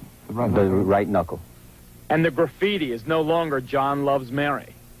of the right the knuckle? Right knuckle. And the graffiti is no longer John Loves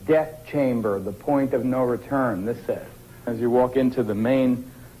Mary. Death chamber, the point of no return, this says. As you walk into the main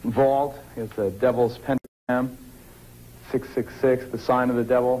vault, it's the devil's pentagram, 666, the sign of the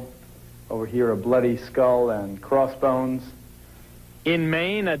devil. Over here, a bloody skull and crossbones. In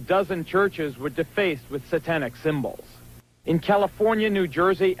Maine, a dozen churches were defaced with satanic symbols. In California, New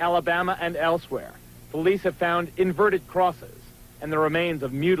Jersey, Alabama, and elsewhere, police have found inverted crosses and the remains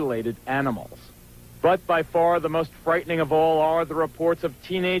of mutilated animals. But by far the most frightening of all are the reports of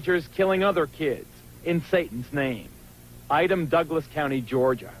teenagers killing other kids in Satan's name. Item, Douglas County,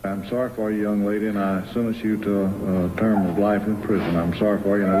 Georgia. I'm sorry for you, young lady, and I sentence you to a term of life in prison. I'm sorry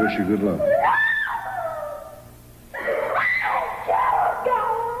for you, and I wish you good luck.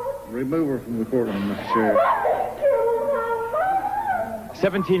 Remove her from the courtroom, Mr. Sheriff.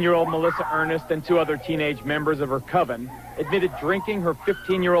 17-year-old Melissa Ernest and two other teenage members of her coven admitted drinking her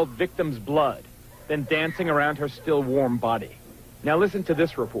 15-year-old victim's blood, then dancing around her still warm body. Now listen to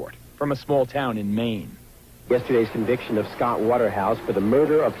this report from a small town in Maine. Yesterday's conviction of Scott Waterhouse for the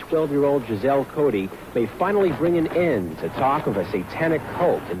murder of 12-year-old Giselle Cody may finally bring an end to talk of a satanic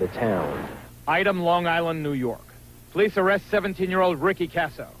cult in the town. Item, Long Island, New York. Police arrest 17-year-old Ricky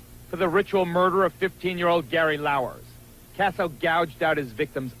Casso for the ritual murder of 15-year-old Gary Lowers. Casso gouged out his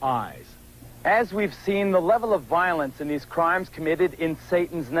victim's eyes. As we've seen, the level of violence in these crimes committed in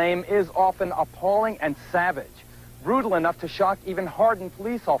Satan's name is often appalling and savage, brutal enough to shock even hardened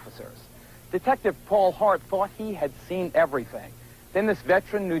police officers. Detective Paul Hart thought he had seen everything. Then this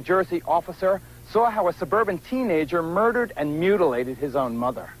veteran New Jersey officer saw how a suburban teenager murdered and mutilated his own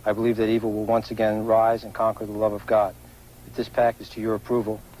mother. I believe that evil will once again rise and conquer the love of God. If this pact is to your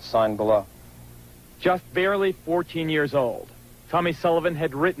approval, sign below. Just barely 14 years old, Tommy Sullivan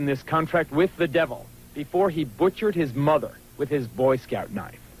had written this contract with the devil before he butchered his mother with his Boy Scout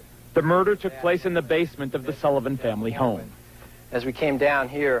knife. The murder took place in the basement of the Sullivan family home. As we came down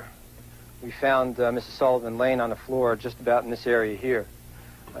here, we found Mrs. Sullivan laying on the floor just about in this area here.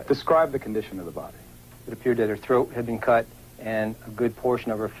 Describe the condition of the body. It appeared that her throat had been cut and a good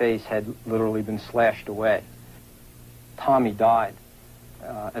portion of her face had literally been slashed away. Tommy died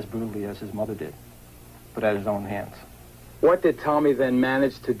as brutally as his mother did, but at his own hands. What did Tommy then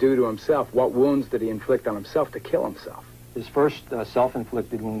manage to do to himself? What wounds did he inflict on himself to kill himself? His first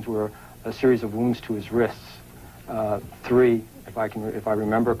self-inflicted wounds were a series of wounds to his wrists. 3, if I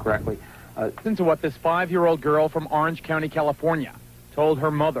remember correctly. Listen to what this 5-year-old girl from Orange County, California, told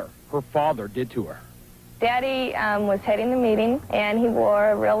her mother her father did to her. Daddy was heading the meeting, and he wore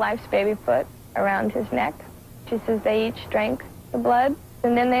a real-life baby foot around his neck. She says they each drank the blood,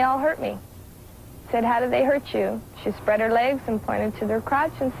 and then they all hurt me. Said, how did they hurt you? She spread her legs and pointed to their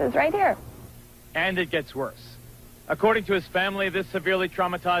crotch and says, right here. And it gets worse. According to his family, this severely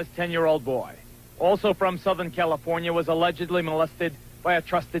traumatized 10-year-old boy, also from Southern California, was allegedly molested by a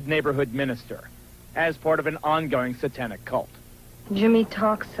trusted neighborhood minister as part of an ongoing satanic cult. Jimmy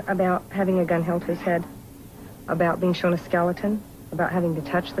talks about having a gun held to his head, about being shown a skeleton, about having to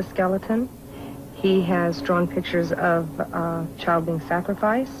touch the skeleton. He has drawn pictures of a child being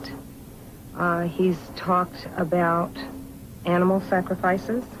sacrificed. He's talked about animal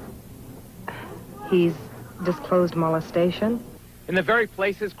sacrifices. He's disclosed molestation. In the very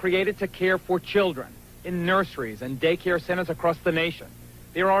places created to care for children, in nurseries and daycare centers across the nation,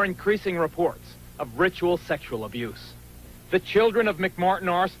 there are increasing reports of ritual sexual abuse. The children of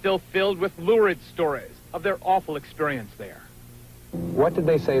McMartin are still filled with lurid stories of their awful experience there. What did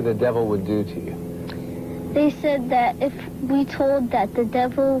they say the devil would do to you? They said that if we told that the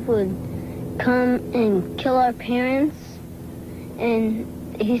devil would come and kill our parents,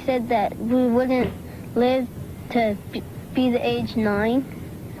 and he said that we wouldn't live to be the age 9.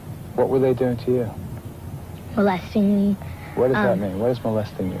 What were they doing to you? Molesting me. What does that mean? What does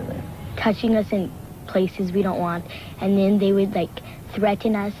molesting you mean? Touching us in places we don't want, and then they would like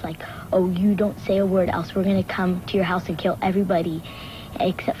threaten us like, oh, you don't say a word else we're gonna come to your house and kill everybody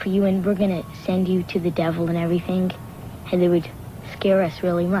except for you, and we're gonna send you to the devil and everything. And they would scare us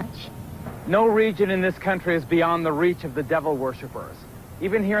really much. No region in this country is beyond the reach of the devil worshippers.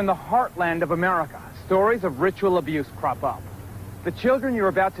 Even here in the heartland of America, stories of ritual abuse crop up. The children you're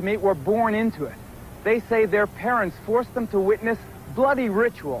about to meet were born into it. They say their parents forced them to witness bloody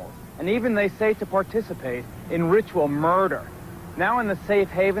rituals, and even they say to participate in ritual murder. Now in the safe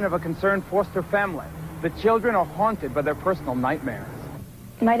haven of a concerned foster family, the children are haunted by their personal nightmares.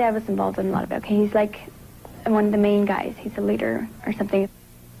 My dad was involved in a lot of it. Okay, he's like one of the main guys. He's a leader or something.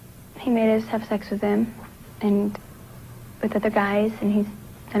 He made us have sex with him and with other guys, and he's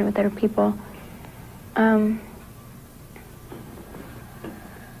done it with other people. I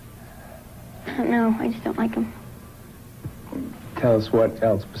don't know. I just don't like him. Tell us what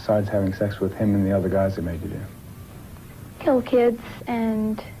else besides having sex with him and the other guys that made you do. Kill kids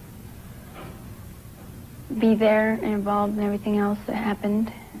and be there and involved in everything else that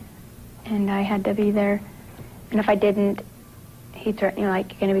happened. And I had to be there. And if I didn't, he threatened, you know,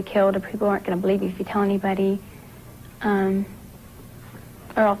 like, you're going to be killed, or people aren't going to believe you if you tell anybody. Or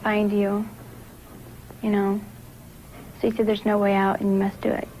I'll find you, you know. So he said there's no way out and you must do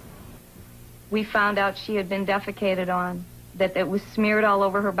it. We found out she had been defecated on, that it was smeared all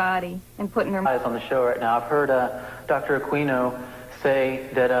over her body and put in her... On the show right now, I've heard Dr. Aquino say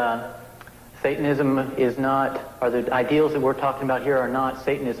that Satanism is not, or the ideals that we're talking about here are not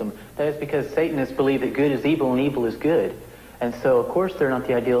Satanism. That is because Satanists believe that good is evil and evil is good. And so, of course, they're not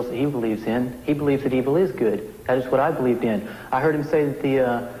the ideals that he believes in. He believes that evil is good. That is what I believed in. I heard him say that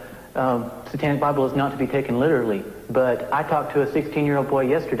the Satanic Bible is not to be taken literally. But I talked to a 16-year-old boy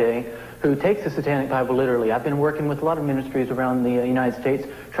yesterday who takes the Satanic Bible literally. I've been working with a lot of ministries around the United States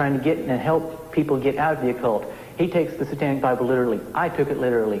trying to get and help people get out of the occult. He takes the Satanic Bible literally. I took it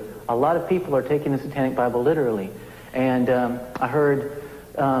literally. A lot of people are taking the Satanic Bible literally. And I heard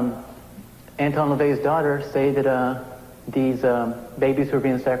Anton LaVey's daughter say that these babies who are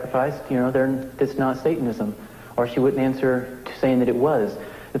being sacrificed, you know, that's not Satanism. Or she wouldn't answer to saying that it was.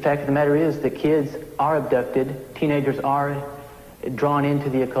 The fact of the matter is that kids are abducted, teenagers are drawn into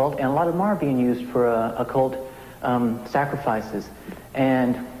the occult, and a lot of them are being used for occult sacrifices.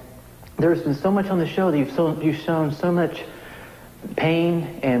 And there's been so much on the show that you've shown so much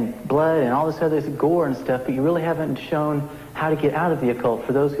pain and blood and all this other gore and stuff, but you really haven't shown how to get out of the occult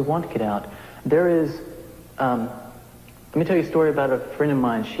for those who want to get out. There is, let me tell you a story about a friend of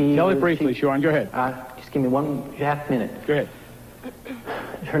mine. Tell it briefly, Sean. Go ahead. Just give me 1.5 minutes. Go ahead.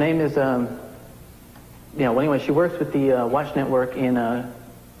 Her name is, well, anyway, she works with the Watch Network in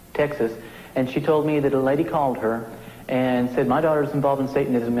Texas, and she told me that a lady called her and said, my daughter's involved in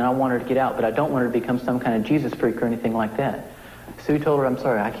Satanism and I want her to get out, but I don't want her to become some kind of Jesus freak or anything like that. Sue told her, I'm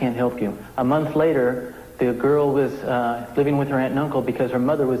sorry, I can't help you. A month later, the girl was living with her aunt and uncle because her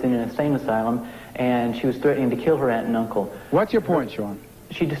mother was in an insane asylum, and she was threatening to kill her aunt and uncle. What's your point, Sean?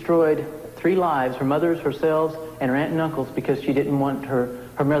 She destroyed 3 lives, her mother's, herself, and her aunt and uncle's, because she didn't want her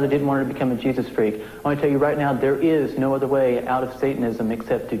mother didn't want her to become a Jesus freak. I want to tell you right now, there is no other way out of Satanism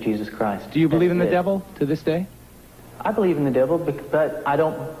except through Jesus Christ. Do you believe in the devil to this day? I believe in the devil, but I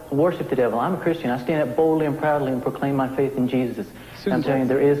don't worship the devil. I'm a Christian. I stand up boldly and proudly and proclaim my faith in Jesus. I'm telling you,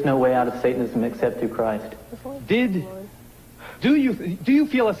 there is no way out of Satanism except through Christ. Do you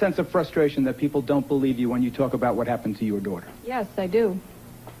feel a sense of frustration that people don't believe you when you talk about what happened to your daughter? Yes, I do.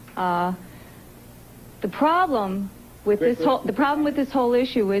 The problem with this whole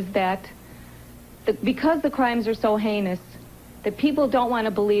issue is that because the crimes are so heinous, that people don't want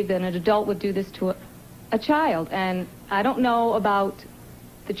to believe that an adult would do this to a child. And I don't know about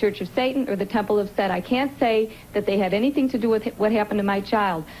the Church of Satan or the Temple of Set. I can't say that they had anything to do with what happened to my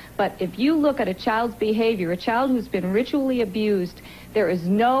child. But if you look at a child's behavior, a child who's been ritually abused, there is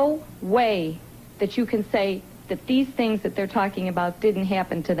no way that you can say that these things that they're talking about didn't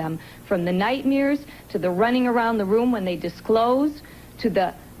happen to them. From the nightmares, to the running around the room when they disclose, to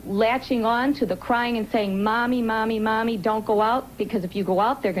the latching on to the crying and saying, "Mommy, mommy, mommy, don't go out, because if you go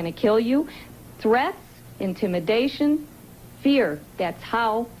out, they're going to kill you." Threats, intimidation, fear. That's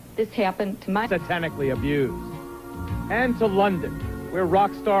how this happened to my... Satanically abused. And to London, where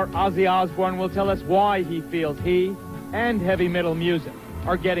rock star Ozzy Osbourne will tell us why he feels he and heavy metal music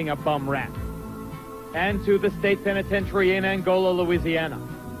are getting a bum rap. And to the state penitentiary in Angola, Louisiana,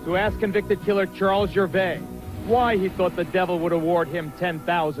 to ask convicted killer Charles Gervais why he thought the devil would award him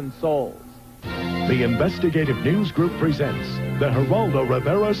 10,000 souls. The Investigative News Group presents the Geraldo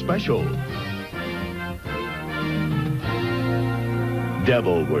Rivera Special.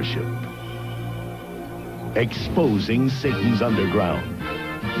 Devil Worship. Exposing Satan's underground.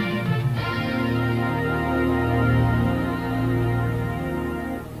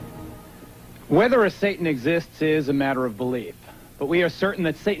 Whether a Satan exists is a matter of belief, but we are certain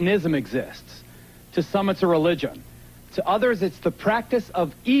that Satanism exists. To some, it's a religion. To others, it's the practice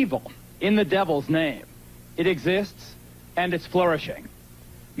of evil in the devil's name. It exists, and it's flourishing.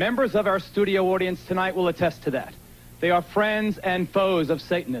 Members of our studio audience tonight will attest to that. They are friends and foes of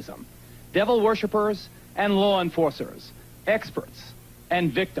Satanism, devil worshippers and law enforcers, experts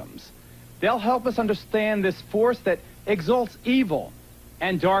and victims. They'll help us understand this force that exalts evil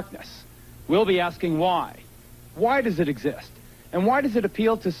and darkness. We'll be asking why. Why does it exist? And why does it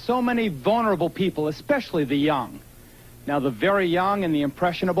appeal to so many vulnerable people, especially the young? Now, the very young and the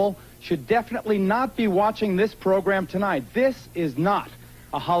impressionable should definitely not be watching this program tonight. This is not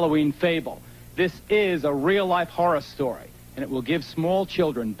a Halloween fable. This is a real-life horror story, and it will give small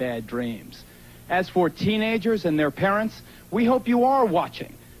children bad dreams. As for teenagers and their parents, we hope you are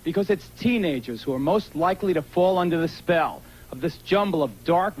watching, because it's teenagers who are most likely to fall under the spell of this jumble of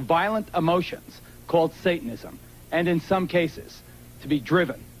dark, violent emotions called Satanism, and in some cases, to be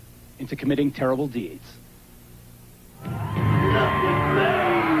driven into committing terrible deeds.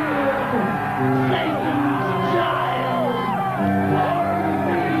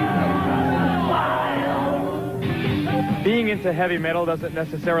 Being into heavy metal doesn't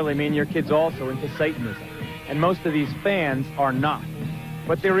necessarily mean your kid's also into Satanism, and most of these fans are not.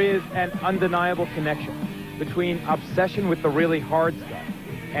 But there is an undeniable connection between obsession with the really hard stuff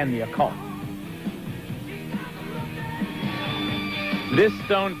and the occult. This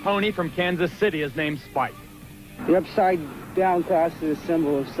stone pony from Kansas City is named Spike. The upside down cross is a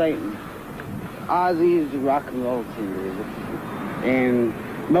symbol of Satan. Ozzy is a rock and roll singer, and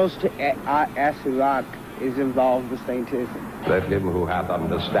most acid rock is involved with Satanism. Let him who hath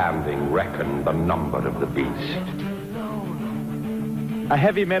understanding reckon the number of the beast. A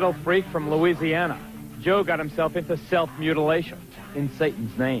heavy metal freak from Louisiana, Joe got himself into self-mutilation in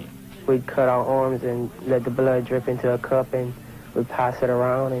Satan's name. We'd cut our arms and let the blood drip into a cup, and we'd pass it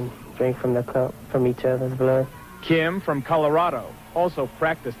around and drink from the cup, from each other's blood. Kim from Colorado also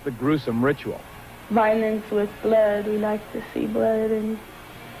practiced the gruesome ritual. Violence with blood. We like to see blood, and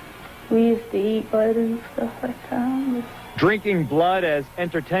we used to eat blood and stuff like that. Drinking blood as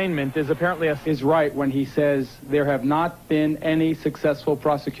entertainment is apparently is right when he says there have not been any successful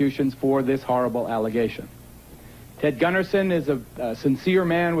prosecutions for this horrible allegation. Ted Gunnarsson is a sincere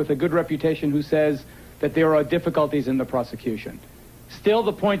man with a good reputation who says that there are difficulties in the prosecution. Still,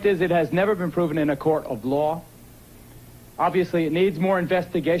 the point is it has never been proven in a court of law. Obviously, it needs more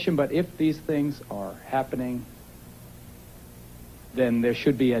investigation, but if these things are happening, then there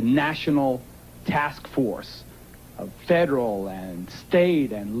should be a national task force of federal and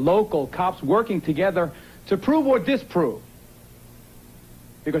state and local cops working together to prove or disprove.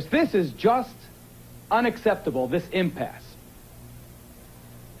 Because this is just unacceptable, this impasse.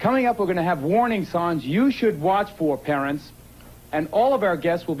 Coming up, we're going to have warning signs you should watch for, parents, and all of our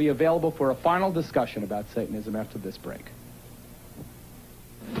guests will be available for a final discussion about Satanism after this break.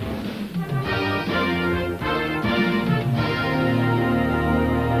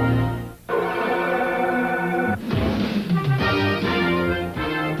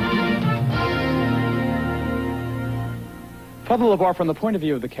 Father LeVar, from the point of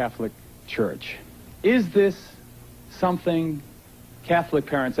view of the Catholic Church, is this something Catholic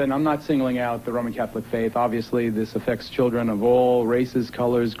parents, and I'm not singling out the Roman Catholic faith, obviously this affects children of all races,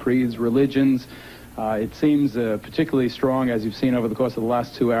 colors, creeds, religions. It seems particularly strong, as you've seen over the course of the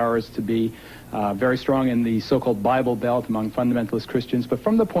last 2 hours, to be very strong in the so-called Bible Belt among fundamentalist Christians. But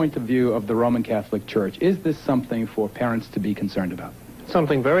from the point of view of the Roman Catholic Church, is this something for parents to be concerned about?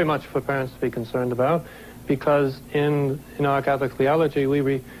 Something very much for parents to be concerned about, because in our Catholic theology,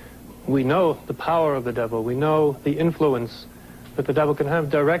 we know the power of the devil. We know the influence that the devil can have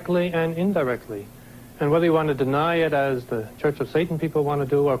directly and indirectly. And whether you want to deny it as the Church of Satan people want to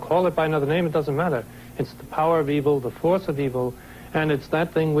do, or call it by another name, it doesn't matter. It's the power of evil, the force of evil, And it's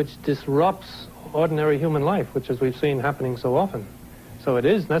that thing which disrupts ordinary human life, which, as we've seen happening so often. So it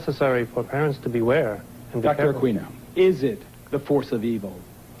is necessary for parents to beware and be Dr. careful. Aquino, is it the force of evil?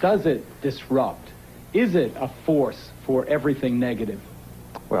 Does it disrupt? Is it a force for everything negative?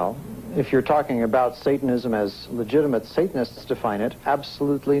 Well, if you're talking about Satanism as legitimate Satanists define it,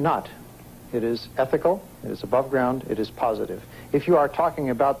 absolutely not. It is ethical, it is above ground, it is positive. If you are talking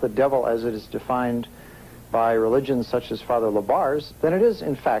about the devil as it is defined by religions such as Father Labar's, then it is,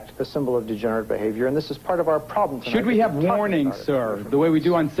 in fact, a symbol of degenerate behavior, and this is part of our problem tonight. Should we have warnings, sir, the way we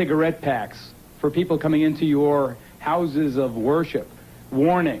do on cigarette packs, for people coming into your houses of worship?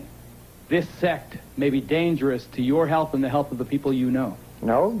 Warning, this sect may be dangerous to your health and the health of the people you know.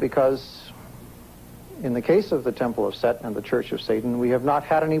 No, because in the case of the Temple of Set and the Church of Satan, we have not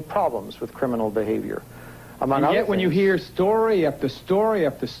had any problems with criminal behavior. Among And yet other when you things, hear story after story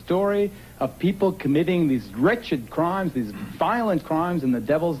after story of people committing these wretched crimes, these violent crimes in the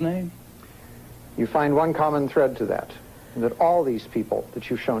devil's name, you find one common thread to that, and that all these people that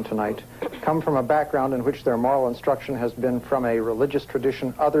you've shown tonight come from a background in which their moral instruction has been from a religious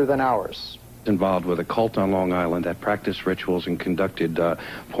tradition other than ours. Involved with a cult on Long Island that practiced rituals and conducted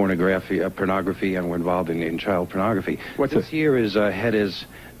pornography, and were involved in child pornography. What's this here is Hedda's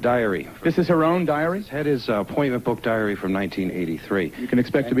diary. This is her own diary? Hedda's appointment book diary from 1983. You can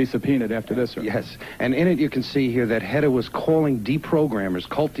expect to be subpoenaed after this, sir. Yes, and in it you can see here that Hedda was calling deprogrammers,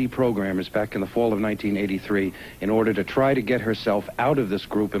 cult deprogrammers, back in the fall of 1983 in order to try to get herself out of this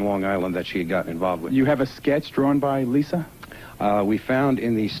group in Long Island that she had gotten involved with. You have a sketch drawn by Lisa? We found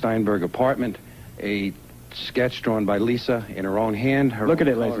in the Steinberg apartment a sketch drawn by Lisa in her own hand. Look at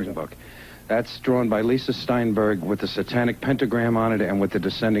it, ladies. Book. That's drawn by Lisa Steinberg with the satanic pentagram on it and with the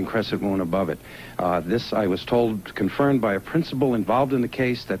descending crescent moon above it. This, I was told, confirmed by a principal involved in the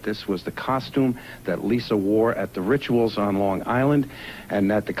case, that this was the costume that Lisa wore at the rituals on Long Island, and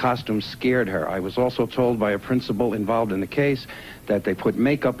that the costume scared her. I was also told by a principal involved in the case that they put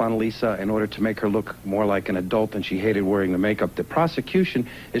makeup on Lisa in order to make her look more like an adult, and she hated wearing the makeup. The prosecution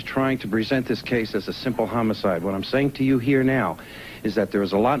is trying to present this case as a simple homicide. What I'm saying to you here now is that there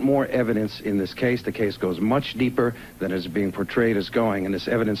is a lot more evidence in this case. The case goes much deeper than is being portrayed as going, and this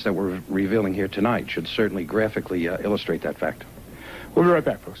evidence that we're revealing here tonight should certainly graphically illustrate that fact. We'll be right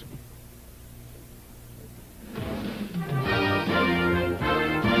back, folks.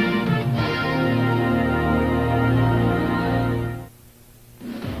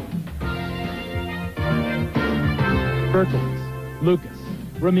 Berkowitz, Lucas,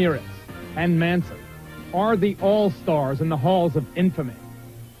 Ramirez, and Manson are the all-stars in the halls of infamy.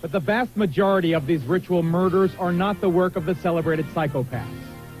 But the vast majority of these ritual murders are not the work of the celebrated psychopaths.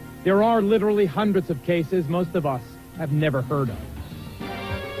 There are literally hundreds of cases most of us have never heard of.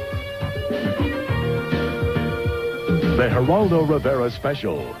 The Geraldo Rivera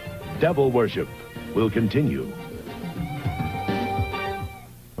special, Devil Worship, will continue.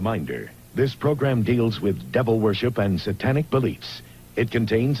 Reminder, this program deals with devil worship and satanic beliefs. It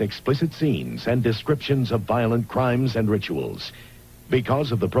contains explicit scenes and descriptions of violent crimes and rituals.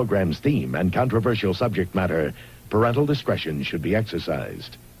 Because of the program's theme and controversial subject matter, parental discretion should be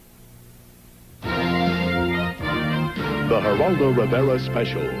exercised. The Geraldo Rivera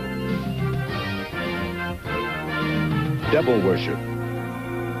special, Devil Worship.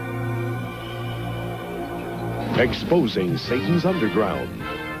 Exposing Satan's underground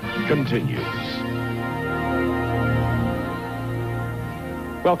continues.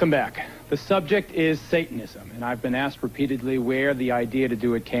 Welcome back. The subject is Satanism, and I've been asked repeatedly where the idea to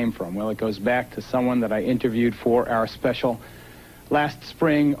do it came from. Well, it goes back to someone that I interviewed for our special last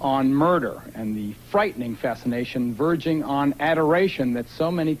spring on murder and the frightening fascination verging on adoration that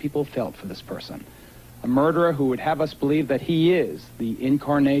so many people felt for this person. A murderer who would have us believe that he is the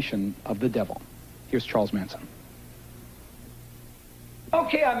incarnation of the devil. Here's Charles Manson.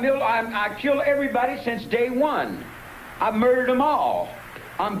 Okay, I killed everybody since day one. I've murdered them all.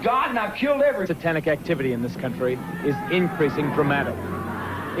 I'm God and I've killed everybody. Satanic activity in this country is increasing dramatically.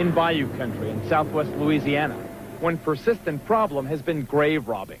 In Bayou country in southwest Louisiana, one persistent problem has been grave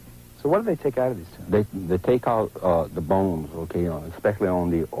robbing. So what do they take out of these tombs? They take out the bones, okay, especially on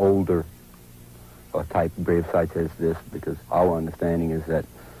the older type grave sites as this, because our understanding is that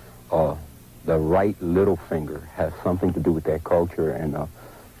the right little finger has something to do with that culture, and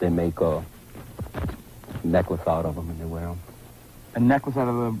they make a necklace out of them and they wear them. A necklace out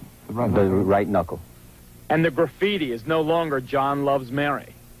of the right The knuckle? right knuckle. And the graffiti is no longer John Loves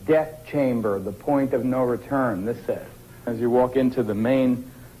Mary. Death chamber, the point of no return, this says. As you walk into the main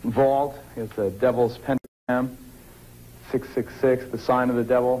vault, it's the devil's pentagram, 666, the sign of the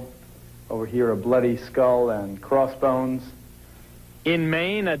devil. Over here, a bloody skull and crossbones. In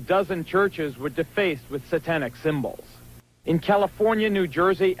Maine, a dozen churches were defaced with satanic symbols. In California, New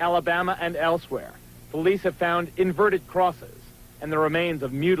Jersey, Alabama, and elsewhere, police have found inverted crosses and the remains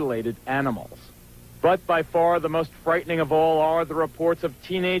of mutilated animals. But by far the most frightening of all are the reports of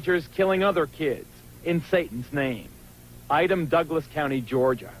teenagers killing other kids in Satan's name. Item, Douglas County,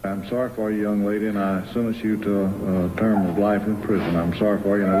 Georgia. I'm sorry for you, young lady, and I sentence you to a term of life in prison. I'm sorry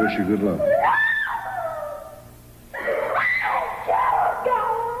for you, and I wish you good luck.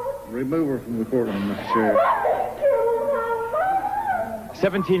 Remove her from the courtroom, Mr. Sheriff.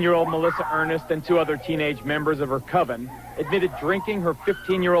 17-year-old Melissa Ernest and two other teenage members of her coven admitted drinking her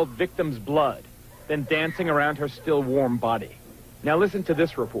 15-year-old victim's blood, then dancing around her still warm body. Now listen to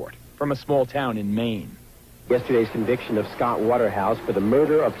this report from a small town in Maine. Yesterday's conviction of Scott Waterhouse for the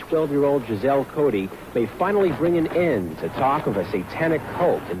murder of 12-year-old Giselle Cody may finally bring an end to talk of a satanic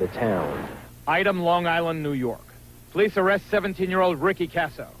cult in the town. Item, Long Island, New York. Police arrest 17-year-old Ricky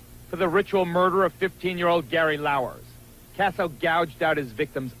Casso for the ritual murder of 15-year-old Gary Lowers. Casso gouged out his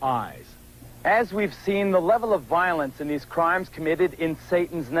victim's eyes. As we've seen, the level of violence in these crimes committed in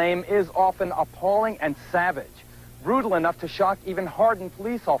Satan's name is often appalling and savage, brutal enough to shock even hardened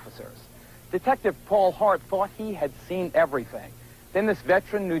police officers. Detective Paul Hart thought he had seen everything. Then this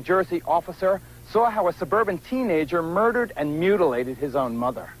veteran New Jersey officer saw how a suburban teenager murdered and mutilated his own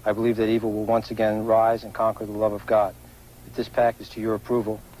mother. I believe that evil will once again rise and conquer the love of God. If this pact is to your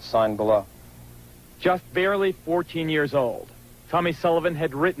approval, sign below. Just barely 14 years old, Tommy Sullivan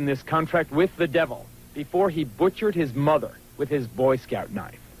had written this contract with the devil before he butchered his mother with his Boy Scout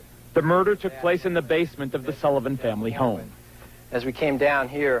knife. The murder took place in the basement of the Sullivan family home. As we came down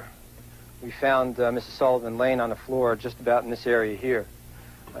here, we found Mrs. Sullivan laying on the floor just about in this area here.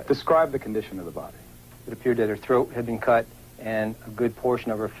 Describe the condition of the body. It appeared that her throat had been cut and a good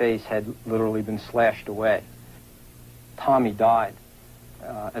portion of her face had literally been slashed away. Tommy died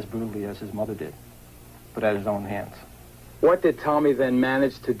as brutally as his mother did, but at his own hands. What did Tommy then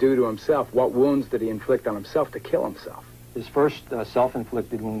manage to do to himself? What wounds did he inflict on himself to kill himself? His first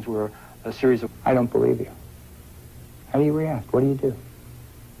self-inflicted wounds were a series of... I don't believe you. How do you react? What do you do?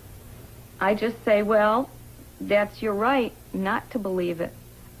 I just say, well, that's your right not to believe it.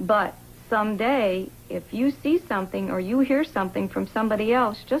 But someday, if you see something or you hear something from somebody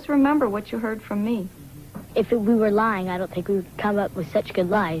else, just remember what you heard from me. If we were lying, I don't think we would come up with such good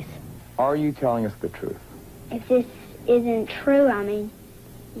lies. Are you telling us the truth? If this isn't true, I mean,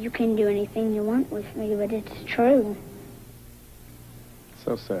 you can do anything you want with me, but it's true.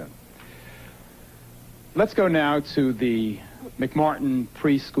 So sad. Let's go now to the McMartin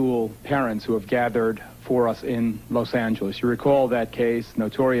preschool parents who have gathered for us in Los Angeles. You recall that case,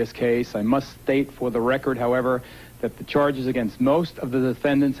 notorious case. I must state for the record, however, that the charges against most of the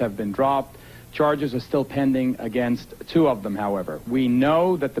defendants have been dropped. Charges are still pending against two of them, however. We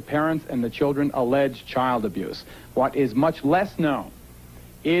know that the parents and the children allege child abuse. What is much less known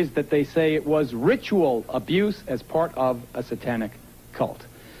is that they say it was ritual abuse as part of a satanic cult.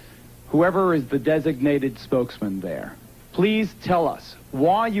 Whoever is the designated spokesman there, please tell us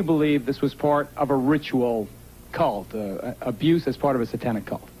why you believe this was part of a ritual cult, abuse as part of a satanic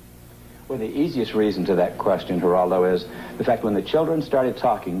cult. Well, the easiest reason to that question, Geraldo, is the fact when the children started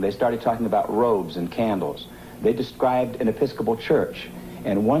talking, they started talking about robes and candles. They described an Episcopal church.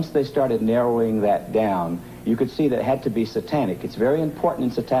 And once they started narrowing that down, you could see that it had to be satanic. It's very important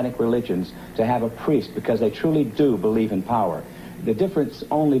in satanic religions to have a priest because they truly do believe in power. The difference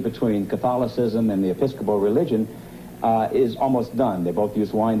only between Catholicism and the Episcopal religion is almost done. They both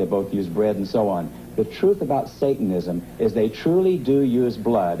use wine, they both use bread, and so on. The truth about Satanism is they truly do use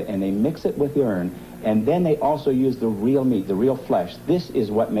blood, and they mix it with urine, and then they also use the real meat, the real flesh. This is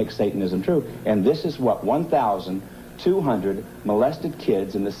what makes Satanism true, and this is what 1,200 molested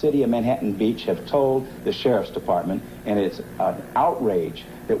kids in the city of Manhattan Beach have told the Sheriff's Department, and it's an outrage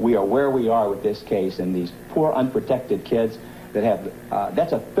that we are where we are with this case, and these poor, unprotected kids that have,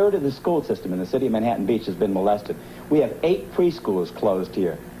 that's a third of the school system in the city of Manhattan Beach has been molested. We have 8 preschools closed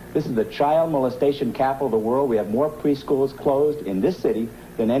here. This is the child molestation capital of the world. We have more preschools closed in this city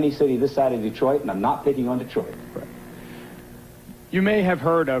than any city this side of Detroit, and I'm not picking on Detroit. Right. You may have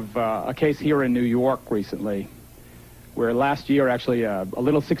heard of a case here in New York recently where last year, actually, a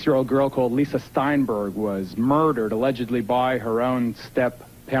little 6-year-old girl called Lisa Steinberg was murdered, allegedly by her own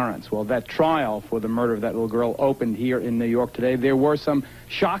step-parents. Well, that trial for the murder of that little girl opened here in New York today. There were some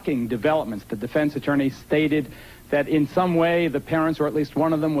shocking developments. The defense attorney stated that in some way the parents, or at least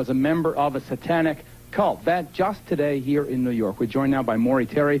one of them, was a member of a satanic cult. That just today here in New York. We're joined now by Maury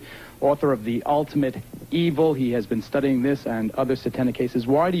Terry, author of The Ultimate evil. He has been studying this and other satanic cases.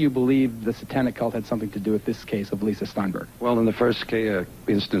 Why do you believe the satanic cult had something to do with this case of Lisa Steinberg? Well, in the first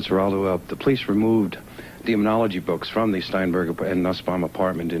instance, Geraldo, the police removed demonology books from the Steinberg and Nussbaum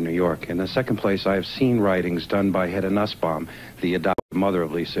apartment in New York. In the second place, I have seen writings done by Hedda Nussbaum, the adopted mother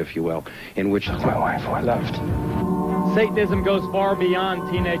of Lisa, if you will, in which... That's my wife, who I loved. Satanism goes far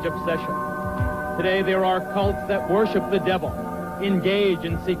beyond teenage obsession. Today there are cults that worship the devil, engage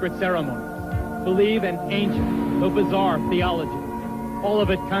in secret ceremonies, believe in ancient, though bizarre, theology. All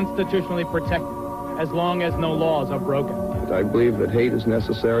of it constitutionally protected, as long as no laws are broken. I believe that hate is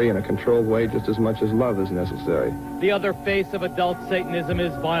necessary in a controlled way just as much as love is necessary. The other face of adult Satanism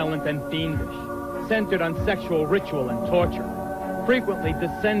is violent and fiendish, centered on sexual ritual and torture, frequently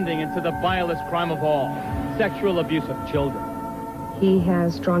descending into the vilest crime of all, sexual abuse of children. He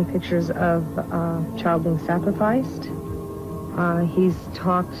has drawn pictures of child being sacrificed. He's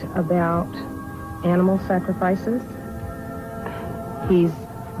talked about animal sacrifices. He's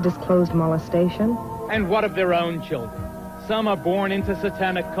disclosed molestation. And what of their own children? Some are born into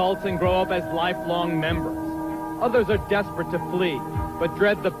satanic cults and grow up as lifelong members. Others are desperate to flee, but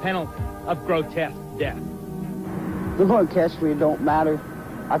dread the penalty of grotesque death. They're going to catch me, it don't matter.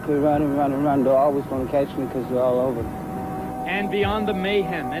 I could run and run and run. They're always going to catch me because they're all over. And beyond the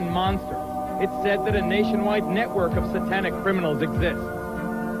mayhem and monsters, it's said that a nationwide network of satanic criminals exists.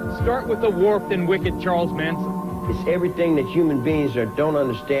 Start with the warped and wicked Charles Manson. It's everything that human beings don't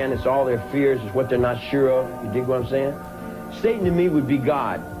understand. It's all their fears. It's what they're not sure of. You dig what I'm saying? Satan to me would be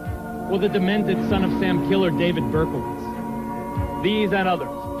God. Or the demented son of Sam killer David Berkowitz. These and others,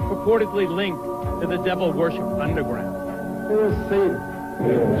 purportedly linked to the devil worship underground. Here's Satan.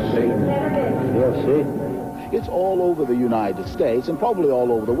 Here's Satan. Here's Satan. It's all over the United States and probably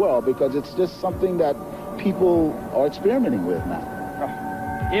all over the world because it's just something that people are experimenting with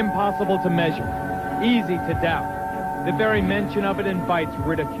now. Impossible to measure, easy to doubt. The very mention of it invites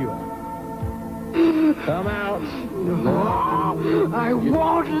ridicule. Come out. No, I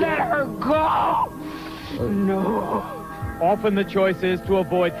won't let her go. No. Often the choice is to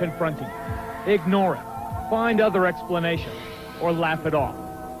avoid confronting it, ignore it, find other explanations, or laugh it off.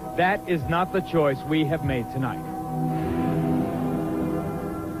 That is not the choice we have made tonight.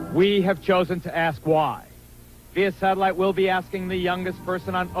 We have chosen to ask why. Via satellite, we'll be asking the youngest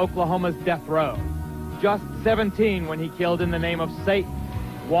person on Oklahoma's death row, just 17 when he killed in the name of Satan,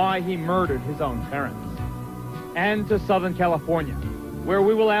 why he murdered his own parents. And to Southern California, where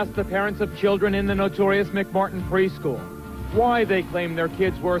we will ask the parents of children in the notorious McMartin preschool why they claim their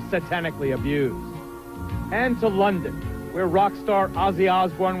kids were satanically abused. And to London, where rock star Ozzy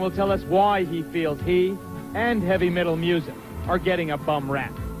Osbourne will tell us why he feels he and heavy metal music are getting a bum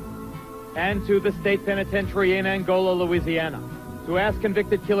rap. And to the state penitentiary in Angola, Louisiana, to ask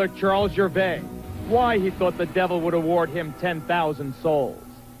convicted killer Charles Gervais why he thought the devil would award him 10,000 souls.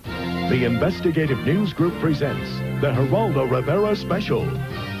 The Investigative News Group presents the Geraldo Rivera Special.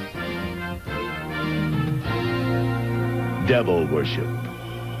 Devil Worship.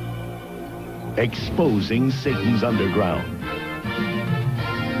 Exposing Satan's underground.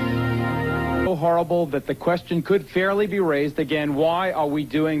 So horrible that the question could fairly be raised again, why are we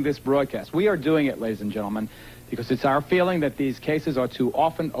doing this broadcast? We are doing it, ladies and gentlemen, because it's our feeling that these cases are too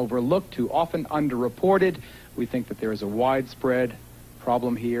often overlooked, too often underreported. We think that there is a widespread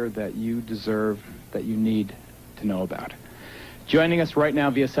problem here that you deserve, that you need to know about. Joining us right now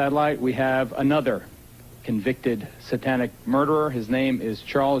via satellite, we have another convicted satanic murderer. His name is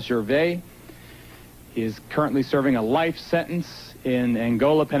Charles Gervais. He is currently serving a life sentence in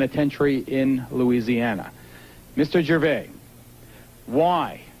Angola Penitentiary in Louisiana. Mr. Gervais,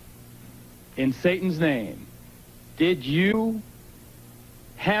 why, in Satan's name, did you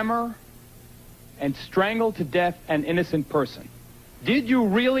hammer and strangle to death an innocent person? Did you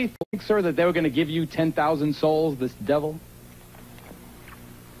really think, sir, that they were going to give you 10,000 souls, this devil?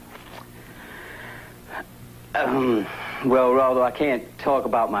 Well, Geraldo, I can't talk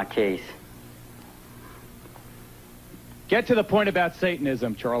about my case. Get to the point about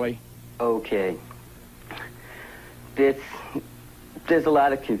Satanism, Charlie. Okay. There's a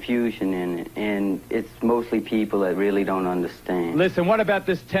lot of confusion in it, and it's mostly people that really don't understand. Listen, what about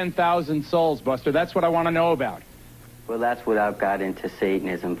this 10,000 souls, Buster? That's what I want to know about. Well, that's what I've got into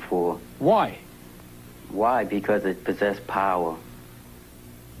Satanism for. Why? Why? Because it possessed power.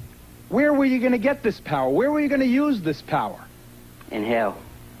 Where were you going to get this power? Where were you going to use this power? In hell.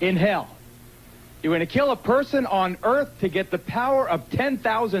 In hell. You're going to kill a person on earth to get the power of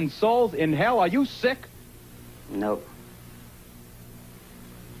 10,000 souls in hell? Are you sick? Nope.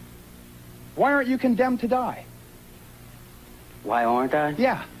 Why aren't you condemned to die? Why aren't I?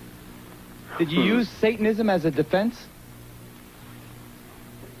 Yeah. Did you use Satanism as a defense?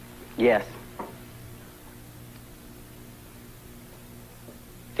 Yes.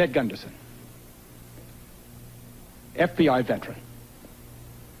 Ted Gunderson, FBI veteran,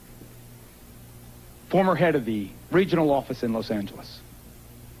 former head of the regional office in Los Angeles.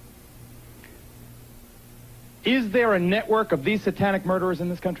 Is there a network of these satanic murderers in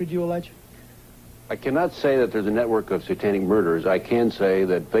this country, do you allege? I cannot say that there's a network of satanic murderers. I can say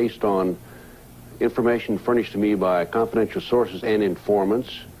that based on information furnished to me by confidential sources and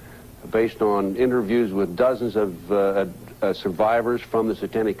informants, based on interviews with dozens of survivors from the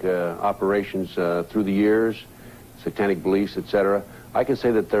satanic operations through the years, satanic beliefs, etc., I can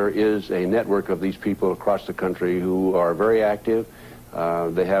say that there is a network of these people across the country who are very active.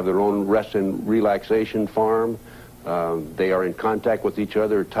 They have their own rest and relaxation farm. They are in contact with each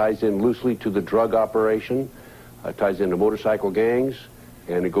other. It ties in loosely to the drug operation, ties into motorcycle gangs,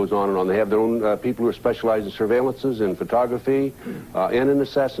 and it goes on and on. They have their own people who are specialized in surveillances and photography and in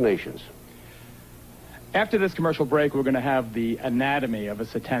assassinations. After this commercial break, we're going to have the anatomy of a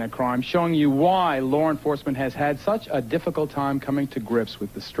satanic crime, showing you why law enforcement has had such a difficult time coming to grips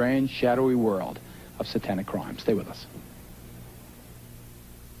with the strange, shadowy world of satanic crime. Stay with us.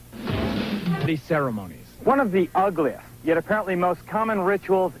 These ceremonies. One of the ugliest, yet apparently most common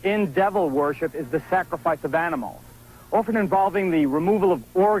rituals in devil worship is the sacrifice of animals, often involving the removal of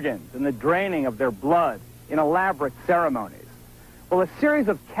organs and the draining of their blood in elaborate ceremonies. Well, a series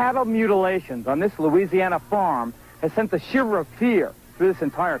of cattle mutilations on this Louisiana farm has sent a shiver of fear through this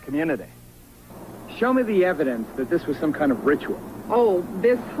entire community. Show me the evidence that this was some kind of ritual. Oh,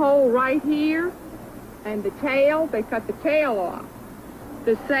 this hole right here and the tail, they cut the tail off.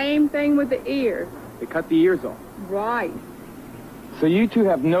 The same thing with the ears. They cut the ears off. Right. So you two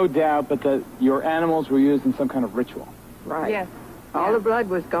have no doubt that your animals were used in some kind of ritual. Right. Yes. All the blood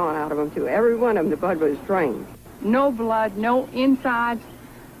was gone out of them, too. Every one of them, the blood was drained. No blood, no insides,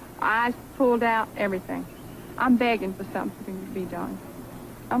 eyes pulled out, everything. I'm begging for something to be done.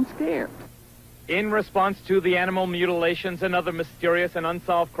 I'm scared. In response to the animal mutilations and other mysterious and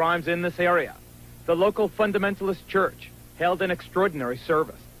unsolved crimes in this area, the local fundamentalist church held an extraordinary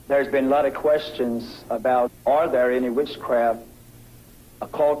service. There's been a lot of questions about, are there any witchcraft,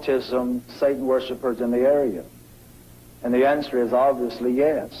 occultism, Satan worshipers in the area? And the answer is obviously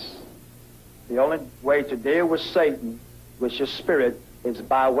yes. The only way to deal with Satan, which is spirit, is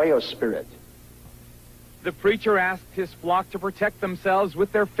by way of spirit. The preacher asked his flock to protect themselves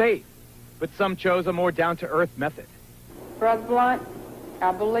with their faith, but some chose a more down-to-earth method. Brother Blunt,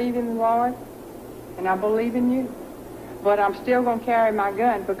 I believe in the Lord, and I believe in you. But I'm still going to carry my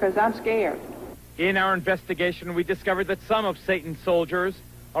gun because I'm scared. In our investigation, we discovered that some of Satan's soldiers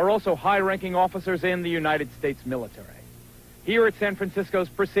are also high-ranking officers in the United States military. Here at San Francisco's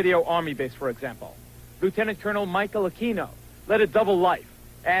Presidio Army Base, for example, Lieutenant Colonel Michael Aquino led a double life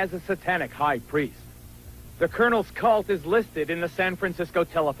as a satanic high priest. The colonel's cult is listed in the San Francisco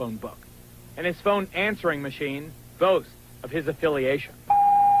telephone book, and his phone answering machine boasts of his affiliation.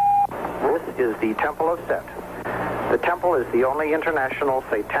 This is the Temple of Set. The temple is the only international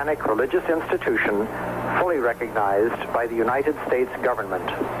satanic religious institution fully recognized by the United States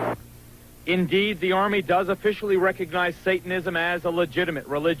government. Indeed, the Army does officially recognize Satanism as a legitimate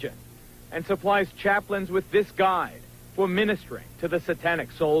religion and supplies chaplains with this guide for ministering to the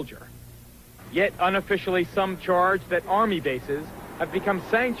satanic soldier. Yet unofficially, some charge that Army bases have become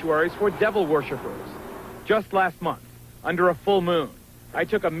sanctuaries for devil worshippers. Just last month, under a full moon, I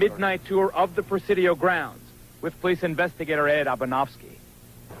took a midnight tour of the Presidio grounds with police investigator Ed Abanofsky.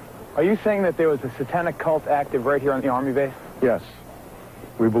 Are you saying that there was a satanic cult active right here on the Army base? Yes,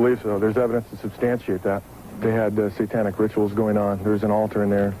 we believe so. There's evidence to substantiate that. They had satanic rituals going on. There's an altar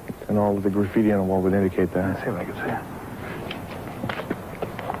in there, and all of the graffiti on the wall would indicate that. Let's see if I can see it.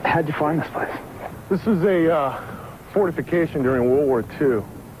 How'd you find this place? This is a fortification during World War II.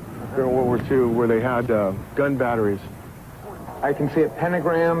 During World War II, where they had gun batteries. I can see a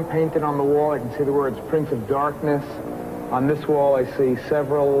pentagram painted on the wall. I can see the words Prince of Darkness. On this wall, I see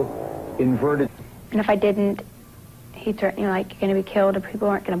several inverted... And if I didn't, he threatened me, like, you're going to be killed, or people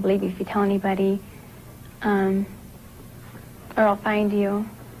aren't going to believe you if you tell anybody, or I'll find you,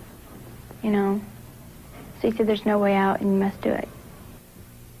 you know. So he said there's no way out and you must do it.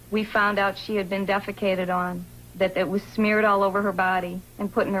 We found out she had been defecated on, that it was smeared all over her body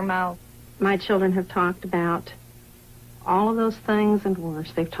and put in her mouth. My children have talked about all of those things and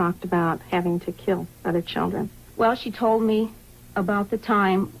worse. They've talked about having to kill other children. Well, she told me about the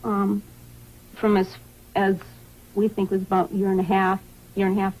time from as we think was about a year and a half,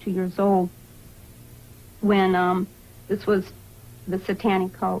 2 years old, when this was the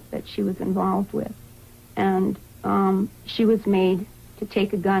satanic cult that she was involved with. And she was made to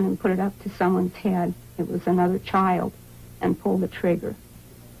take a gun and put it up to someone's head. It was another child, and pull the trigger.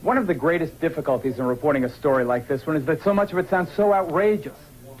 One of the greatest difficulties in reporting a story like this one is that so much of it sounds so outrageous,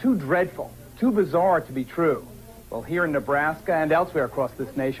 too dreadful, too bizarre to be true. Well, here in Nebraska and elsewhere across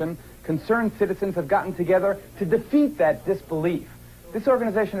this nation, concerned citizens have gotten together to defeat that disbelief. This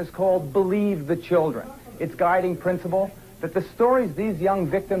organization is called Believe the Children. Its guiding principle, that the stories these young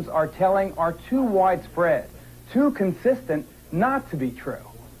victims are telling are too widespread, too consistent not to be true.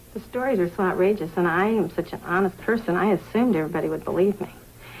 The stories are so outrageous, and I am such an honest person, I assumed everybody would believe me.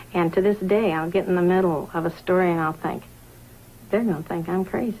 And to this day, I'll get in the middle of a story and I'll think, they're going to think I'm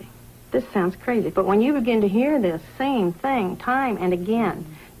crazy. This sounds crazy. But when you begin to hear this same thing time and again,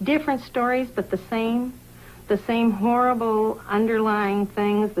 different stories, but the same horrible underlying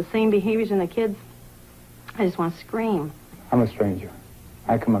things, the same behaviors in the kids, I just want to scream. I'm a stranger.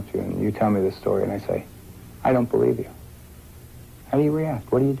 I come up to you and you tell me this story and I say, I don't believe you. How do you react?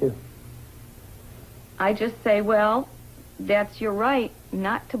 What do you do? I just say, well, that's your right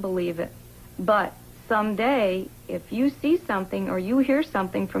not to believe it. But someday, if you see something or you hear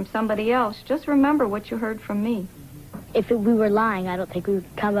something from somebody else, just remember what you heard from me. If we were lying, I don't think we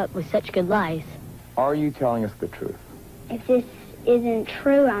would come up with such good lies. Are you telling us the truth? If this isn't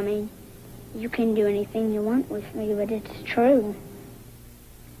true, I mean, you can do anything you want with me, but it's true.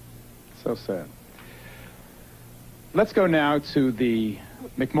 So sad. Let's go now to the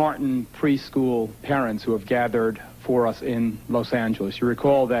McMartin preschool parents who have gathered for us in Los Angeles. You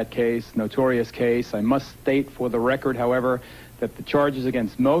recall that case, notorious case. I must state for the record, however, that the charges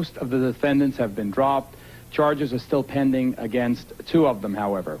against most of the defendants have been dropped. Charges are still pending against 2 of them,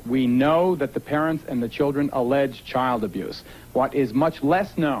 however. We know that the parents and the children allege child abuse. What is much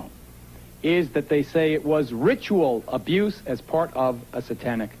less known is that they say it was ritual abuse as part of a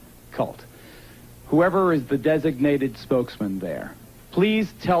satanic cult. Whoever is the designated spokesman there,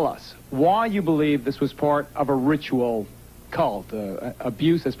 please tell us why you believe this was part of a ritual cult,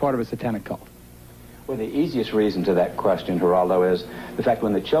 abuse as part of a satanic cult. Well, the easiest reason to that question, Geraldo, is the fact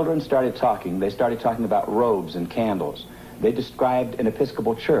when the children started talking, they started talking about robes and candles. They described an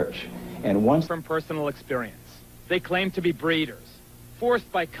Episcopal church, and once... From personal experience, they claim to be breeders,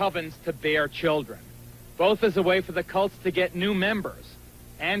 forced by covens to bear children, both as a way for the cults to get new members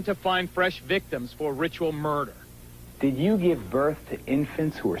and to find fresh victims for ritual murder. Did you give birth to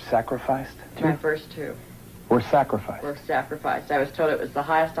infants who were sacrificed? My first 2. Were sacrificed? Were sacrificed. I was told it was the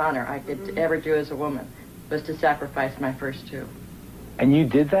highest honor I could ever do as a woman, was to sacrifice my first 2. And you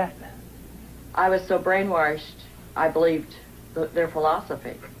did that? I was so brainwashed, I believed their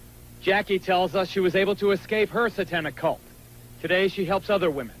philosophy. Jackie tells us she was able to escape her satanic cult. Today she helps other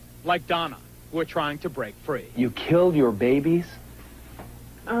women, like Donna, who are trying to break free. You killed your babies?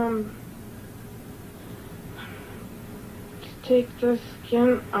 Take the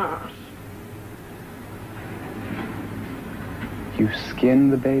skin off. You skin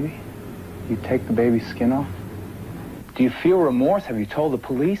the baby? You take the baby's skin off? Do you feel remorse? Have you told the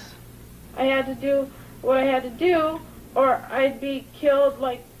police? I had to do what I had to do, or I'd be killed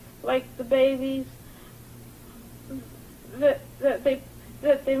like the babies that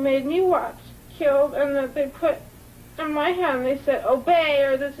they made me watch killed, and that they put in my hand. They said, "Obey,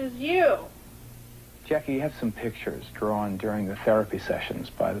 or this is you." Jackie, you have some pictures drawn during the therapy sessions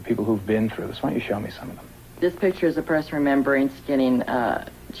by the people who've been through this. Why don't you show me some of them? This picture is a person remembering skinning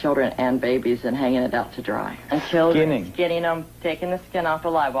children and babies and hanging it out to dry. And children, skinning them, taking the skin off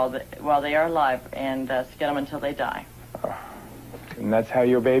alive while they are alive, and skin them until they die. And that's how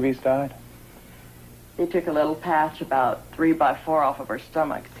your babies died? They took a little patch about 3 by 4 off of her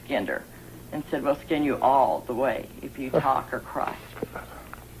stomach, skinned her, and said, "We'll skin you all the way if you talk or cry."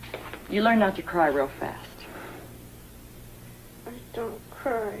 You learn not to cry real fast. I don't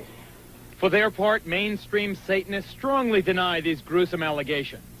cry. For their part, mainstream Satanists strongly deny these gruesome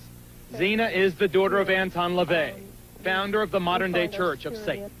allegations. Zena is the daughter of Anton LaVey, founder of the modern-day Church of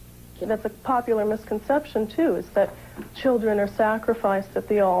Satan. That's a popular misconception, too, is that children are sacrificed at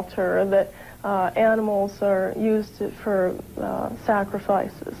the altar, or that animals are used for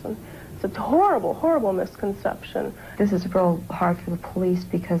sacrifices. And it's a horrible, horrible misconception. This is real hard for the police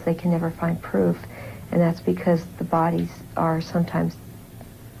because they can never find proof, and that's because the bodies are sometimes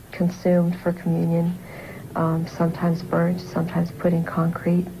consumed for communion, sometimes burnt, sometimes put in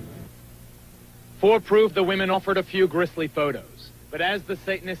concrete. For proof, the women offered a few grisly photos, but as the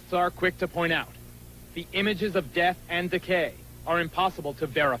Satanists are quick to point out, the images of death and decay are impossible to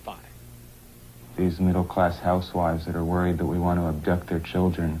verify. These middle-class housewives that are worried that we want to abduct their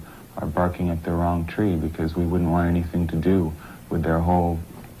children are barking at the wrong tree, because we wouldn't want anything to do with their whole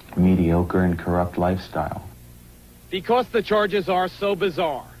mediocre and corrupt lifestyle. Because the charges are so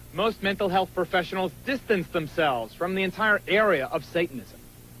bizarre, most mental health professionals distance themselves from the entire area of Satanism.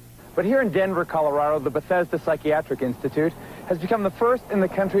 But here in Denver, Colorado, the Bethesda Psychiatric Institute has become the first in the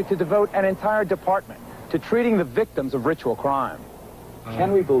country to devote an entire department to treating the victims of ritual crime.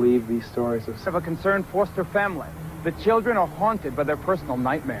 Can we believe these stories Of a concerned foster family. The children are haunted by their personal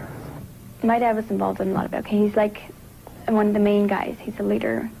nightmares. My dad was involved in a lot of it. Okay, he's like one of the main guys. He's a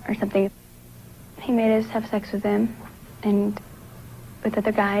leader or something. He made us have sex with him and with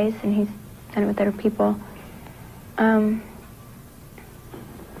other guys, and he's done it with other people. I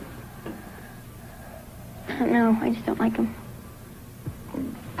don't know. I just don't like him.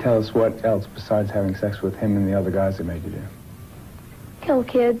 Tell us what else besides having sex with him and the other guys that made you do. Kill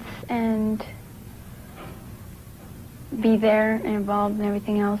kids and be there and involved in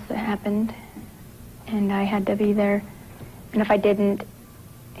everything else that happened. And I had to be there. And if I didn't,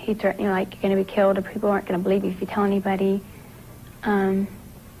 he threatened, like, you're going to be killed, or people aren't going to believe you if you tell anybody. Or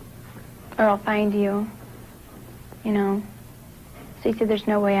I'll find you, you know. So he said there's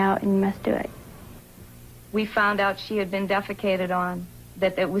no way out and you must do it. We found out she had been defecated on,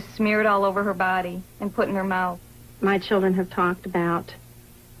 that it was smeared all over her body and put in her mouth. My children have talked about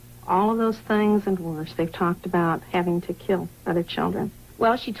all of those things and worse. They've talked about having to kill other children.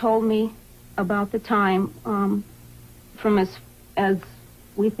 Well, she told me about the time from as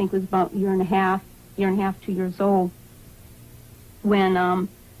we think was about year and a half, 2 years old, when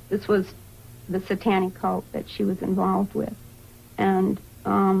this was the Satanic cult that she was involved with. And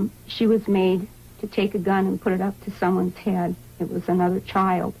she was made to take a gun and put it up to someone's head. It was another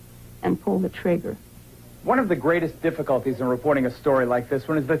child, and pull the trigger. One of the greatest difficulties in reporting a story like this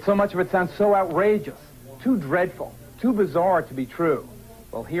one is that so much of it sounds so outrageous, too dreadful, too bizarre to be true.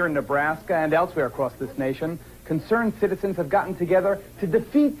 Well, here in Nebraska and elsewhere across this nation, concerned citizens have gotten together to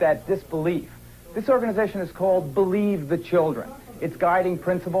defeat that disbelief. This organization is called Believe the Children. Its guiding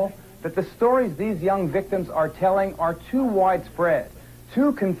principle, that the stories these young victims are telling are too widespread,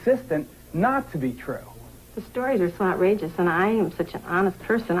 too consistent not to be true. The stories are so outrageous, and I am such an honest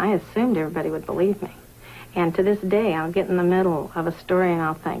person, I assumed everybody would believe me. And to this day, I'll get in the middle of a story and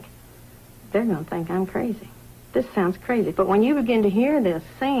I'll think, they're going to think I'm crazy. This sounds crazy. But when you begin to hear this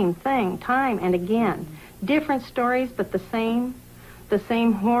same thing time and again, different stories, but the same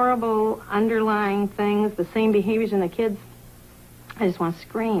horrible underlying things, the same behaviors in the kids, I just want to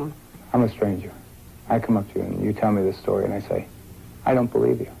scream. I'm a stranger. I come up to you and you tell me this story and I say, I don't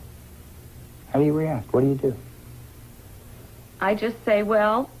believe you. How do you react? What do you do? I just say,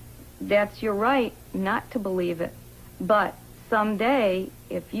 well, that's your right not to believe it. But someday,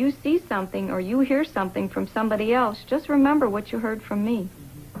 if you see something or you hear something from somebody else, just remember what you heard from me.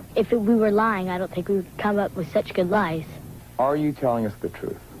 If we were lying, I don't think we would come up with such good lies. Are you telling us the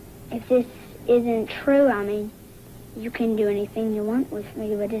truth? If this isn't true, I mean, you can do anything you want with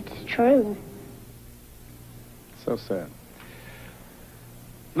me, but it's true. So sad.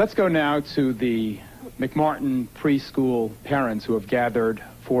 Let's go now to the McMartin preschool parents who have gathered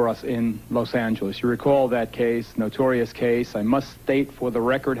for us in Los Angeles. You recall that case, notorious case. I must state for the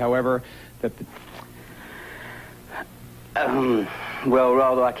record, however, that well,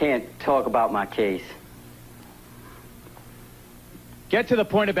 Raldo, I can't talk about my case. Get to the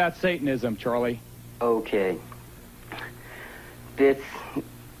point about Satanism, Charlie. Okay.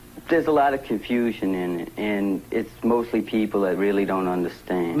 There's a lot of confusion in it, and it's mostly people that really don't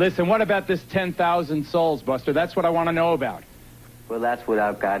understand. Listen, what about this 10,000 souls, Buster? That's what I want to know about. Well, that's what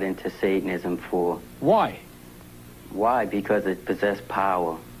I've got into Satanism for. Why? Why? Because it possessed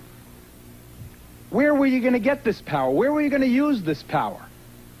power. Where were you going to get this power? Where were you going to use this power?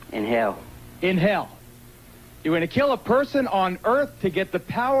 In hell. In hell. You're going to kill a person on earth to get the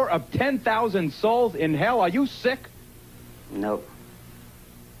power of 10,000 souls in hell? Are you sick? Nope.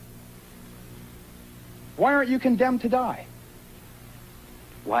 Why aren't you condemned to die?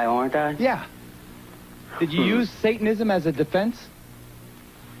 Why aren't I? Yeah. Did you use Satanism as a defense?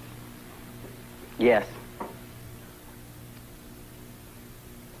 Yes.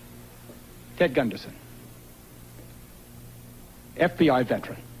 Ted Gunderson, FBI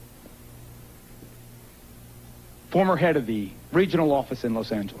veteran, former head of the regional office in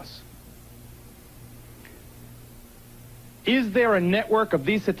Los Angeles. Is there a network of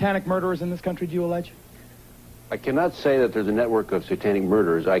these satanic murderers in this country, do you allege? I cannot say that there's a network of satanic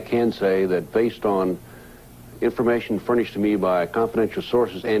murderers. I can say that based on information furnished to me by confidential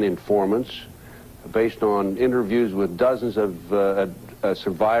sources and informants, based on interviews with dozens of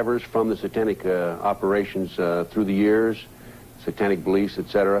survivors from the satanic operations through the years, satanic beliefs,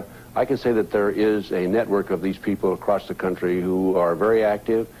 etc. I can say that there is a network of these people across the country who are very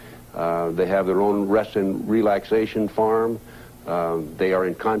active. They have their own rest and relaxation farm. They are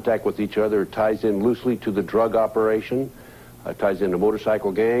in contact with each other. It ties in loosely to the drug operation, ties into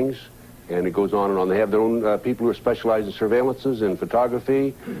motorcycle gangs, and it goes on and on. They have their own people who are specialized in surveillances, in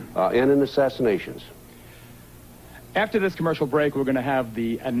photography, and in assassinations. After this commercial break, we're going to have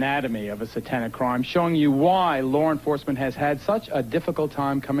the anatomy of a satanic crime, showing you why law enforcement has had such a difficult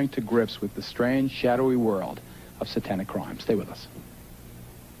time coming to grips with the strange, shadowy world of satanic crime. Stay with us.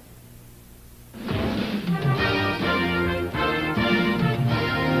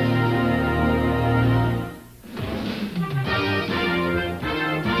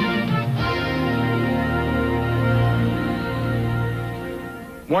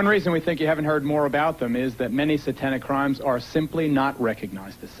 One reason we think you haven't heard more about them is that many satanic crimes are simply not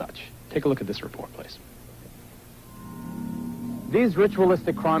recognized as such. Take a look at this report, please. These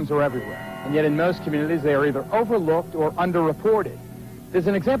ritualistic crimes are everywhere, and yet in most communities they are either overlooked or underreported. There's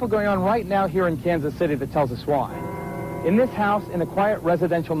an example going on right now here in Kansas City that tells us why. In this house, in a quiet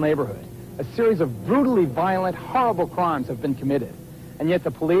residential neighborhood, a series of brutally violent, horrible crimes have been committed, and yet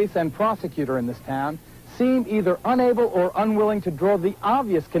the police and prosecutor in this town seem either unable or unwilling to draw the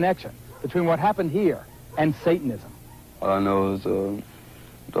obvious connection between what happened here and Satanism. All I know is the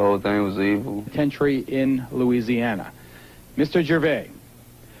whole thing was evil. Penitentiary in Louisiana. Mr. Gervais,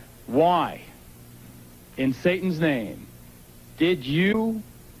 why, in Satan's name, did you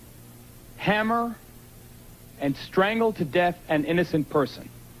hammer and strangle to death an innocent person?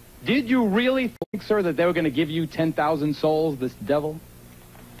 Did you really think, sir, that they were going to give you 10,000 souls, this devil?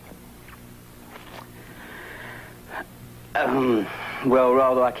 Well,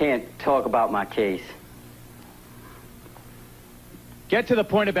 Raldo, I can't talk about my case. Get to the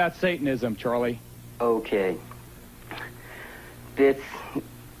point about Satanism, Charlie. Okay. There's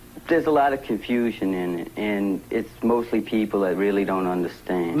a lot of confusion in it, and it's mostly people that really don't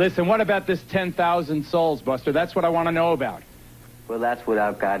understand. Listen, what about this 10,000 souls, Buster? That's what I want to know about. Well, that's what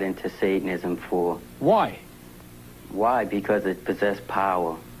I've got into Satanism for. Why? Why? Because it possessed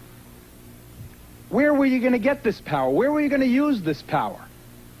power. Where were you going to get this power? Where were you going to use this power?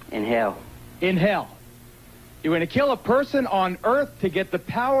 In hell. In hell. You're going to kill a person on earth to get the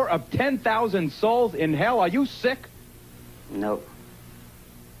power of 10,000 souls in hell? Are you sick? Nope.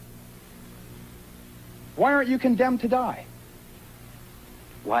 Why aren't you condemned to die?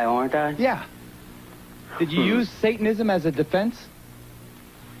 Why aren't I? Yeah. Did you use Satanism as a defense?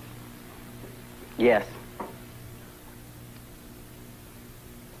 Yes.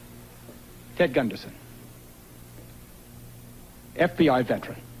 Ted Gunderson, FBI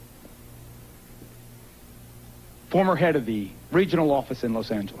veteran, former head of the regional office in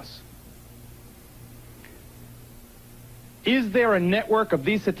Los Angeles. Is there a network of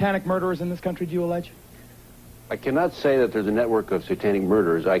these satanic murderers in this country, do you allege? I cannot say that there's a network of satanic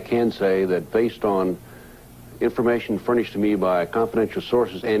murderers. I can say that based on information furnished to me by confidential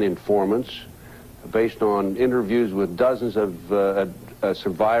sources and informants, based on interviews with dozens of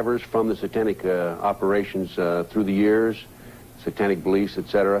survivors from the satanic operations through the years, satanic beliefs,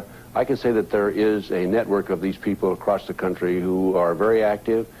 etc., I can say that there is a network of these people across the country who are very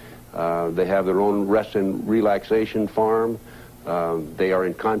active. They have their own rest and relaxation farm. They are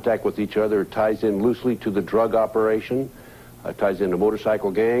in contact with each other. It ties in loosely to the drug operation, ties into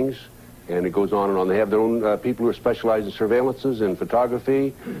motorcycle gangs, and it goes on and on. They have their own people who are specialized in surveillances, in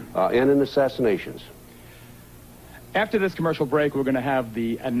photography, and in assassinations. After this commercial break, we're going to have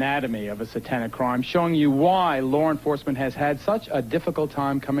the anatomy of a satanic crime, showing you why law enforcement has had such a difficult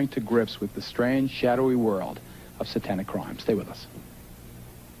time coming to grips with the strange, shadowy world of satanic crime. Stay with us.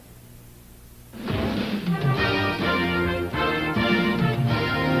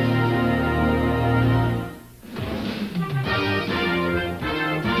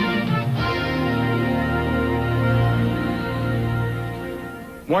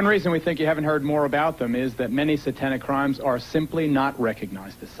 One reason we think you haven't heard more about them is that many satanic crimes are simply not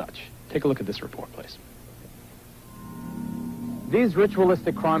recognized as such. Take a look at this report, please. These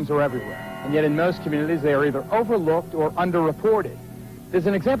ritualistic crimes are everywhere, and yet in most communities they are either overlooked or underreported. There's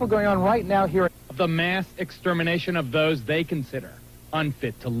an example going on right now here of the mass extermination of those they consider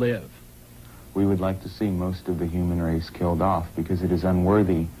unfit to live. We would like to see most of the human race killed off because it is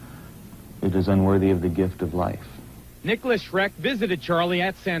unworthy. It is unworthy of the gift of life. Nicholas Schreck visited Charlie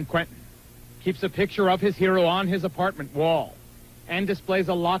at San Quentin, keeps a picture of his hero on his apartment wall, and displays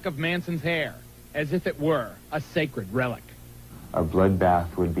a lock of Manson's hair, as if it were a sacred relic. A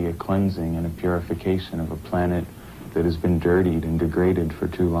bloodbath would be a cleansing and a purification of a planet that has been dirtied and degraded for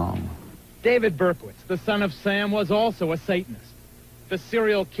too long. David Berkowitz, the son of Sam, was also a Satanist. the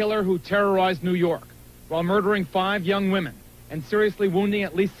serial killer who terrorized New York while murdering 5 young women and seriously wounding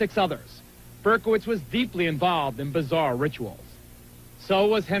at least 6 others, Berkowitz was deeply involved in bizarre rituals. So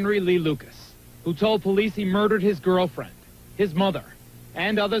was Henry Lee Lucas, who told police he murdered his girlfriend, his mother,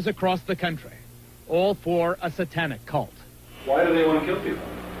 and others across the country, all for a satanic cult. Why do they want to kill people?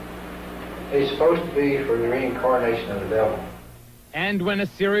 They're supposed to be for the reincarnation of the devil. And when a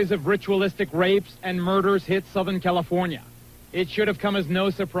series of ritualistic rapes and murders hit Southern California, it should have come as no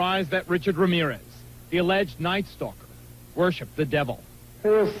surprise that Richard Ramirez, the alleged Night Stalker, worshipped the devil.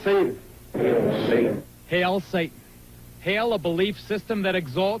 Hail Satan. Hail Satan. Hail Satan. Hail a belief system that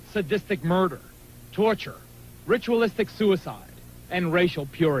exalts sadistic murder, torture, ritualistic suicide, and racial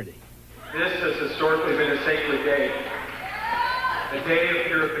purity. This has historically been a sacred day. A day of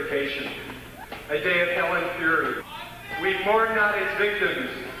purification. A day of hell and fury. We mourn not its victims.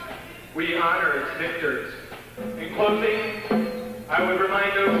 We honor its victors. In closing, I would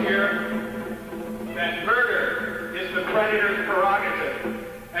remind those here that murder is the predator's prerogative,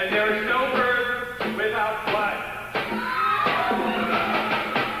 and there is no birth without blood.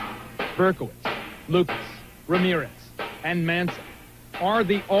 Berkowitz, Lucas, Ramirez, and Manson are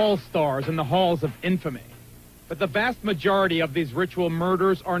the all-stars in the halls of infamy. But the vast majority of these ritual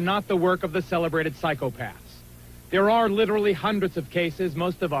murders are not the work of the celebrated psychopaths. There are literally hundreds of cases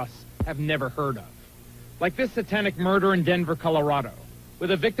most of us have never heard of. Like this satanic murder in Denver, Colorado, where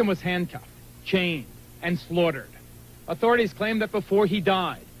the victim was handcuffed, chained, and slaughtered. Authorities claim that before he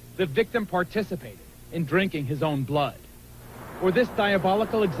died, the victim participated in drinking his own blood. Or this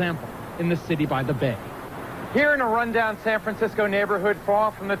diabolical example in the city by the bay. Here in a rundown San Francisco neighborhood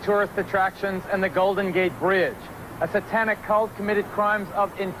far from the tourist attractions and the Golden Gate Bridge, a satanic cult committed crimes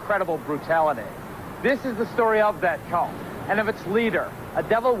of incredible brutality. This is the story of that cult and of its leader, a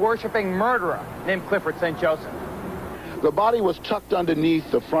devil-worshipping murderer named Clifford St. Joseph. The body was tucked underneath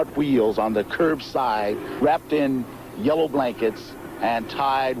the front wheels on the curb side, wrapped in yellow blankets and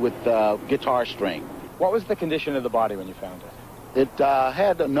tied with guitar string. What was the condition of the body when you found it? It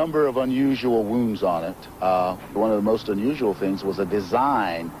had a number of unusual wounds on it. One of the most unusual things was a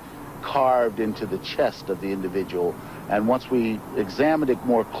design carved into the chest of the individual. And once we examined it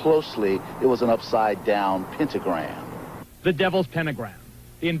more closely, it was an upside-down pentagram. The Devil's Pentagram,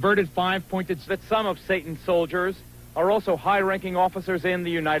 the inverted 5-pointed that some of Satan's soldiers are also high-ranking officers in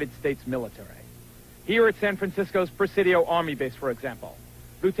the United States military. Here at San Francisco's Presidio Army Base, for example,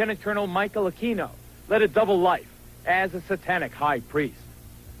 Lieutenant Colonel Michael Aquino led a double life as a satanic high priest.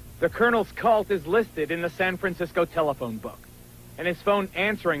 The colonel's cult is listed in the San Francisco telephone book, and his phone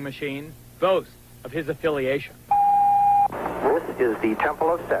answering machine boasts of his affiliation. This is the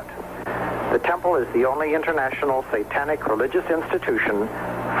Temple of Set. The temple is the only international satanic religious institution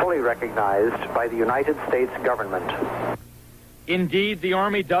fully recognized by the United States government. Indeed, the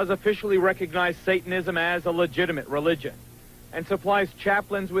Army does officially recognize Satanism as a legitimate religion and supplies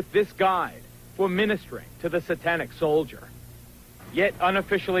chaplains with this guide for ministering to the satanic soldier. Yet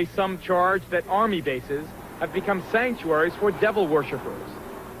unofficially, some charge that Army bases have become sanctuaries for devil worshippers.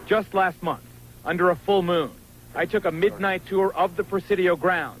 Just last month, under a full moon, I took a midnight tour of the Presidio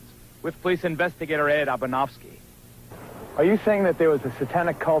grounds with police investigator Ed Abanofsky. Are you saying that there was a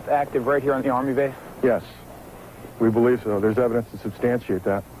satanic cult active right here on the Army base? Yes, we believe so. There's evidence to substantiate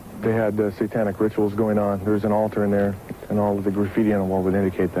that. They had satanic rituals going on. There's an altar in there, and all of the graffiti on the wall would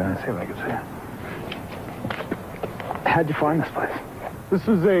indicate that. Let's see if I can see it. How'd you find this place? This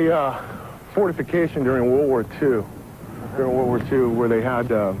is a fortification during World War II. During World War II, where they had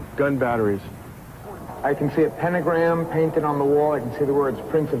gun batteries. I can see a pentagram painted on the wall. I can see the words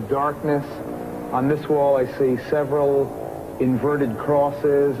Prince of Darkness. On this wall, I see several inverted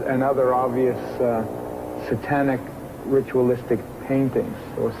crosses and other obvious satanic ritualistic paintings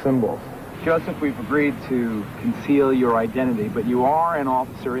or symbols. Joseph, we've agreed to conceal your identity, but you are an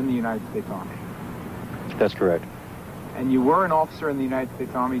officer in the United States Army. That's correct. And you were an officer in the United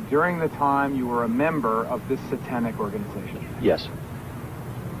States Army during the time you were a member of this satanic organization. Yes.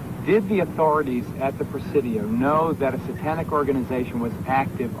 Did the authorities at the Presidio know that a satanic organization was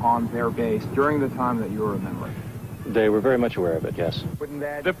active on their base during the time that you were a member? They were very much aware of it, yes.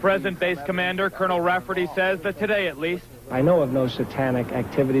 The present base commander, Colonel Rafferty, says that today, at least, I know of no satanic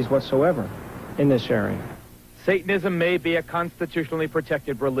activities whatsoever in this area. Satanism may be a constitutionally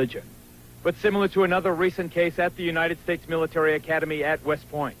protected religion, but similar to another recent case at the United States Military Academy at West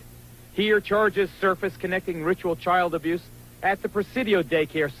Point, here charges surface connecting ritual child abuse at the Presidio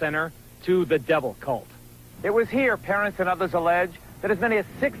Daycare Center to the devil cult. It was here, parents and others allege, that as many as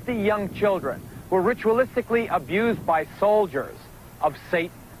 60 young children were ritualistically abused by soldiers of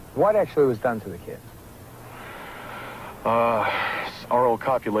Satan. What actually was done to the kids? oral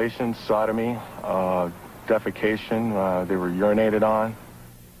copulation, sodomy, defecation, they were urinated on.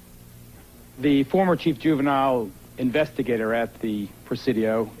 The former chief juvenile investigator at the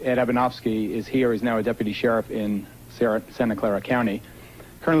Presidio, Ed Abanofsky, is here. He's now a deputy sheriff in Santa Clara County.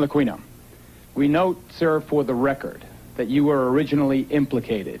 Colonel Aquino, we note, sir, for the record, that you were originally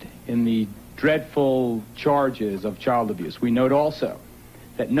implicated in the dreadful charges of child abuse. We note also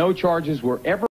that no charges were ever